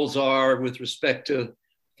goals are with respect to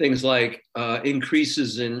things like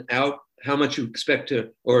increases in how much you expect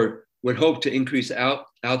to, or would hope to increase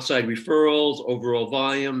outside referrals, overall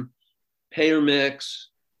volume, payer mix,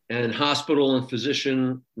 and hospital and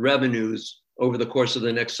physician revenues over the course of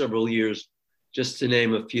the next several years, just to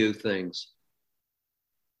name a few things.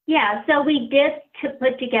 Yeah, so we did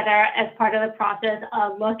put together as part of the process a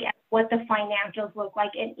look at what the financials look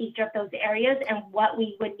like in each of those areas and what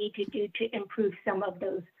we would need to do to improve some of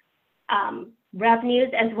those revenues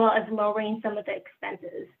as well as lowering some of the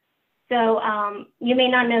expenses. So you may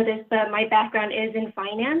not know this, but my background is in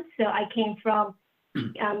finance. So I came from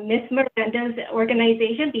Ms. Miranda's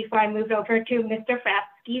organization before I moved over to Mr.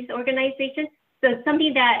 Frapsky's organization. So it's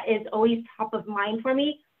something that is always top of mind for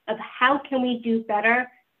me of how can we do better?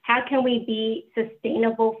 How can we be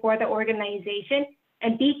sustainable for the organization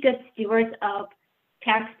and be good stewards of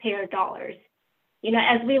taxpayer dollars? You know,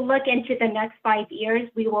 as we look into the next 5 years,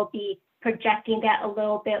 we will be projecting that a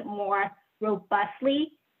little bit more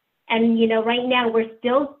robustly. And, you know, right now we're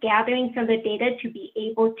still gathering some of the data to be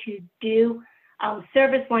able to do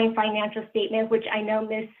service line financial statement, which I know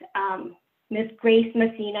Ms. Grace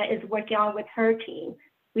Messina is working on with her team.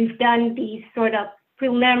 We've done the sort of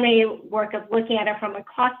preliminary work of looking at it from a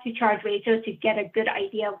cost to charge ratio to get a good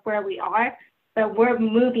idea of where we are, but we're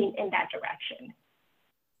moving in that direction.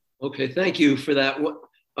 Okay, thank you for that.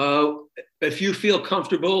 If you feel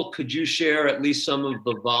comfortable, could you share at least some of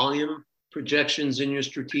the volume projections in your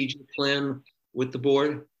strategic plan with the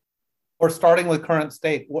board? Or starting with current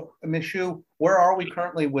state, Ms. Xu, where are we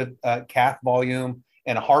currently with cath volume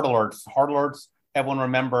and heart alerts? Heart alerts, everyone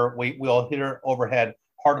remember, we'll hear overhead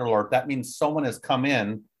heart alert. That means someone has come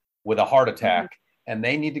in with a heart attack and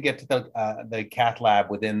they need to get to the cath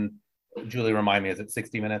lab within, Julie, remind me, is it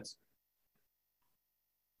 60 minutes?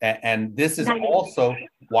 And this is also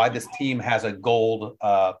why this team has a gold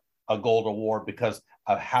award, because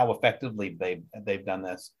of how effectively they've done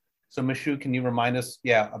this. So Ms. Xu, can you remind us,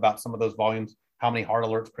 about some of those volumes? How many heart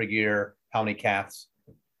alerts per year? How many caths?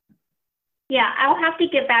 Yeah, I'll have to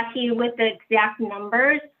get back to you with the exact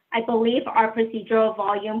numbers. I believe our procedural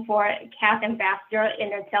volume for cath and vascular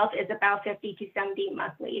in itself is about 50 to 70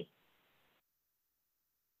 monthly.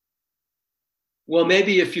 Well,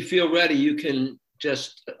 maybe if you feel ready, you can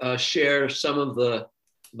just share some of the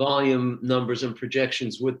volume numbers and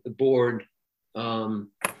projections with the board.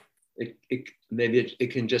 Maybe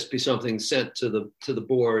it can just be something sent to the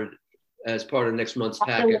board as part of next month's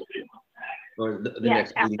packet. Or the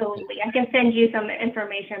yes, next meeting. Absolutely. I can send you some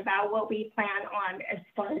information about what we plan on as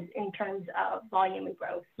far as in terms of volume and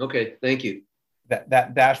growth. Okay, thank you.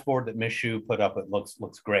 That dashboard that Ms. Xu put up, it looks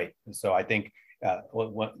great. So I think I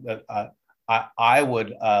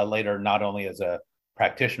would later, not only as a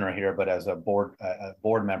practitioner here, but as a board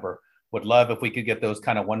member, would love if we could get those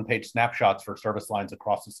kind of one-page snapshots for service lines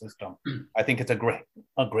across the system. I think it's a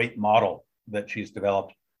great model that she's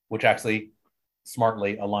developed, which actually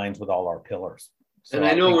smartly aligns with all our pillars. So and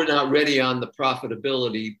I know we're not ready on the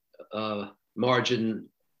profitability margin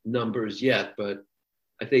numbers yet, but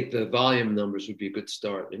I think the volume numbers would be a good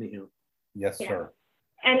start anyhow. Yes, sir.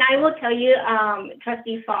 And I will tell you,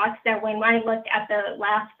 Trustee Fox, that when I looked at the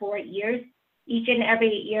last 4 years, each and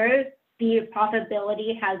every year, the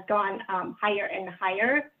profitability has gone higher and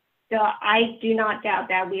higher. So I do not doubt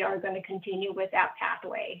that we are going to continue with that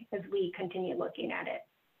pathway as we continue looking at it.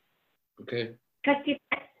 Okay. Trustee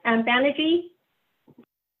Banerjee?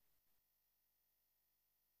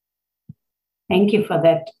 Thank you for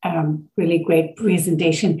that really great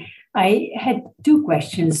presentation. I had two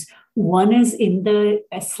questions. One is in the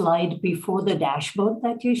slide before the dashboard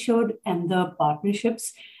that you showed and the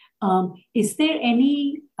partnerships. Is there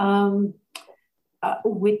any,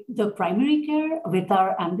 with the primary care, with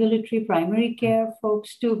our ambulatory primary care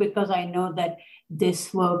folks too? Because I know that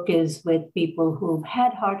this work is with people who've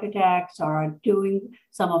had heart attacks or are doing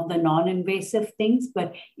some of the non-invasive things,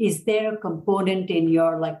 but is there a component in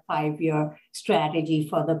your like 5-year strategy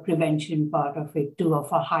for the prevention part of it too,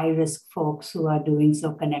 of a high risk folks who are doing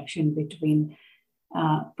so connection between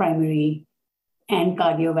primary and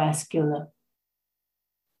cardiovascular?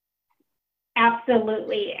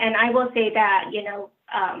 Absolutely. And I will say that,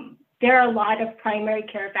 there are a lot of primary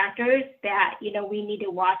care factors that, we need to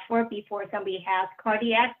watch for before somebody has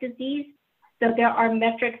cardiac disease. So there are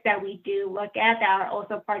metrics that we do look at that are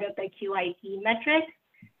also part of the QIP metrics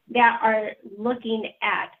that are looking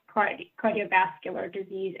at cardiovascular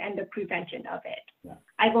disease and the prevention of it. Yeah.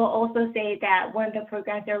 I will also say that one of the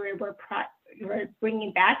programs that we're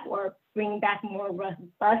bringing back more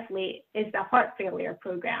robustly is the heart failure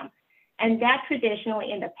program. And that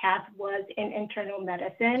traditionally in the past was in internal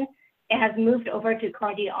medicine. It has moved over to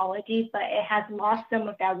cardiology, but it has lost some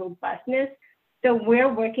of that robustness. So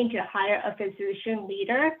we're working to hire a physician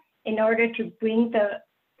leader in order to bring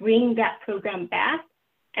that program back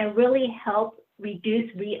and really help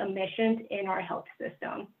reduce readmissions in our health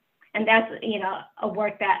system. And that's, a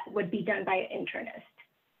work that would be done by an internist.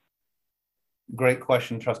 Great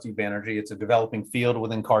question, Trustee Banerjee. It's a developing field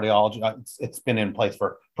within cardiology. It's been in place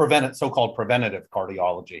for so-called preventative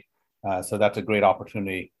cardiology. So that's a great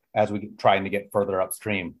opportunity as we trying to get further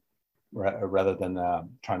upstream rather than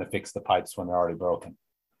trying to fix the pipes when they're already broken.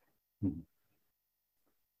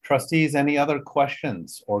 Trustees, any other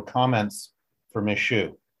questions or comments for Ms.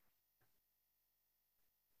 Hsu?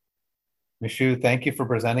 Ms. Hsu, thank you for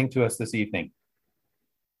presenting to us this evening.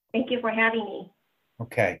 Thank you for having me.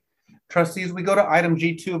 Okay. Trustees, we go to item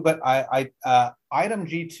G2, but item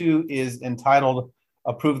G2 is entitled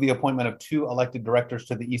Approve the Appointment of 2 Elected Directors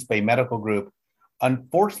to the East Bay Medical Group.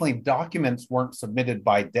 Unfortunately, documents weren't submitted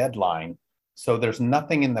by deadline, so there's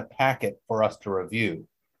nothing in the packet for us to review.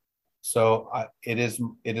 So it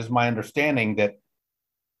is my understanding that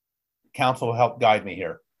council will help guide me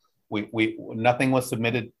here. Nothing was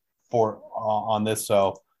submitted on this,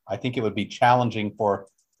 so I think it would be challenging for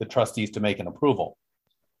the trustees to make an approval.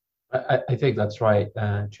 I think that's right,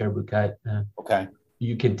 Chair Bouquet. Okay.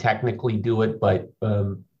 You can technically do it, but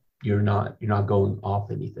you're not going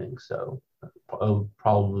off anything. So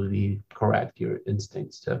probably correct your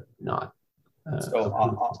instincts to not. So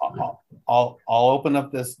I'll open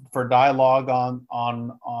up this for dialogue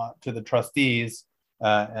on to the trustees,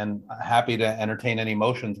 and happy to entertain any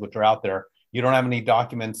motions which are out there. You don't have any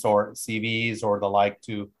documents or CVs or the like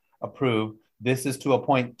to approve. This is to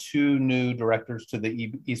appoint 2 new directors to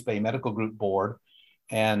the East Bay Medical Group Board.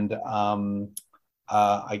 And I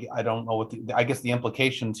don't know what I guess the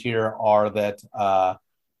implications here are that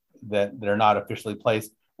they're not officially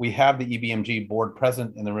placed. We have the EBMG board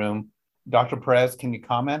present in the room. Dr. Perez, can you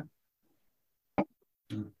comment?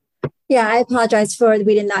 Yeah, I apologize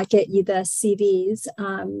we did not get you the CVs.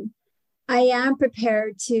 I am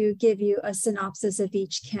prepared to give you a synopsis of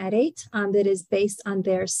each candidate that is based on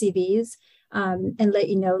their CVs. And let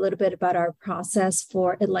you know a little bit about our process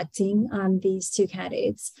for electing these 2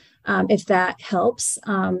 candidates, if that helps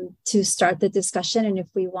to start the discussion. And if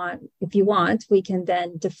you want, we can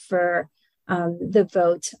then defer the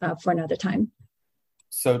vote for another time.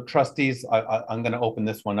 So trustees, I'm going to open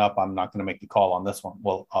this one up. I'm not going to make the call on this one.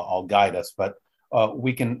 Well, I'll guide us, but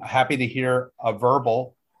happy to hear a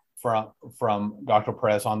verbal from Dr.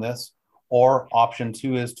 Perez on this, or option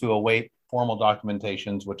 2 is to await formal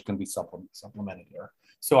documentations, which can be supplemented here.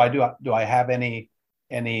 So do I have any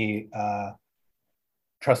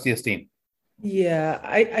Trustee Esteen? Yeah,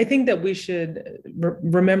 I think that we should,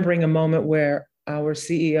 remembering a moment where our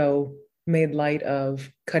CEO made light of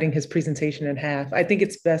cutting his presentation in half, I think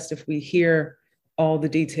it's best if we hear all the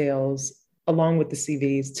details along with the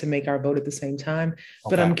CVs to make our vote at the same time.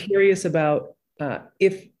 Okay. But I'm curious about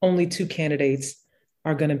if only 2 candidates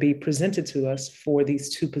are going to be presented to us for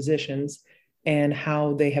these two positions and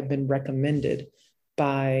how they have been recommended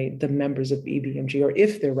by the members of EBMG, or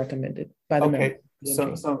if they're recommended by the members.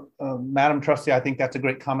 So, Madam Trustee, I think that's a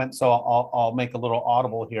great comment. So I'll make a little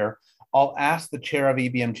audible here. I'll ask the chair of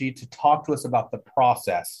EBMG to talk to us about the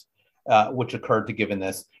process which occurred to given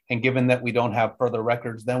this. And given that we don't have further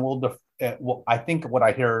records, then I think what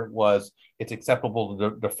I hear was it's acceptable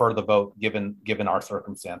to defer the vote given our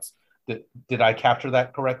circumstance. Did I capture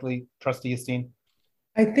that correctly, Trustee Esteen?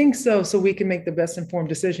 I think so. So we can make the best informed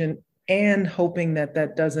decision, and hoping that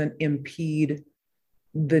that doesn't impede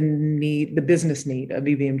the business need of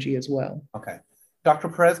EBMG as well. Okay. Dr.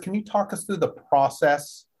 Perez, can you talk us through the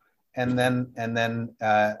process and then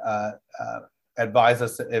advise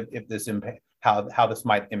us if this how this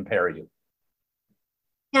might impair you?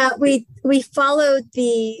 Yeah, we followed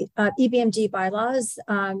the EBMG bylaws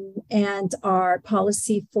and our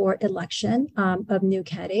policy for election of new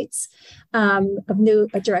candidates, of new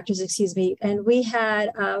directors, excuse me. And we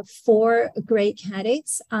had 4 great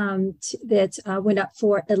candidates that went up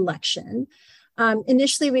for election.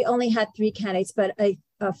 Initially, we only had 3 candidates, but a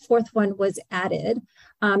 4th one was added.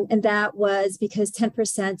 And that was because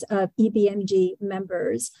 10% of EBMG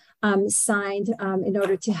members signed in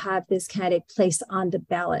order to have this candidate placed on the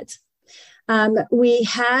ballot. We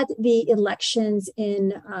had the elections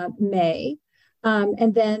in May,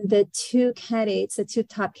 and then the 2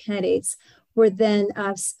 top candidates were then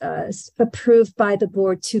approved by the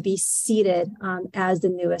board to be seated as the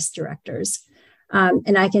newest directors.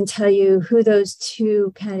 And I can tell you who those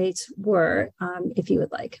 2 candidates were if you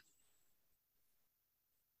would like.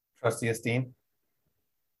 Trustee Esteen?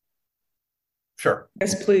 Sure.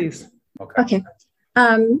 Yes, please. Okay.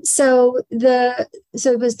 So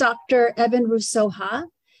it was Dr. Evan Rusoha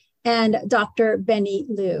and Dr. Benny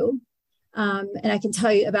Liu. And I can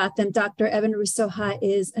tell you about them. Dr. Evan Rusoha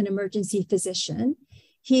is an emergency physician.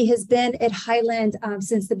 He has been at Highland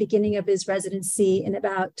since the beginning of his residency in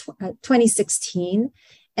about 2016,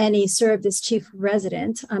 and he served as chief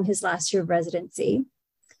resident his last year of residency.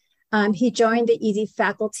 He joined the ED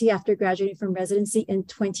faculty after graduating from residency in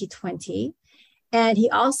 2020. And he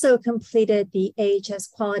also completed the AHS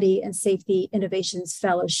Quality and Safety Innovations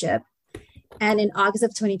Fellowship. And in August of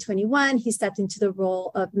 2021, he stepped into the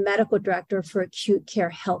role of medical director for acute care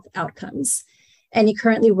health outcomes. And he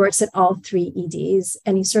currently works at all 3 EDs.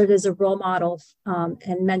 And he served as a role model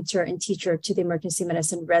and mentor and teacher to the emergency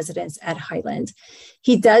medicine residents at Highland.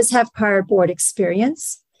 He does have prior board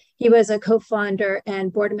experience. He was a co-founder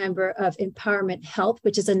and board member of Empowerment Health,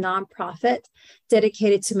 which is a nonprofit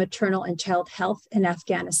dedicated to maternal and child health in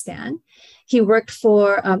Afghanistan. He worked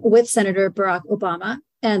with Senator Barack Obama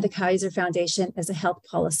and the Kaiser Foundation as a health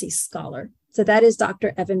policy scholar. So that is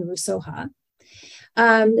Dr. Evan Rusoha.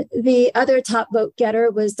 The other top vote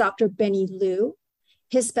getter was Dr. Benny Liu.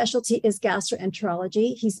 His specialty is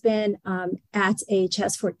gastroenterology. He's been at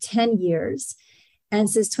AHS for 10 years. And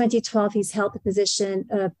since 2012, he's held the position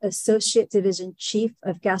of Associate Division Chief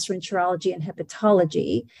of Gastroenterology and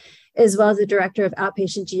Hepatology, as well as the Director of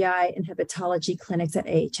Outpatient GI and Hepatology Clinics at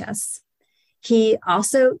AHS. He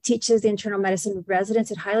also teaches the internal medicine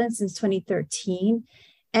residents at Highland since 2013,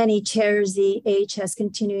 and he chairs the AHS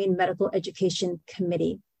Continuing Medical Education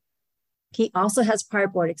Committee. He also has prior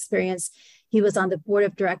board experience. He was on the board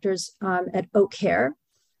of directors at Oak Care,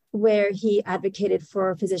 where he advocated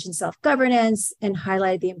for physician self-governance and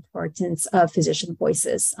highlighted the importance of physician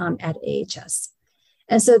voices at AHS.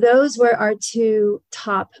 And so those were our 2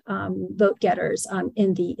 top vote getters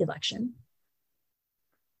in the election.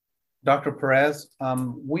 Dr. Perez,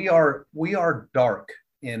 we are dark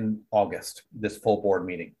in August, this full board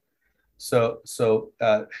meeting. So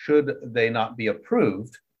should they not be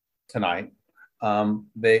approved tonight,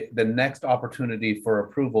 the next opportunity for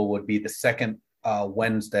approval would be the second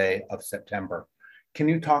Wednesday of September. Can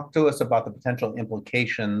you talk to us about the potential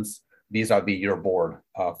implications vis-a-vis your board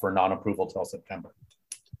for non-approval till September?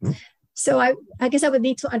 So I guess I would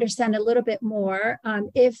need to understand a little bit more.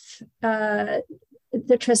 If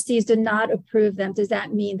the trustees do not approve them, does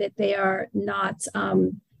that mean that they are not,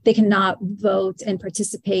 they cannot vote and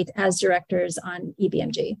participate as directors on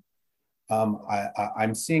EBMG?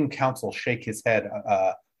 I'm seeing counsel shake his head,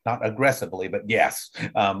 not aggressively, but yes.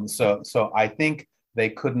 So I think they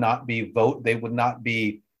could not be they would not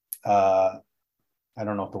be, I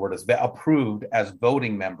don't know if the word is approved as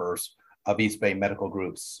voting members of East Bay Medical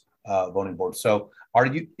Group's voting board. So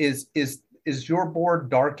is your board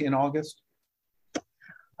dark in August?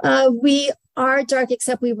 We are dark,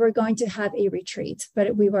 except we were going to have a retreat,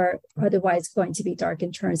 but we were otherwise going to be dark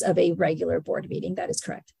in terms of a regular board meeting. That is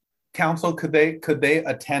correct. Council, could they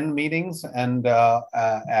attend meetings and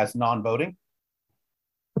as non-voting?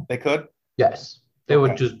 They could? Yes, they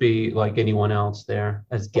would just be like anyone else there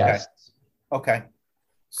as guests. Okay.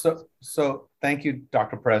 So thank you,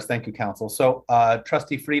 Dr. Perez. Thank you, Council. So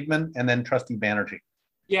Trustee Friedman and then Trustee Banerjee.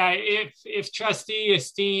 Yeah, if Trustee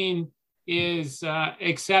Esteen is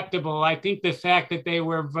acceptable, I think the fact that they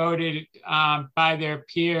were voted by their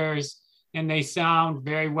peers and they sound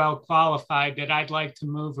very well qualified, that I'd like to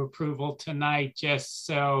move approval tonight, just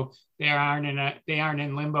so they aren't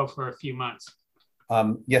in limbo for a few months.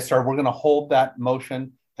 Yes, sir. We're going to hold that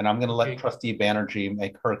motion, and I'm going to let Trustee Banerjee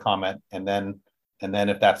make her comment, and then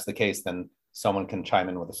if that's the case, then someone can chime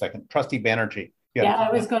in with a second. Trustee Banerjee. Yeah,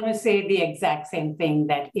 I was going to say the exact same thing,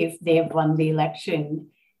 that if they've won the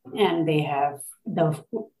election and they have the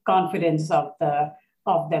confidence of their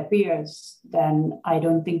peers, then I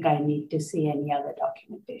don't think I need to see any other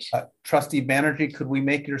documentation. Trustee Banerjee, could we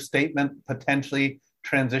make your statement potentially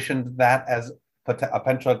transition that as a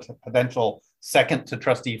potential second to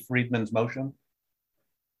Trustee Friedman's motion?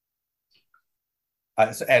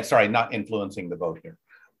 Sorry, not influencing the vote here.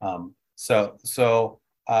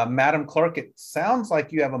 Madam Clerk, it sounds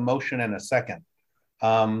like you have a motion and a second.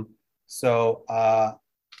 I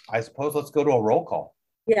suppose let's go to a roll call.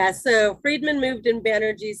 Yeah, so Friedman moved and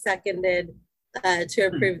Banerjee seconded to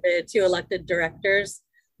approve the 2 elected directors.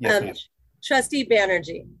 Yes, Trustee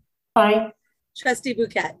Banerjee. Aye. Trustee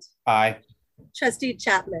Bouquet. Aye. Trustee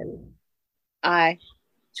Chapman. Aye.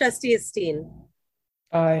 Trustee Esteen.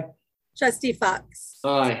 Aye. Trustee Fox.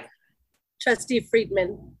 Aye. Trustee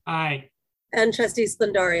Friedman. Aye. And Trustee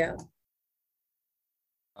Splendorio.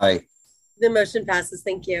 Aye. The motion passes.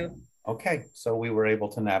 Thank you. Okay, so we were able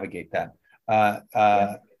to navigate that.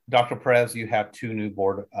 Dr. Perez, you have 2 new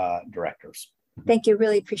board directors. Thank you.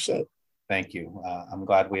 Really appreciate. Thank you. I'm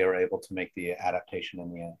glad we are able to make the adaptation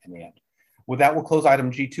in the end. With that, we'll close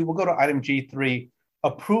item G2. We'll go to item G3,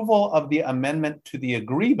 approval of the amendment to the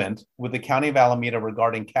agreement with the County of Alameda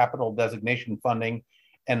regarding capital designation funding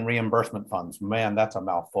and reimbursement funds. Man, that's a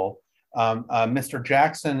mouthful. Mr.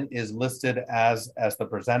 Jackson is listed as the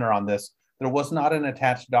presenter on this. There was not an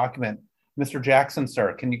attached document. Mr. Jackson,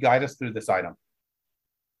 sir, can you guide us through this item?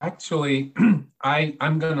 Actually,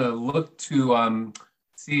 I'm going to look to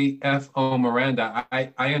CFO Miranda.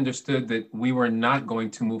 I understood that we were not going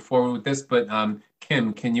to move forward with this, but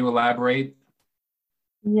Kim, can you elaborate?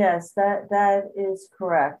 Yes, that is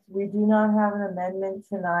correct. We do not have an amendment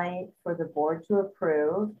tonight for the board to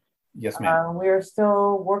approve. Yes, ma'am. We are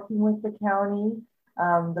still working with the county.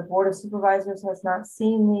 The Board of Supervisors has not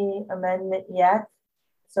seen the amendment yet.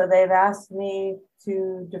 So they've asked me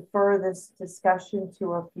to defer this discussion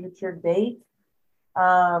to a future date.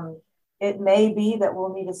 It may be that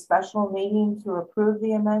we'll need a special meeting to approve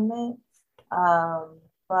the amendment,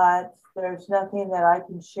 but there's nothing that I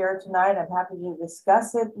can share tonight. I'm happy to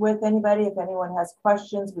discuss it with anybody. If anyone has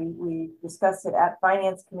questions, we discussed it at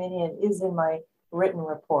Finance Committee and it is in my written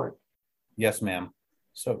report. Yes, ma'am.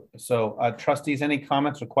 So trustees, any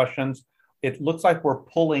comments or questions? It looks like we're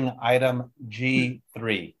pulling item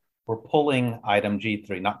G3. We're pulling item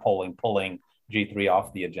G3, not pulling G3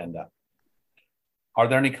 off the agenda. Are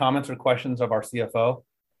there any comments or questions of our CFO?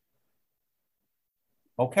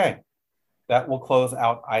 Okay, that will close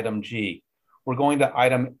out item G. We're going to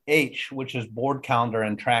item H, which is board calendar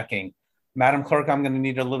and tracking. Madam Clerk, I'm going to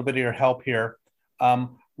need a little bit of your help here.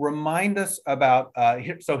 Remind us about,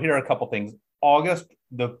 here are a couple things. August,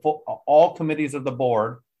 all committees of the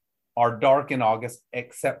board are dark in August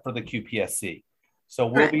except for the QPSC. So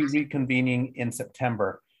we'll be reconvening in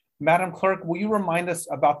September. Madam Clerk, will you remind us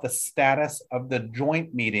about the status of the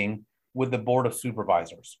joint meeting with the Board of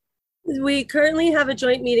Supervisors? We currently have a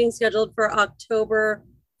joint meeting scheduled for October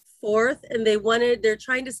 4th, and they're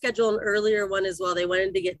trying to schedule an earlier one as well. They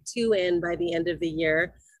wanted to get 2 in by the end of the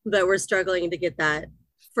year, but we're struggling to get that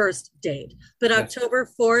first date. But yes. October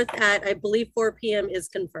 4th at, I believe, 4 p.m. is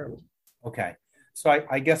confirmed. Okay. So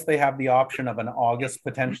I guess they have the option of an August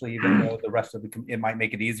potentially, even though the rest of it might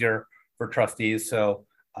make it easier for trustees. So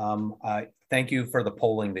thank you for the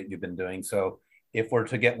polling that you've been doing. So if we're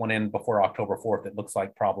to get one in before October 4th, it looks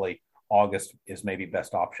like probably August is maybe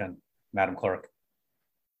best option, Madam Clerk.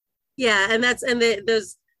 Yeah, and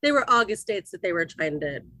they were August dates that they were trying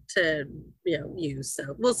to use.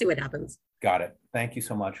 So we'll see what happens. Got it. Thank you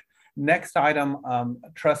so much. Next item,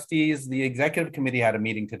 trustees, the executive committee had a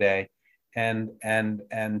meeting today, and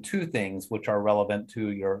 2 things which are relevant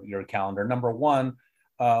to your calendar. Number 1,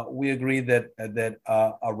 we agree that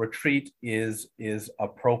a retreat is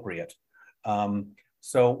appropriate.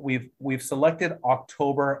 So we've selected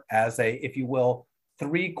October as a, if you will,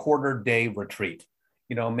 3-quarter day retreat.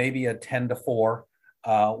 maybe a 10 to 4.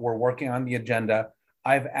 We're working on the agenda.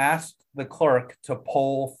 I've asked the clerk to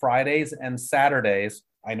poll Fridays and Saturdays.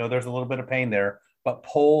 I know there's a little bit of pain there, but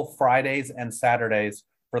poll Fridays and Saturdays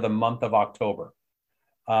for the month of October.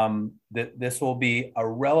 This will be a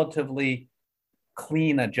relatively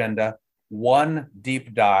clean agenda, one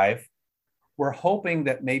deep dive. We're hoping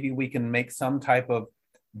that maybe we can make some type of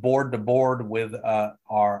board to board with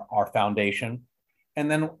our foundation,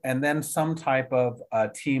 and then some type of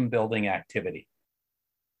team building activity.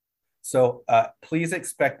 So please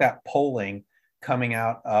expect that polling coming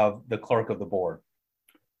out of the clerk of the board.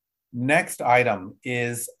 Next item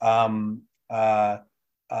is the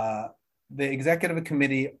executive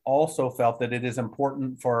committee also felt that it is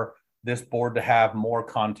important for this board to have more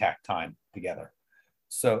contact time together.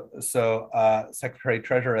 So Secretary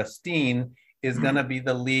Treasurer Esteen is going to be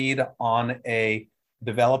the lead on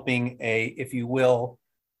developing a, if you will,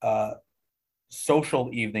 social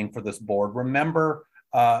evening for this board. Remember,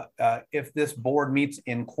 if this board meets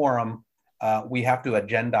in quorum, we have to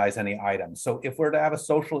agendize any items. So if we're to have a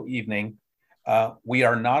social evening, we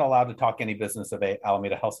are not allowed to talk any business of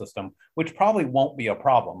Alameda Health System, which probably won't be a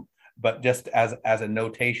problem, but just as a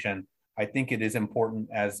notation, I think it is important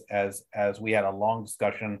as we had a long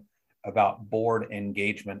discussion about board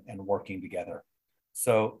engagement and working together.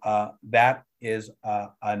 So that is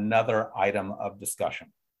another item of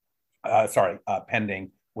discussion,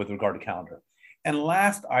 pending with regard to calendar. And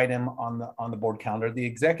last item on the board calendar, the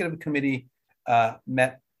executive committee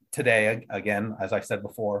met today, again, as I said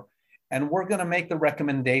before, and we're going to make the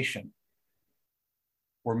recommendation.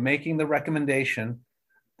 We're making the recommendation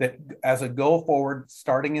that as a go forward,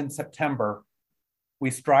 starting in September, we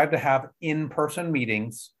strive to have in-person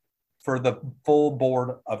meetings for the full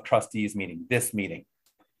board of trustees meeting, this meeting,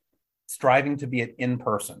 striving to be in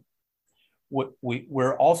person.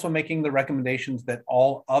 We're also making the recommendations that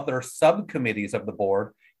all other subcommittees of the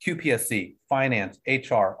board, QPSC, Finance,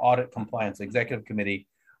 HR, Audit, Compliance, Executive Committee,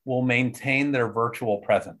 will maintain their virtual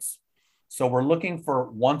presence. So we're looking for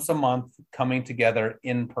once a month coming together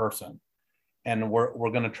in person. And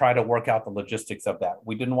we're going to try to work out the logistics of that.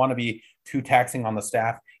 We didn't want to be too taxing on the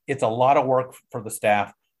staff. It's a lot of work for the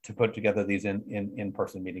staff to put together these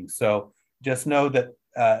in-person meetings. So just know that,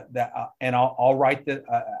 and I'll write the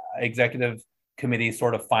executive committee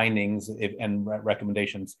sort of findings and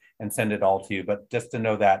recommendations and send it all to you. But just to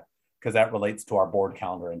know that, because that relates to our board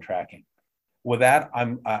calendar and tracking. With that,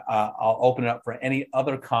 I'll open it up for any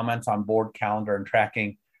other comments on board calendar and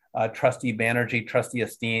tracking. Trustee Banerjee, Trustee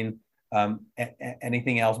Esteen,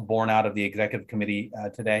 anything else born out of the executive committee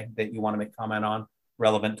today that you want to make comment on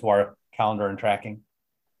relevant to our calendar and tracking?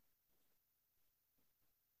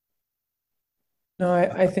 No,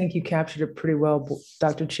 I think you captured it pretty well,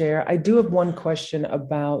 Dr. Chair. I do have one question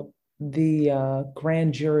about the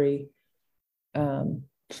grand jury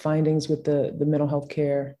findings with the mental health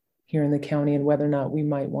care here in the county, and whether or not we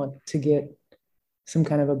might want to get some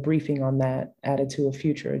kind of a briefing on that added to a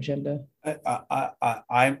future agenda.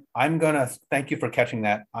 I'm going to, thank you for catching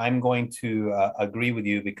that. I'm going to agree with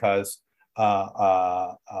you because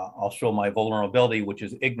I'll show my vulnerability, which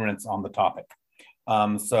is ignorance on the topic.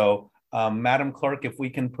 Madam Clerk, if we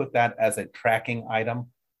can put that as a tracking item.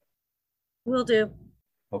 Will do.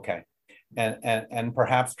 Okay. And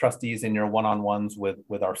perhaps trustees in your one-on-ones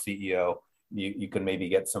with our CEO, you can maybe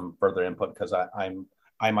get some further input, because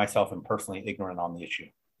I myself am personally ignorant on the issue.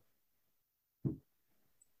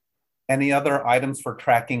 Any other items for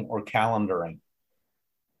tracking or calendaring?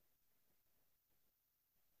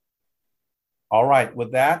 All right,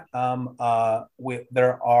 with that,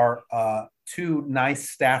 there are two nice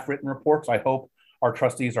staff written reports. I hope our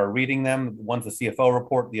trustees are reading them. One's the CFO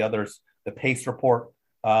report, the other's the PACE report.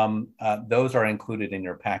 Those are included in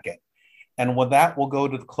your packet. And with that, we'll go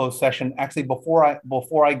to the closed session. Actually, before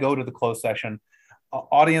I go to the closed session,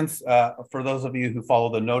 audience, for those of you who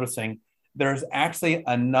follow the noticing, there's actually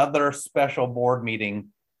another special board meeting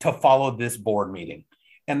to follow this board meeting.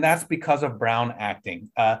 And that's because of Brown acting.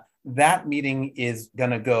 That meeting is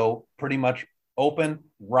going to go pretty much open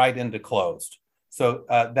right into closed. So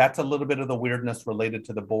that's a little bit of the weirdness related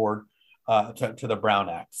to the board, to the Brown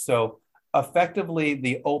Act. So effectively,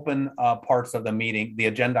 the open parts of the meeting, the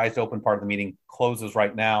agendized open part of the meeting closes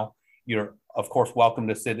right now. You're, of course, welcome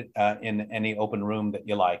to sit in any open room that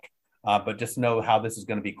you like. But just know how this is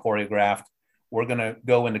going to be choreographed. We're going to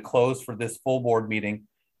go into close for this full board meeting,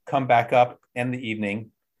 come back up in the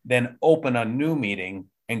evening, then open a new meeting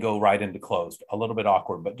and go right into closed. A little bit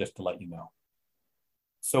awkward, but just to let you know.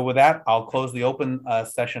 So with that, I'll close the open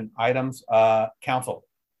session items. Council.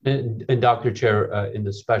 And Dr. Chair, in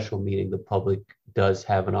the special meeting, the public does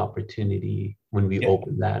have an opportunity when we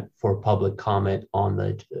open that for public comment on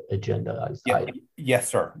the agenda item. Yes,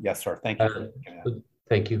 sir. Yes, sir. Thank you.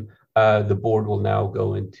 Thank you. The board will now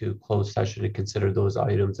go into closed session to consider those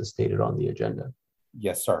items as stated on the agenda.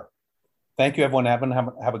 Yes, sir. Thank you, everyone.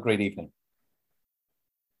 Have a great evening.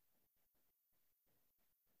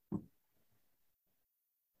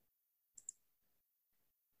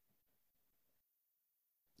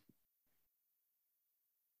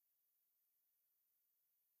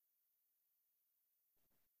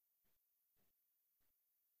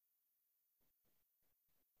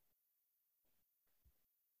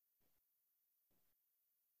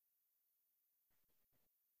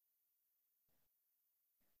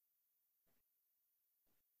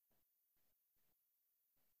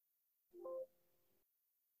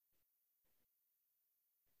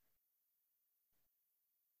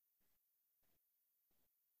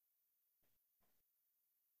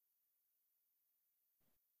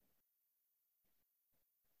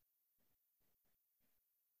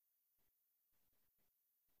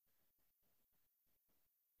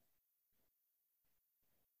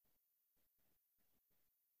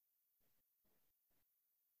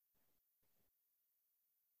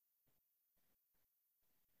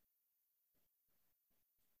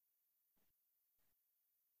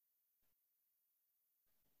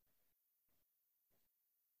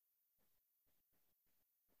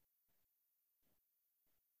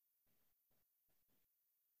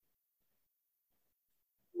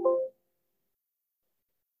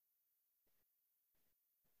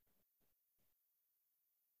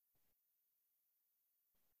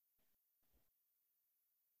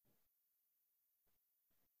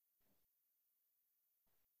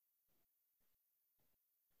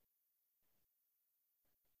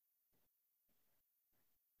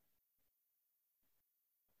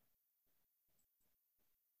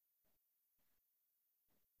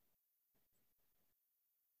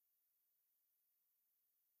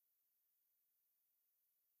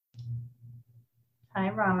 Hi,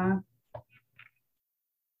 Rana.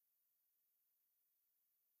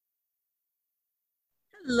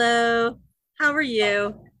 Hello. How are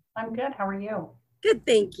you? I'm good. How are you? Good,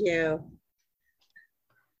 thank you.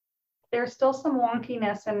 There's still some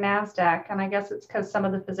wonkiness in NASDAQ, and I guess it's because some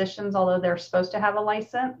of the physicians, although they're supposed to have a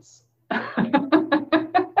license,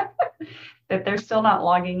 that they're still not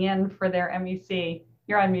logging in for their MEC.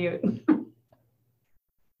 You're on mute.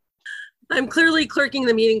 I'm clearly clerking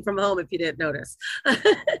the meeting from home if you didn't notice.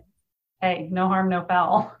 Hey, no harm, no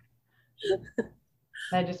foul.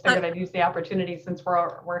 I just figured I'd use the opportunity since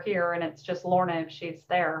we're here and it's just Lorna, if she's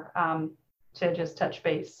there, to just touch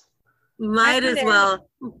base. Might as well.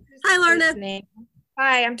 Hi, Lorna.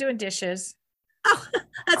 Hi, I'm doing dishes. Oh,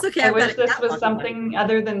 that's okay. I wish this was something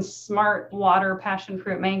other than smart water passion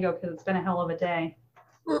fruit mango because it's been a hell of a day.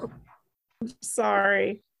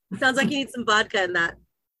 Sorry. Sounds like you need some vodka in that.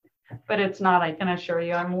 But it's not, I can assure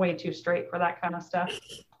you. I'm way too straight for that kind of stuff.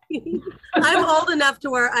 I'm old enough to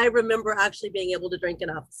where I remember actually being able to drink in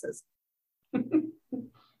offices. I'm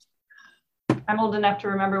old enough to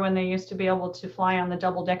remember when they used to be able to fly on the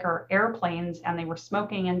double-decker airplanes and they were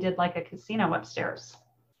smoking and did like a casino upstairs.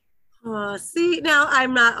 Oh, see, now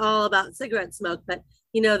I'm not all about cigarette smoke, but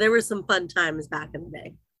you know, there were some fun times back in the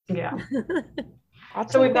day. Yeah.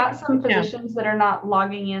 So we've got some physicians that are not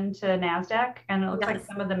logging into NASDAQ, and it looks like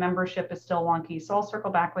some of the membership is still wonky. So I'll circle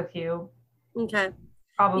back with you. Okay.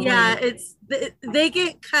 Probably. Yeah, they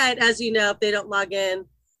get cut, as you know, if they don't log in,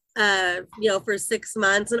 you know, for 6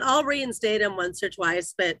 months, and I'll reinstate them once or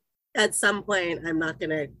twice, but at some point I'm not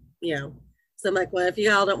gonna, you know, so I'm like, well, if you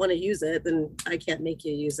all don't want to use it, then I can't make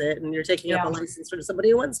you use it, and you're taking up a license for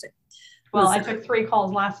somebody who wants to. Well, I took 3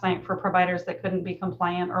 calls last night for providers that couldn't be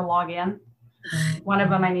compliant or log in. One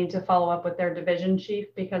of them I need to follow up with their division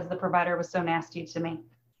chief because the provider was so nasty to me.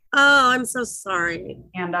 Oh, I'm so sorry.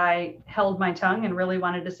 And I held my tongue and really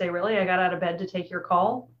wanted to say, really, I got out of bed to take your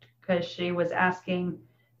call because she was asking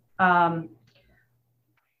how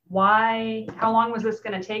long was this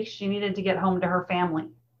going to take? She needed to get home to her family.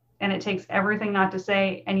 And it takes everything not to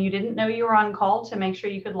say, and you didn't know you were on call to make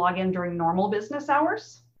sure you could log in during normal business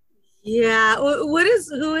hours? Yeah. Who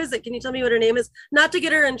is it? Can you tell me what her name is? Not to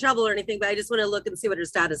get her in trouble or anything, but I just want to look and see what her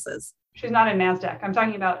status is. She's not in NASDAQ. I'm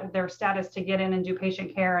talking about their status to get in and do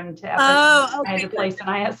patient care and to okay. I had to place an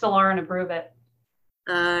ISLR and approve it.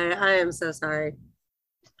 I am so sorry.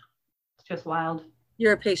 It's just wild.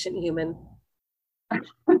 You're a patient human. I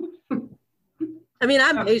mean,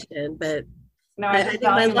 I'm patient, but no, I think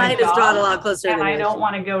my line is drawn a lot closer. And I don't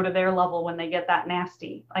want to go to their level when they get that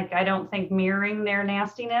nasty. Like, I don't think mirroring their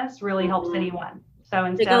nastiness really helps anyone. So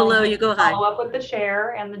instead, go low, you go high. Follow up with the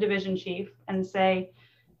chair and the division chief and say,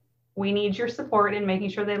 we need your support in making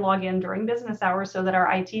sure they log in during business hours so that our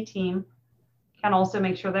IT team can also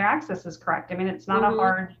make sure their access is correct. I mean, it's not a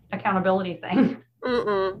hard accountability thing.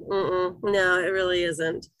 No, it really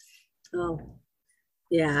isn't. Oh,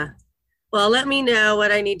 yeah. Well, let me know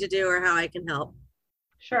what I need to do or how I can help.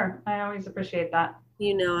 Sure. I always appreciate that.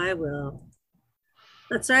 You know I will.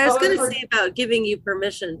 That's right. I was going to say about giving you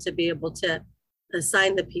permission to be able to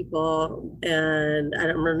assign the people, and I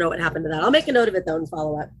don't know what happened to that. I'll make a note of it though and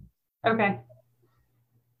follow up. Okay.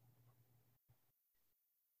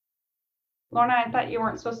 Lorna, I thought you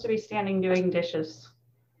weren't supposed to be standing doing dishes.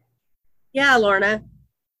 Yeah, Lorna.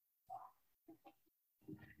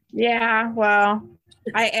 Yeah, well,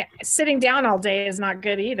 sitting down all day is not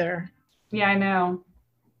good either. Yeah, I know.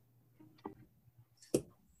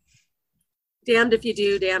 Damned if you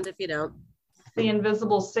do, damned if you don't. The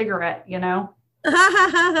invisible cigarette, you know?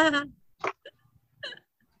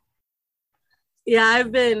 Yeah,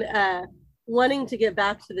 I've been wanting to get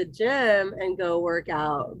back to the gym and go work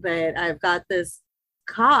out, but I've got this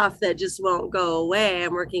cough that just won't go away.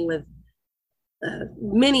 I'm working with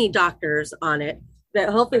many doctors on it, but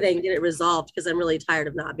hopefully they can get it resolved because I'm really tired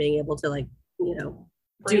of not being able to, like, you know,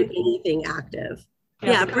 do anything active.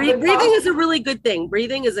 Yeah, breathing is a really good thing.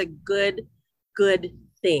 Breathing is a good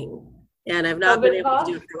thing. And I've not been able to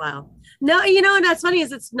do it for a while. No, you know, and that's funny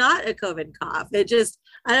is it's not a COVID cough. It just,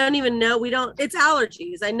 I don't even know. It's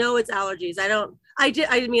allergies. I know it's allergies.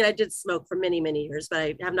 I did smoke for many, many years, but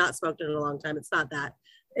I have not smoked in a long time. It's not that.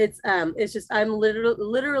 It's just, I'm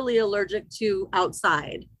literally allergic to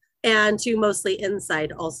outside and to mostly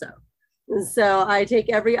inside also. And so I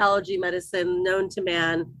take every allergy medicine known to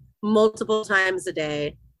man multiple times a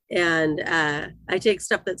day. And I take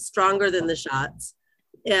stuff that's stronger than the shots.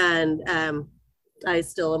 And I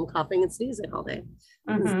still am coughing and sneezing all day.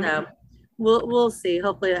 So we'll see.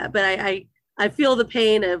 Hopefully that. But I feel the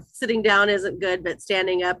pain of sitting down isn't good, but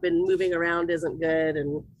standing up and moving around isn't good,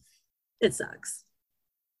 and it sucks.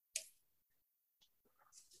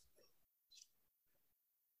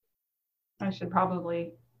 I should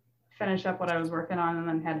probably finish up what I was working on and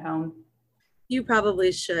then head home. You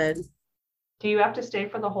probably should. Do you have to stay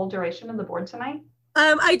for the whole duration of the board tonight?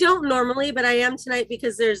 I don't normally, but I am tonight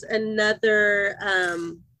because there's another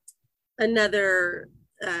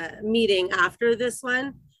meeting after this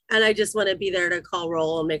one. And I just want to be there to call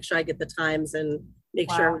roll and make sure I get the times and make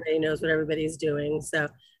sure everybody knows what everybody's doing. So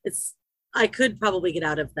I could probably get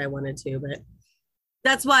out if I wanted to, but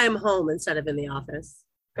that's why I'm home instead of in the office.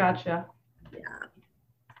 Gotcha. Yeah.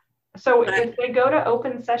 So if they go to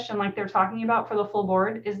open session, like they're talking about for the full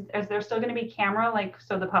board, is there still going to be camera, like,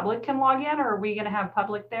 so the public can log in, or are we going to have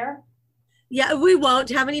public there? Yeah, we won't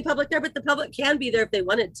have any public there, but the public can be there if they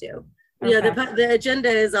wanted to. Okay. You know, the agenda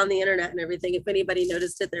is on the internet and everything. If anybody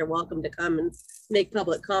noticed it, they're welcome to come and make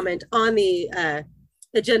public comment on the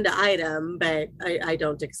agenda item, but I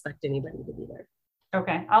don't expect anybody to be there.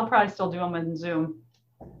 Okay, I'll probably still do them in Zoom.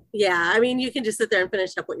 Yeah, I mean, you can just sit there and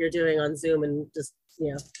finish up what you're doing on Zoom and just,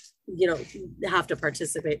 you don't have to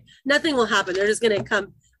participate. Nothing will happen. They're just going to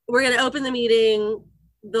come. We're going to open the meeting.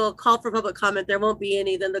 They'll call for public comment. There won't be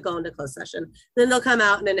any. Then they'll go into closed session. Then they'll come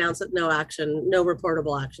out and announce that no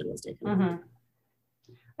reportable action was taken.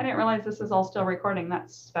 I didn't realize this is all still recording.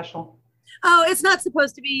 That's special. Oh, it's not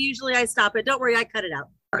supposed to be. Usually I stop it. Don't worry. I cut it out.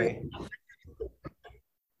 Great.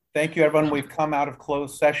 Thank you, everyone. We've come out of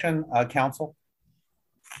closed session. Council.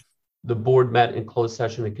 The board met in closed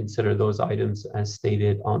session to consider those items as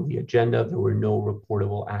stated on the agenda. There were no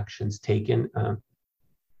reportable actions taken.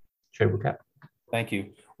 Chair Bouquet. Thank you.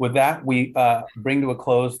 With that, we bring to a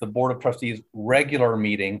close the Board of Trustees regular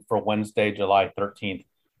meeting for Wednesday, July 13th,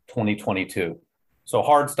 2022. So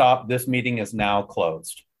hard stop, this meeting is now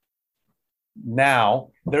closed. Now,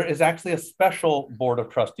 there is actually a special Board of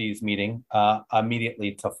Trustees meeting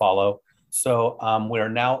immediately to follow. So we are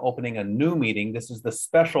now opening a new meeting. This is the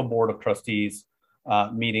special Board of Trustees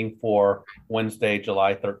meeting for Wednesday,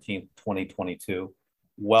 July 13th, 2022.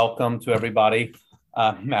 Welcome to everybody.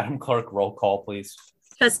 Madam Clerk, roll call, please.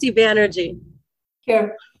 Trustee Banerjee.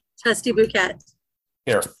 Here. Trustee Bouquet.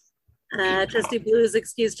 Here. Trustee Blue is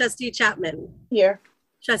excused. Trustee Chapman. Here.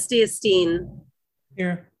 Trustee Esteen.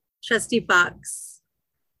 Here. Trustee Fox.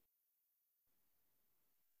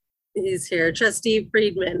 He's here. Trustee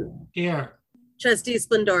Friedman. Here. Trustee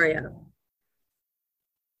Splendoria.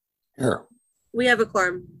 Here. We have a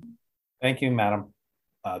quorum. Thank you, Madam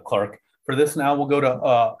Clerk. For this now, we'll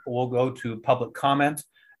go to public comment.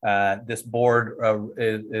 This board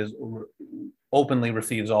is openly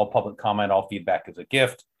receives all public comment. All feedback is a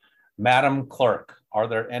gift. Madam Clerk, are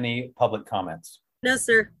there any public comments? No,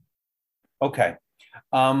 sir. Okay.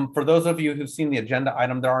 For those of you who've seen the agenda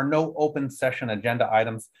item, there are no open session agenda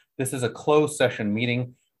items. This is a closed session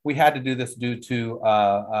meeting. We had to do this due to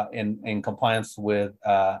in compliance with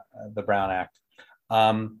the Brown Act.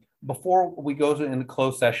 Before we go into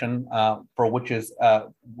closed session, for which is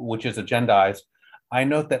agendized, I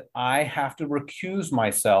note that I have to recuse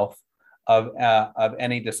myself of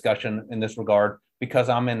any discussion in this regard because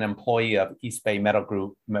I'm an employee of East Bay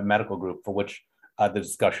Medical Group, for which the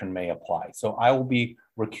discussion may apply. So I will be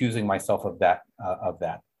recusing myself of that.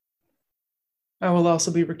 I will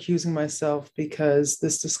also be recusing myself because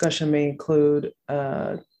this discussion may include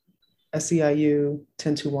SEIU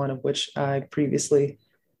 1021, of which I previously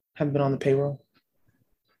have been on the payroll.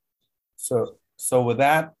 So with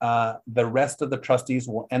that, the rest of the trustees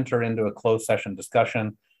will enter into a closed session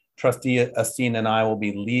discussion. Trustee Asteen and I will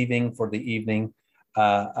be leaving for the evening.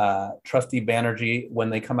 Trustee Banerjee, when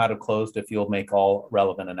they come out of closed, if you'll make all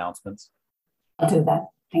relevant announcements. I'll do that.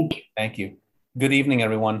 Thank you. Thank you. Good evening,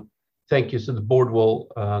 everyone. Thank you. So the board will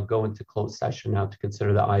go into closed session now to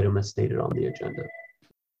consider the item as stated on the agenda.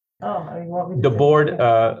 Oh, you want me to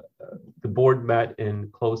The board met in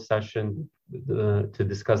closed session to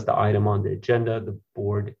discuss the item on the agenda. The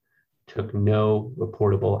board took no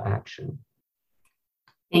reportable action.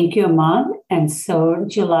 Thank you, Ahmad. And so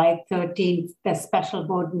July 13th, the special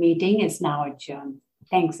board meeting is now adjourned.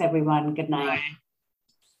 Thanks, everyone. Good night. Bye.